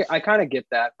 Like I kind of get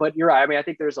that, but you're right. I mean, I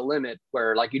think there's a limit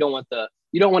where like you don't want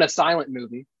a silent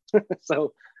movie.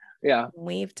 So yeah,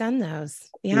 we've done those.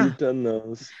 Yeah, we've done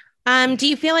those. Do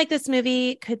you feel like this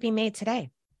movie could be made today?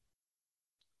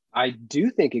 I do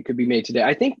think it could be made today.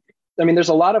 I mean, there's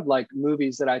a lot of like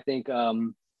movies that I think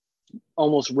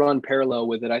almost run parallel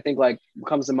with it. I think like what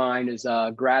comes to mind is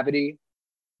Gravity.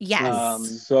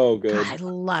 Yes. So good. God, I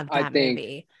love that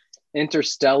movie.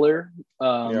 Interstellar.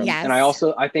 Yes. And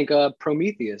I think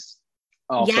Prometheus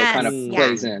also kind of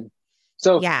plays in.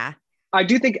 So yeah, I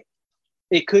do think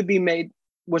it could be made.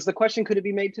 Was the question, could it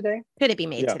be made today? Could it be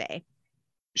made today?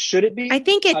 Should it be? I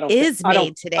think it is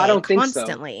made today. I don't think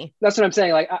constantly. So. That's what I'm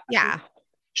saying. Like, yeah.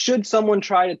 Should someone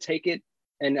try to take it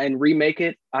and remake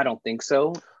it? I don't think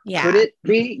so. Yeah. Could it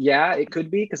be? Yeah, it could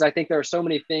be, because I think there are so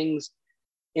many things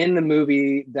in the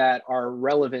movie that are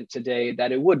relevant today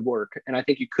that it would work, and I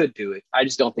think you could do it. I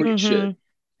just don't think it should.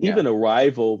 Even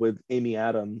Arrival with Amy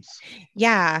Adams.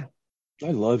 Yeah.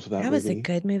 I loved that movie. That was a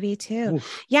good movie too.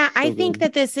 Oof, I think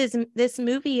that this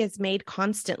movie is made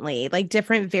constantly, like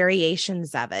different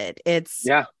variations of it. It's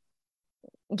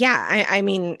I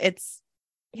mean, it's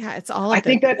all. I don't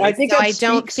think that it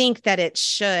think that it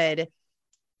should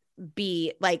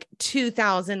be like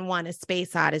 2001 A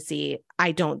Space Odyssey,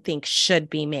 I don't think should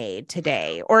be made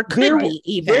today, or could be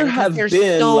even. There have there's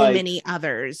been so like, many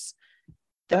others.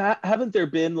 Haven't there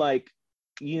been like,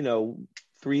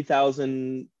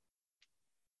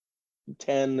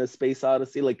 3010 A Space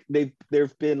Odyssey? Like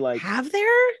there've been like, have there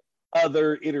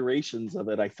other iterations of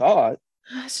it, I thought.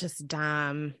 That's just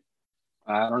dumb.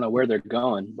 I don't know where they're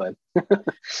going, but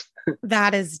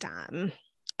that is dumb.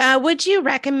 Would you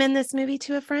recommend this movie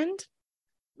to a friend?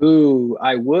 Ooh,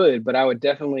 I would, but I would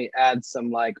definitely add some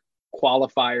like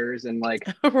qualifiers and like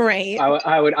right.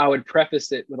 I would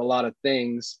preface it with a lot of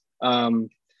things.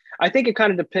 I think it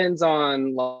kind of depends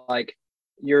on like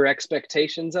your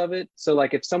expectations of it. So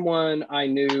like if someone I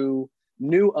knew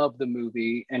of the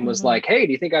movie and was like, hey,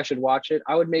 do you think I should watch it?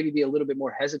 I would maybe be a little bit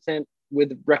more hesitant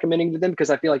with recommending to them because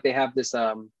I feel like they have this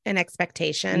an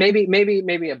expectation,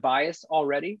 maybe a bias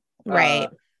already. Right.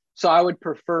 So I would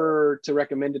prefer to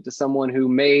recommend it to someone who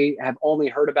may have only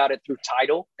heard about it through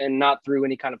title and not through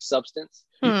any kind of substance.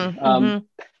 Because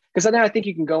then I think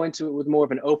you can go into it with more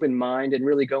of an open mind and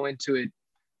really go into it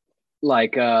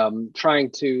like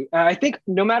trying to, I think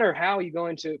no matter how you go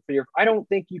into it I don't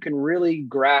think you can really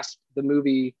grasp the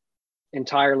movie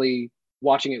entirely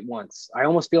watching it once. I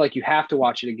almost feel like you have to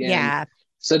watch it again. Yeah.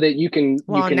 So that you can.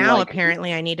 Well, you can now like,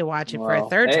 apparently I need to watch it for a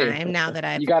third time now that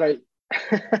I've gotten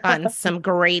some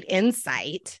great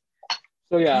insight.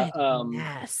 So yeah,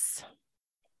 yes,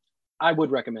 I would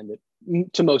recommend it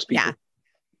to most people. Yeah.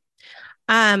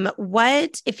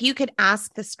 What if you could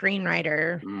ask the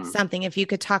screenwriter something? If you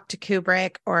could talk to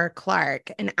Kubrick or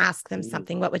Clark and ask them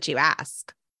something, what would you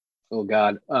ask? Oh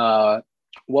God,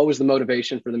 what was the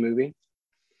motivation for the movie?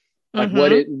 Like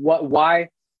why?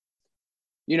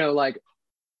 Like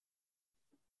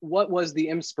what was the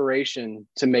inspiration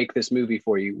to make this movie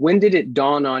for you? When did it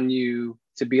dawn on you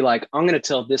to be like, I'm going to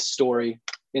tell this story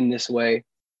in this way?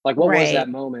 Like, what was that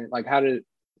moment? Like, how did,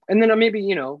 and then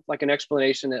maybe, like an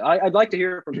explanation that I'd like to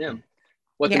hear from him,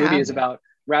 what the movie is about,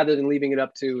 rather than leaving it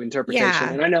up to interpretation.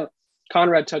 Yeah. And I know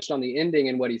Conrad touched on the ending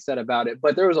and what he said about it,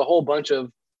 but there was a whole bunch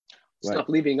of stuff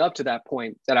leading up to that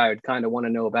point that I would kind of want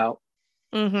to know about.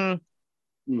 Yeah,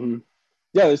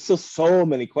 there's still so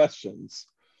many questions.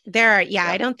 There are,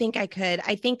 I don't think I could.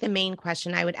 I think the main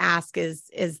question I would ask is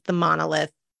the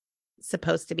monolith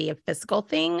supposed to be a physical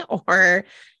thing or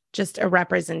just a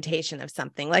representation of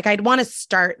something? Like I'd want to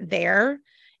start there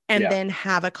and then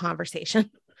have a conversation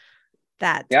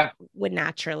that would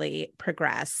naturally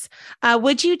progress.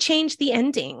 Would you change the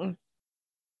ending?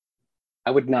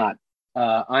 I would not.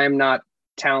 I am not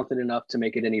talented enough to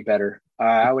make it any better.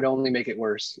 I would only make it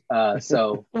worse.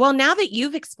 So well, now that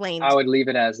you've explained, I would leave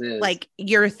it as is. Like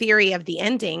your theory of the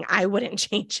ending, I wouldn't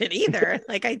change it either.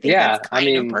 Like I think that's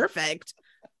kind of perfect.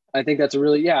 I think that's a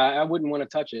really I wouldn't want to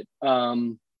touch it.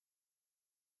 I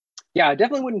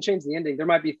definitely wouldn't change the ending. There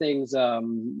might be things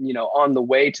on the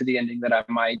way to the ending that I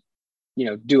might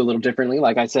do a little differently.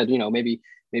 Like I said, maybe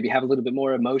have a little bit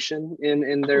more emotion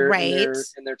in their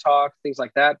talk, things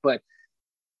like that. But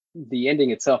the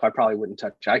ending itself, I probably wouldn't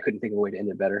touch. I couldn't think of a way to end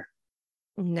it better.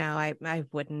 No, I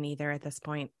wouldn't either at this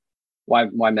point. Why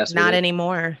mess with it? Not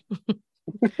anymore.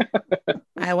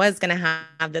 I was going to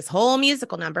have this whole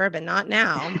musical number, but not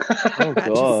now. Oh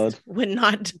God.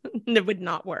 It would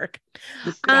not work.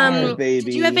 Baby.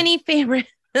 Did you have any favorite?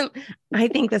 I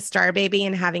think the Star Baby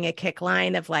and having a kick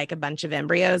line of like a bunch of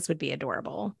embryos would be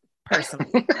adorable,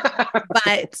 personally.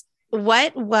 But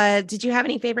did you have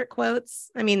any favorite quotes?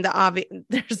 I mean,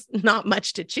 there's not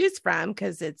much to choose from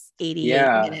because it's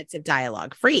 88 minutes of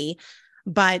dialogue free,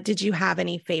 but did you have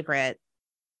any favorite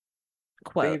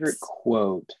quotes? Favorite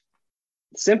quote?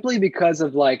 Simply because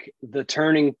of like the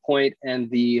turning point and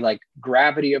the like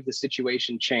gravity of the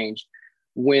situation changed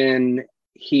when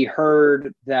he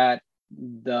heard that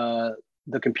the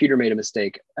computer made a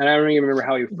mistake. And I don't even remember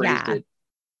how he phrased it.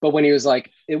 But when he was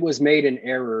like, it was made in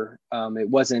error. It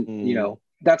wasn't,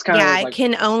 that's kind of like, it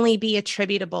can only be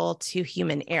attributable to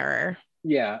human error.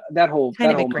 Yeah. That whole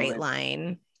kind of a great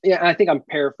line. Yeah. I think I'm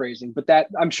paraphrasing, but that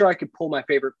I'm sure I could pull my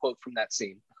favorite quote from that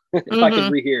scene if I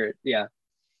could rehear it. Yeah.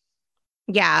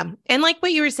 Yeah. And like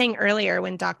what you were saying earlier,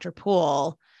 when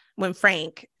when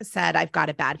Frank said, I've got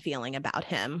a bad feeling about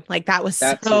him, like that's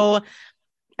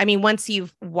I mean, once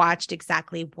you've watched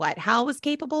exactly what Hal was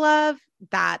capable of,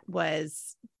 that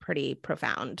was pretty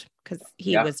profound because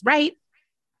he was right.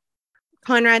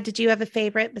 Conrad, did you have a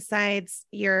favorite besides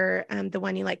your the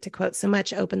one you like to quote so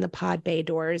much? Open the pod bay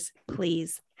doors,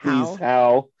 please, Hal. Please,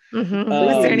 Hal.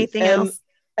 Was there anything else?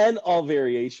 And all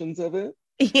variations of it.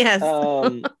 Yes.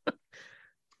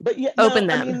 But yeah, open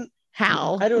them. I mean,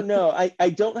 Hal. I don't know.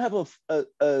 I don't have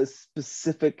a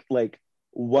specific like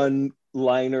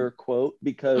one-liner quote,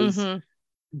 because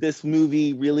this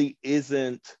movie really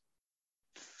isn't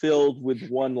filled with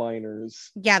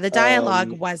one-liners. Yeah, the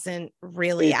dialogue wasn't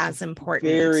really as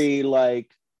important. Very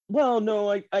like, well,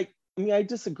 no, I mean, I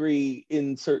disagree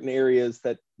in certain areas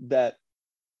that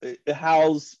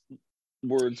Hal's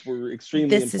words were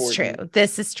extremely important.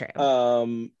 This is true.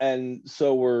 And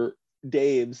so were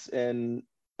Dave's and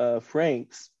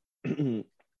Frank's.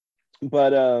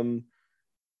 But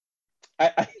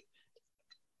I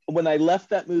when I left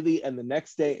that movie, and the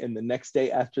next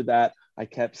day after that, I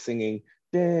kept singing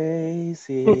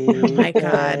Daisy. Oh my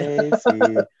God.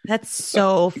 Daisy. That's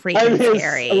so freaking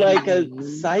scary. Like a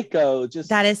psycho.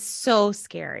 That is so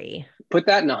scary. Put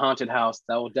that in a haunted house.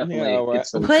 That will definitely get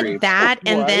some Put creeps. that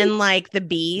and then like the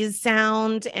bees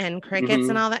sound and crickets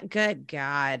and all that. Good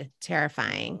God.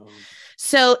 Terrifying.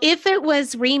 So if it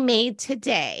was remade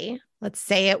today, let's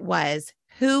say it was,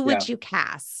 who would you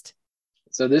cast?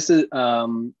 So this is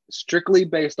strictly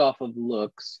based off of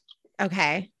looks.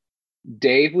 Okay.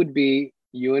 Dave would be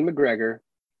Ewan McGregor.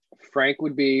 Frank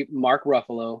would be Mark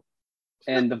Ruffalo.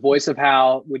 And the voice of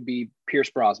Hal would be Pierce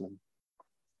Brosnan.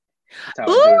 Ooh,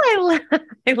 I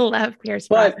love Pierce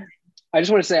Brosnan. But I just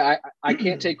want to say, I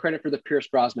can't take credit for the Pierce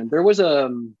Brosnan. There was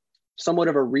somewhat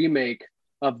of a remake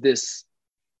of this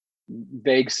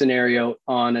vague scenario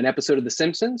on an episode of The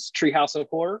Simpsons, Treehouse of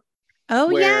Horror. Oh,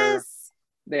 yes.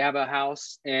 They have a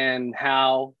house and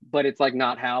Hal, but it's like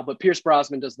not Hal, but Pierce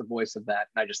Brosnan does the voice of that.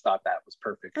 And I just thought that was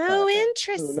perfect. Oh,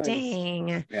 interesting.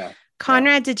 Nice. Yeah.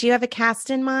 Conrad, did you have a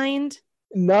cast in mind?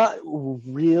 Not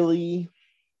really.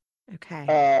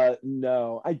 Okay.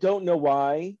 No, I don't know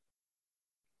why.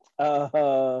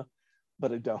 But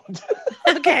I don't.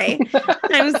 Okay.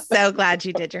 I'm so glad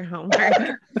you did your homework.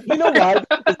 You know why?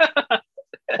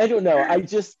 I don't know. I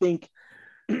just think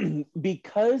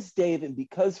because Dave and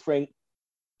because Frank,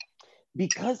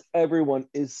 because everyone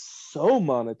is so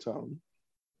monotone.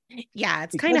 Yeah,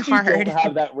 it's kind of hard to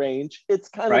have that range. It's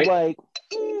kind of like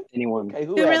anyone. Okay,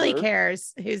 who really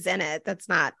cares who's in it? That's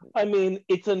not. I mean,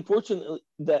 it's unfortunate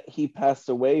that he passed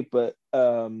away, but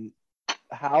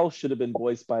Hal should have been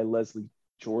voiced by Leslie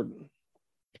Jordan.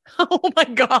 Oh my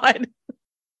God.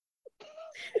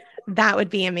 That would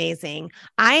be amazing.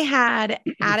 I had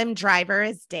Adam Driver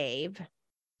as Dave,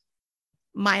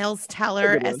 Miles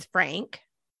Teller as Frank.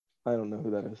 I don't know who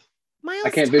that is.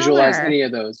 I can't visualize any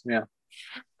of those. Yeah.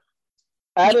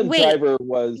 Adam Driver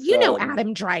was. You know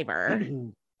Adam Driver.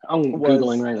 I'm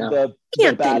Googling right now.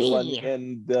 The bad one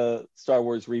in the Star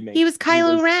Wars remake. He was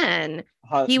Kylo Ren.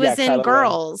 He was in Kylo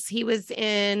Girls. Ren. He was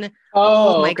in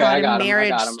God,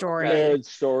 Marriage Story. Marriage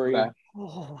Story. Okay.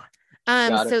 Oh.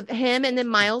 So him and then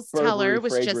Miles Teller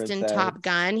was just in Top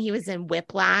Gun. He was in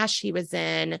Whiplash. He was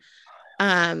in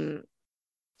Teller.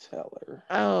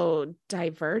 Oh,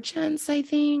 Divergence, I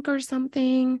think, or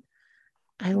something.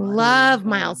 I love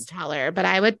Miles Teller, but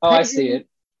I would put I see it.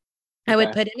 I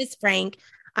would put him as Frank.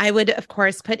 I would, of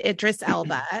course, put Idris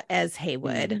Elba as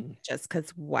Haywood, just because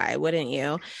why wouldn't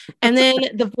you? And then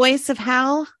the voice of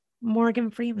Hal, Morgan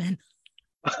Freeman.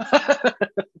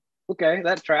 Okay,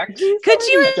 that tracks. Could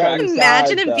you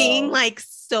imagine him being like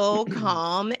so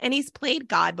calm? And he's played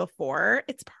God before.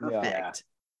 It's perfect. Yeah.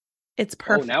 It's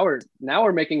perfect. Oh, now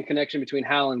we're making a connection between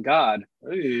Hal and God.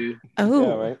 Ooh. Oh,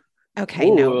 yeah, right.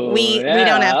 Okay, no, we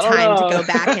don't have time to go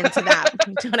back into that.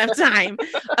 We don't have time.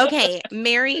 Okay,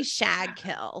 marry, shag,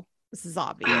 kill. This is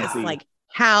obvious. Like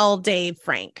Hal, Dave,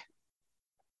 Frank.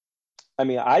 I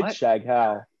mean, I'd shag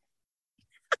Hal.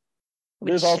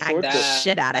 There's all sorts of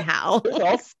shit out of Hal. There's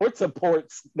all sorts of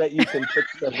ports that you can put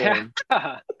stuff in.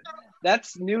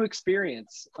 That's new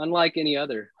experience, unlike any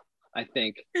other, I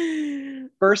think.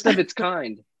 First of its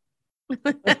kind.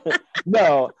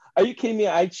 No, are you kidding me?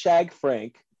 I'd shag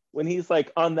Frank. When he's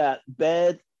like on that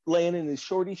bed, laying in his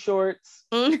shorty shorts,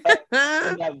 and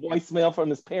that voicemail from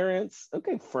his parents.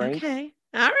 Okay, Frank. Okay,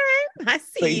 all right, I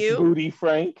see Face you. Booty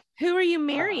Frank. Who are you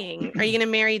marrying? Are you going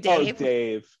to marry Dave? Oh,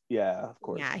 Dave. Yeah, of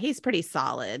course. Yeah, he's pretty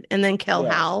solid. And then kill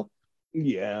Hal.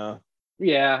 Yeah.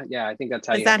 I think that's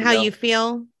how. Is that how you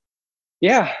feel?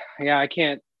 Yeah, I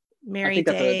can't marry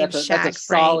Dave. That's a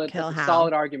solid, kill Hal.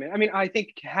 Solid argument. I mean, I think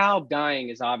Hal dying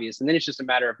is obvious, and then it's just a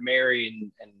matter of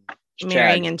marrying and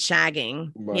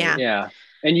shagging. Right. Yeah.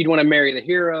 And you'd want to marry the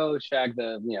hero, shag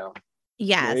the,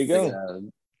 Yes. There you go.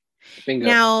 Bingo.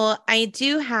 Now, I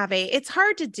do have it's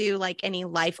hard to do like any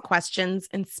life questions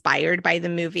inspired by the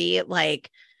movie. Like,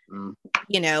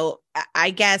 I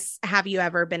guess, have you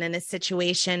ever been in a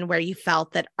situation where you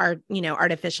felt that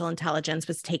artificial intelligence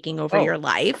was taking over your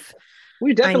life?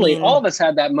 We definitely, I mean, all of us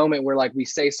had that moment where like we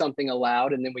say something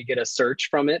aloud and then we get a search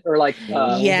from it, or like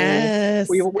yes,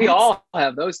 we all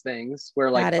have those things where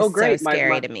like, that is oh so great,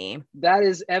 scary to me. that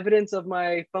is evidence of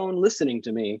my phone listening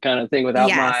to me, kind of thing,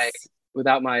 Yes,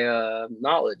 without my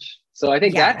knowledge. So I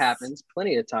think that yes. happens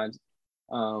plenty of times.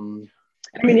 I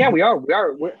mean, yeah,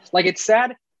 we're like, it's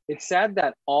sad. It's sad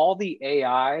that all the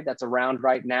AI that's around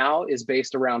right now is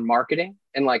based around marketing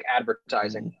and like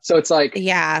advertising. So it's like,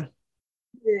 Yeah.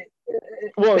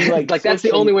 Well, like that's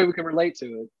the only way we can relate to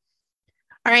it.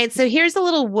 All right. So here's a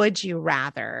little would you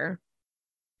rather.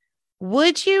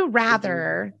 Would you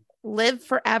rather live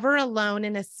forever alone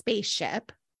in a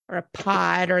spaceship or a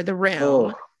pod or the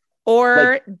room,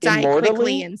 or like die quickly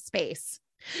immortally? in space?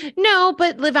 No,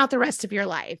 but live out the rest of your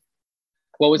life.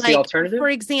 What was the Like, alternative? for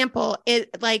example,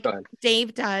 it like Go ahead.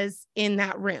 Dave does in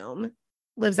that room,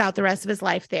 lives out the rest of his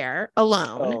life there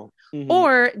alone, Oh,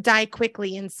 or die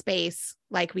quickly in space,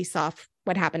 like we saw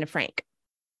what happened to Frank.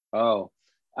 Oh,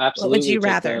 absolutely. What would you Take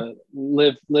rather?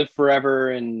 the live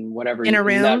forever and whatever In a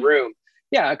in that room? room.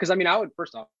 Yeah, because I mean, I would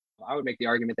first off, I would make the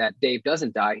argument that Dave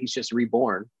doesn't die; he's just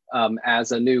reborn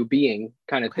as a new being,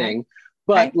 kind of Okay. thing.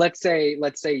 But Okay. let's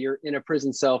say you're in a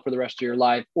prison cell for the rest of your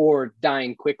life or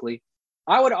dying quickly.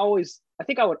 I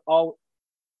think I would all.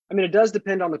 I mean, it does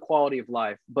depend on the quality of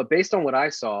life, but based on what I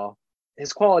saw,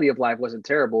 his quality of life wasn't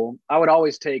terrible. I would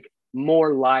always take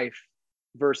more life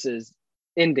versus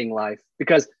ending life,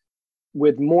 because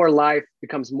with more life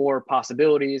becomes more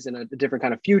possibilities and a different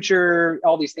kind of future.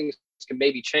 All these things can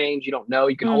maybe change. You don't know.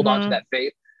 You can hold on to that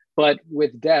faith. But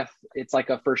with death, it's like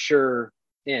a for sure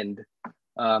end.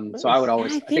 So I would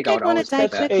always, I I think think I I'd would want to always die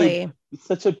pick that. quickly.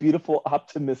 Such a beautiful,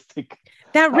 optimistic.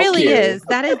 That really you. is.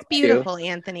 That is Thank you. beautiful,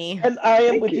 Anthony. And I am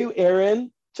Thank with you. you,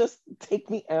 Aaron. Just take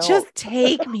me out. Just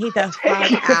take me the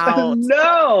fuck out.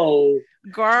 No.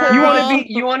 Girl.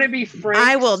 You want to be Frank?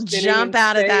 I will spinning jump in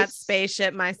out of that space?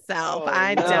 spaceship myself. Oh,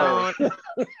 I no.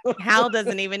 don't. Hal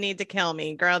doesn't even need to kill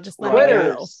me, girl. Just let Right.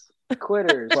 me go.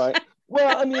 Quitters. Right.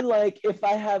 Well, I mean, like, if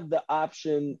I have the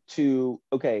option to,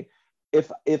 okay, if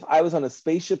I was on a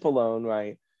spaceship alone,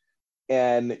 right,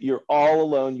 and you're all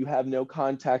alone, you have no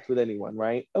contact with anyone,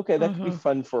 right? Okay, that could be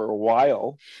fun for a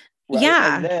while, right?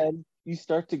 Yeah. And then you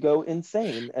start to go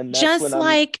insane, and that's Just when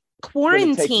like I'm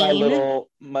gonna take quarantine.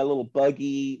 my little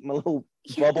buggy, my little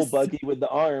bubble buggy with the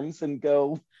arms, and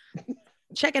go.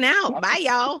 Checking out. Bye,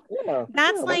 y'all. Yeah,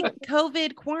 That's yeah, like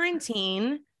COVID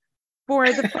quarantine for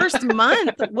the first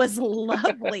month was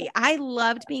lovely. I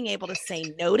loved being able to say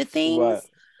no to things,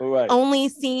 right. only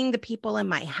seeing the people in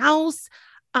my house.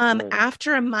 Right.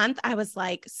 After a month, I was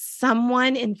like,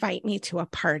 someone invite me to a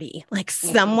party. Like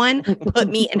someone put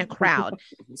me in a crowd.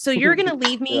 So you're going to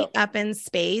leave me up in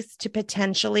space to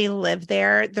potentially live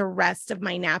there the rest of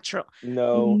my natural.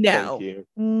 No, thank you.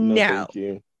 No. Thank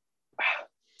you.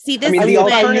 See, this I mean, is the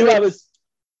when, alternative.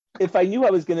 if I knew I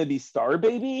was going to be Star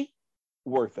Baby,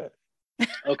 worth it.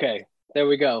 Okay, there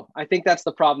we go. I think that's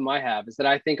the problem I have, is that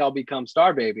I think I'll become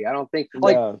Star Baby. I don't think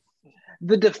like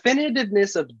the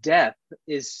definitiveness of death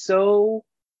is so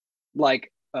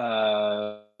like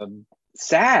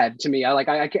sad to me.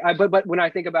 But when I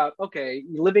think about, okay,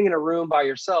 living in a room by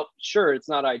yourself, sure, it's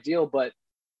not ideal, but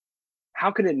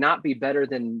how can it not be better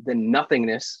than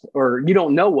nothingness? Or you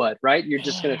don't know what, right? You're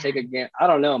just going to take I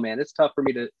don't know, man. It's tough for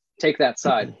me to take that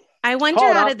side. I wonder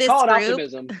out of this group,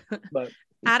 optimism, but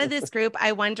out of this group,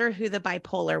 I wonder who the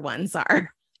bipolar ones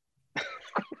are.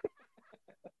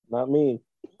 Not me.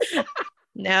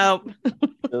 Nope.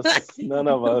 Just none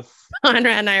of us. Conrad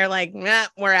and I are like, nah,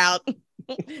 we're out.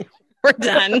 We're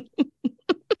done.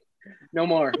 No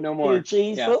more. Dear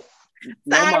Jesus.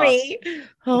 Yeah. Sorry.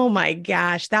 Oh my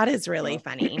gosh, that is really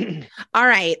funny. All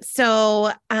right,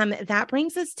 so that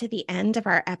brings us to the end of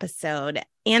our episode.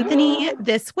 Anthony,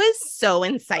 this was so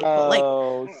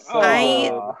insightful.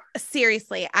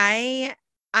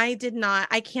 I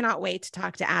cannot wait to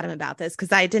talk to Adam about this,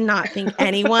 because I did not think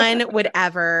anyone would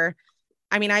ever.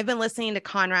 I mean, I've been listening to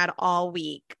Conrad all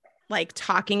week, like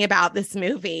talking about this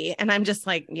movie, and I'm just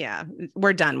like, yeah,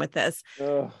 we're done with this.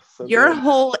 Your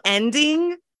whole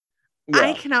ending. Yeah.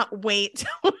 I cannot wait to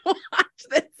watch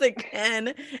this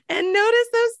again and notice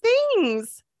those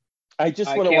things. I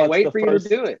just want to watch wait for you to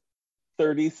do it.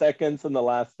 30 seconds and the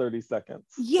last 30 seconds.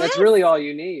 Yes. That's really all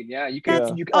you need. Yeah. You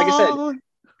can, like I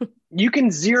said, you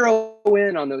can zero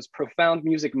in on those profound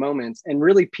music moments and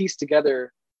really piece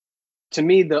together, to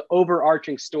me, the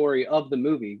overarching story of the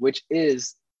movie, which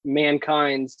is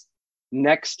mankind's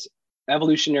next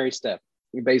evolutionary step.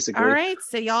 basically. All right,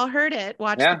 so y'all heard it.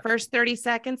 Watch Yeah. the first 30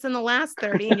 seconds and the last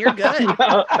 30, and you're good.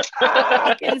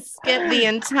 You can skip the A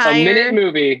entire minute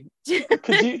movie.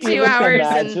 Could you 2 even hours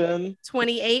and imagine?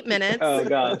 28 minutes Oh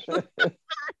gosh.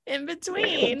 in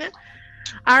between.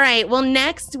 All right, well,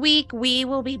 next week we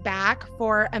will be back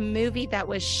for a movie that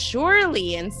was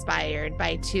surely inspired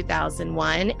by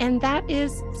 2001, and that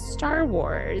is Star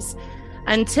Wars.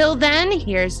 Until then,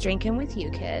 here's drinking with you,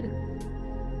 kid.